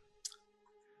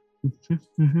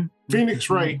 Phoenix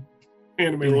Wright,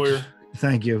 anime lawyer.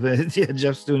 Thank you. Yeah,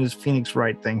 Jeff's doing his Phoenix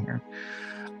Wright thing here.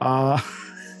 I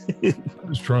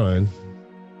was trying.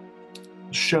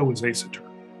 The show is Ace Attorney.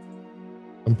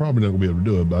 I'm probably not gonna be able to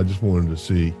do it, but I just wanted to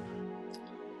see.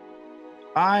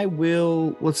 I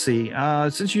will. Let's see.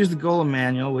 Since you use the Golem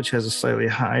manual, which has a slightly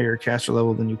higher caster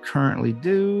level than you currently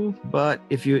do, but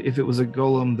if it was a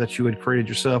Golem that you had created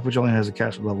yourself, which only has a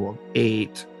caster level of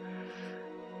 8,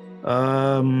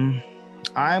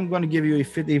 I'm going to give you a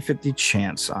 50-50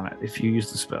 chance on it if you use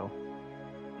the spell.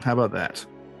 How about that?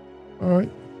 All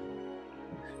right.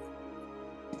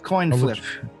 Coin I'll flip.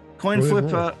 Coin go ahead flip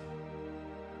and roll.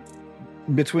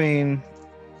 between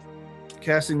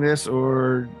casting this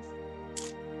or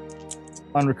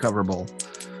unrecoverable.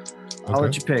 I'll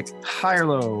let you pick high or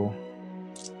low.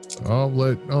 I'll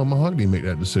let Mahogany make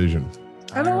that decision.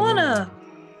 I don't wanna.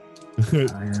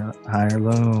 High or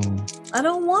low. I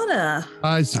don't wanna.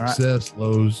 High success,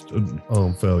 lows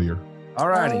failure. All I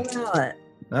righty. don't know it.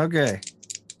 Okay.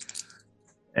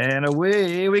 And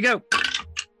away we go.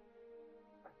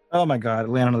 Oh my God, it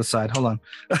landed on the side. Hold on.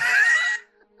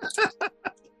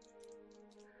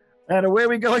 And away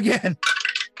we go again.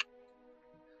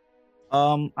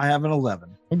 I have an 11.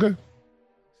 Okay.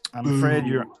 I'm afraid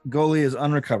your goalie is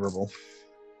unrecoverable.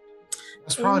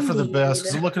 It's probably for the best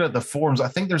because looking at the forums, I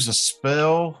think there's a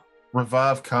spell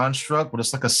revive construct, but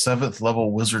it's like a 7th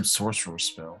level wizard sorcerer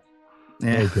spell.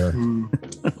 Yeah. Okay.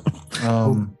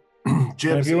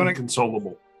 Jeb's if you wanna-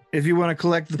 inconsolable. If you want to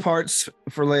collect the parts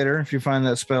for later, if you find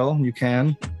that spell, you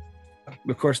can.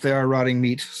 Of course, they are rotting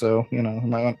meat, so you know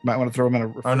might want to throw them in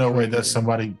a. Oh no, wait, that's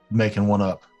somebody making one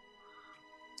up.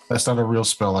 That's not a real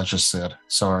spell I just said.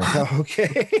 Sorry.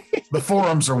 Okay. The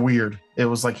forums are weird. It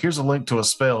was like, here's a link to a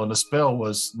spell, and the spell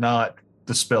was not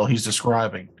the spell he's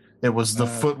describing. It was the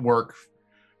footwork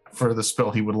for the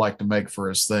spell he would like to make for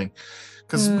his thing.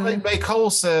 Because May Cole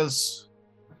says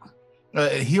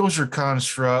it heals your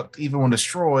construct even when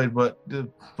destroyed, but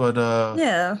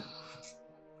Yeah.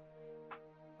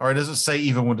 or it doesn't say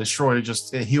even when destroyed,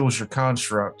 it heals your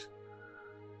construct.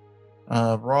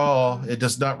 Raw, it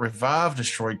does not revive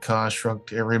destroyed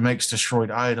construct. It remakes destroyed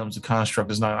items. The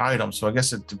construct is not an item. So I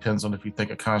guess it depends on if you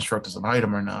think a construct is an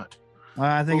item or not.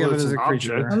 I think of it Well, it's as a an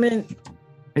creature. object. I mean,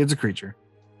 It's a creature.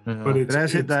 But If it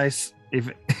has hit dice, if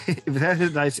it has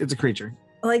hit dice, it's a creature.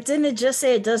 like, didn't it just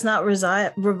say it does not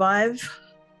revive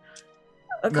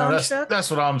a No, construct? that's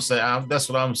what I'm saying. That's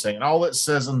what I'm saying. All it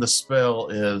says in the spell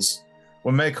is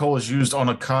when Make Whole is used on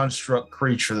a construct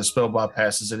creature, the spell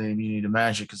bypasses any immunity to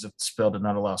magic as if the spell did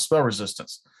not allow spell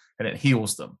resistance, and it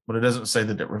heals them. But it doesn't say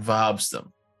that it revives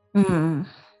them.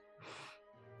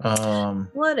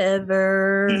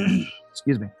 Whatever.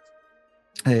 Excuse me.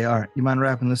 Hey, all right. You mind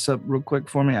wrapping this up real quick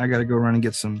for me? I got to go run and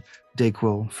get some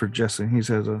Dayquil for Jesse. He has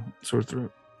a sore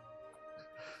throat.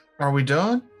 Are we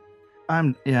done?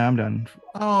 I'm done.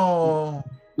 Oh,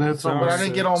 That's but I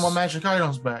didn't get all my magic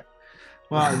items back.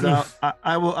 Well,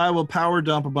 I will power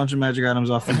dump a bunch of magic items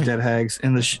off these dead hags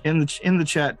in the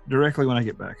chat directly when I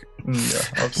get back. Yeah,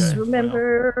 Just okay.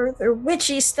 remember their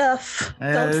witchy stuff.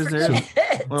 Don't there's-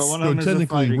 forget. Well, one So of them is a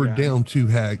technically, fighter we're guy. down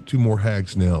two more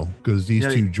hags now because these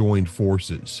Yeah, two joined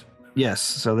forces. Yes,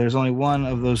 so there's only one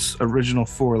of those original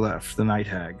 4 left, the night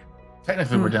hag.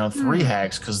 Technically, we're down 3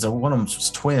 hags because one of them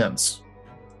was twins.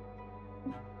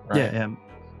 Right? Yeah,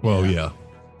 Well, yeah.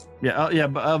 yeah.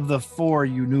 But of the 4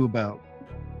 you knew about,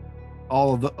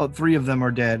 all of the 3 of them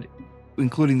are dead,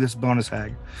 including this bonus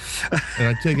hag. And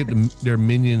I take it their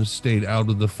minions stayed out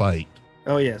of the fight.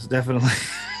 Oh yes, definitely.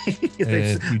 And you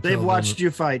tell They've them- watched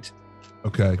you fight.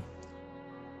 Okay.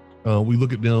 We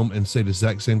look at them and say the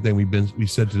exact same thing we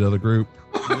said to the other group.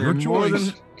 Your They're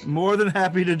choice. more than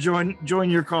happy to join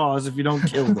your cause if you don't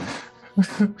kill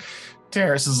them.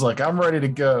 Terrace is like, I'm ready to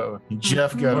go.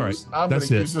 Jeff goes, All right, I'm going that's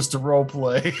to it. use this to role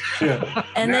play.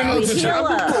 And then we heal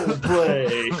up.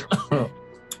 Play.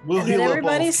 We'll And heal then up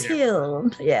everybody's off camera.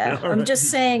 healed. Yeah. Yeah, all I'm right.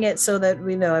 just saying it so that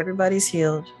we know everybody's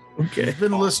healed. Okay. You've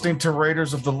been listening to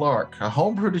Raiders of the Lark, a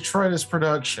homebrew Detritus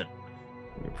production.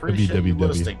 We appreciate you WWW.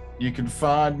 listening. You can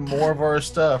find more of our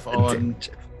stuff on.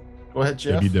 Go ahead,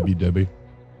 Jeff. www.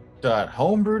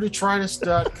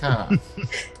 Homebrewdetritus.com.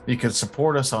 You can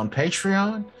support us on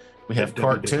Patreon. We have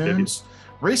cartoons.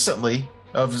 Recently,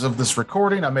 of this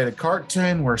recording, I made a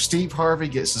cartoon where Steve Harvey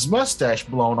gets his mustache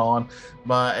blown on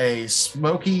by a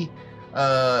smoky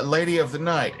lady of the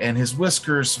night, and his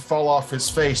whiskers fall off his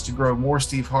face to grow more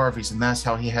Steve Harveys, and that's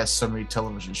how he has so many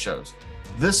television shows.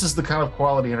 This is the kind of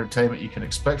quality entertainment you can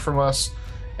expect from us,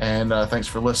 and thanks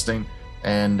for listening,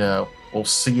 and we'll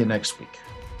see you next week.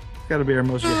 It's got to be our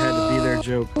most you had to be there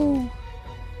joke.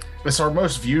 It's our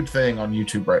most viewed thing on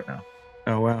YouTube right now.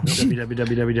 Oh wow.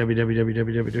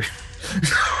 www.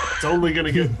 It's only going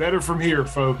to get better from here,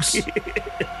 folks.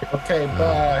 Okay,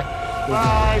 bye.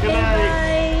 Bye. Good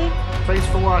night. Bye. Thanks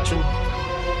for watching.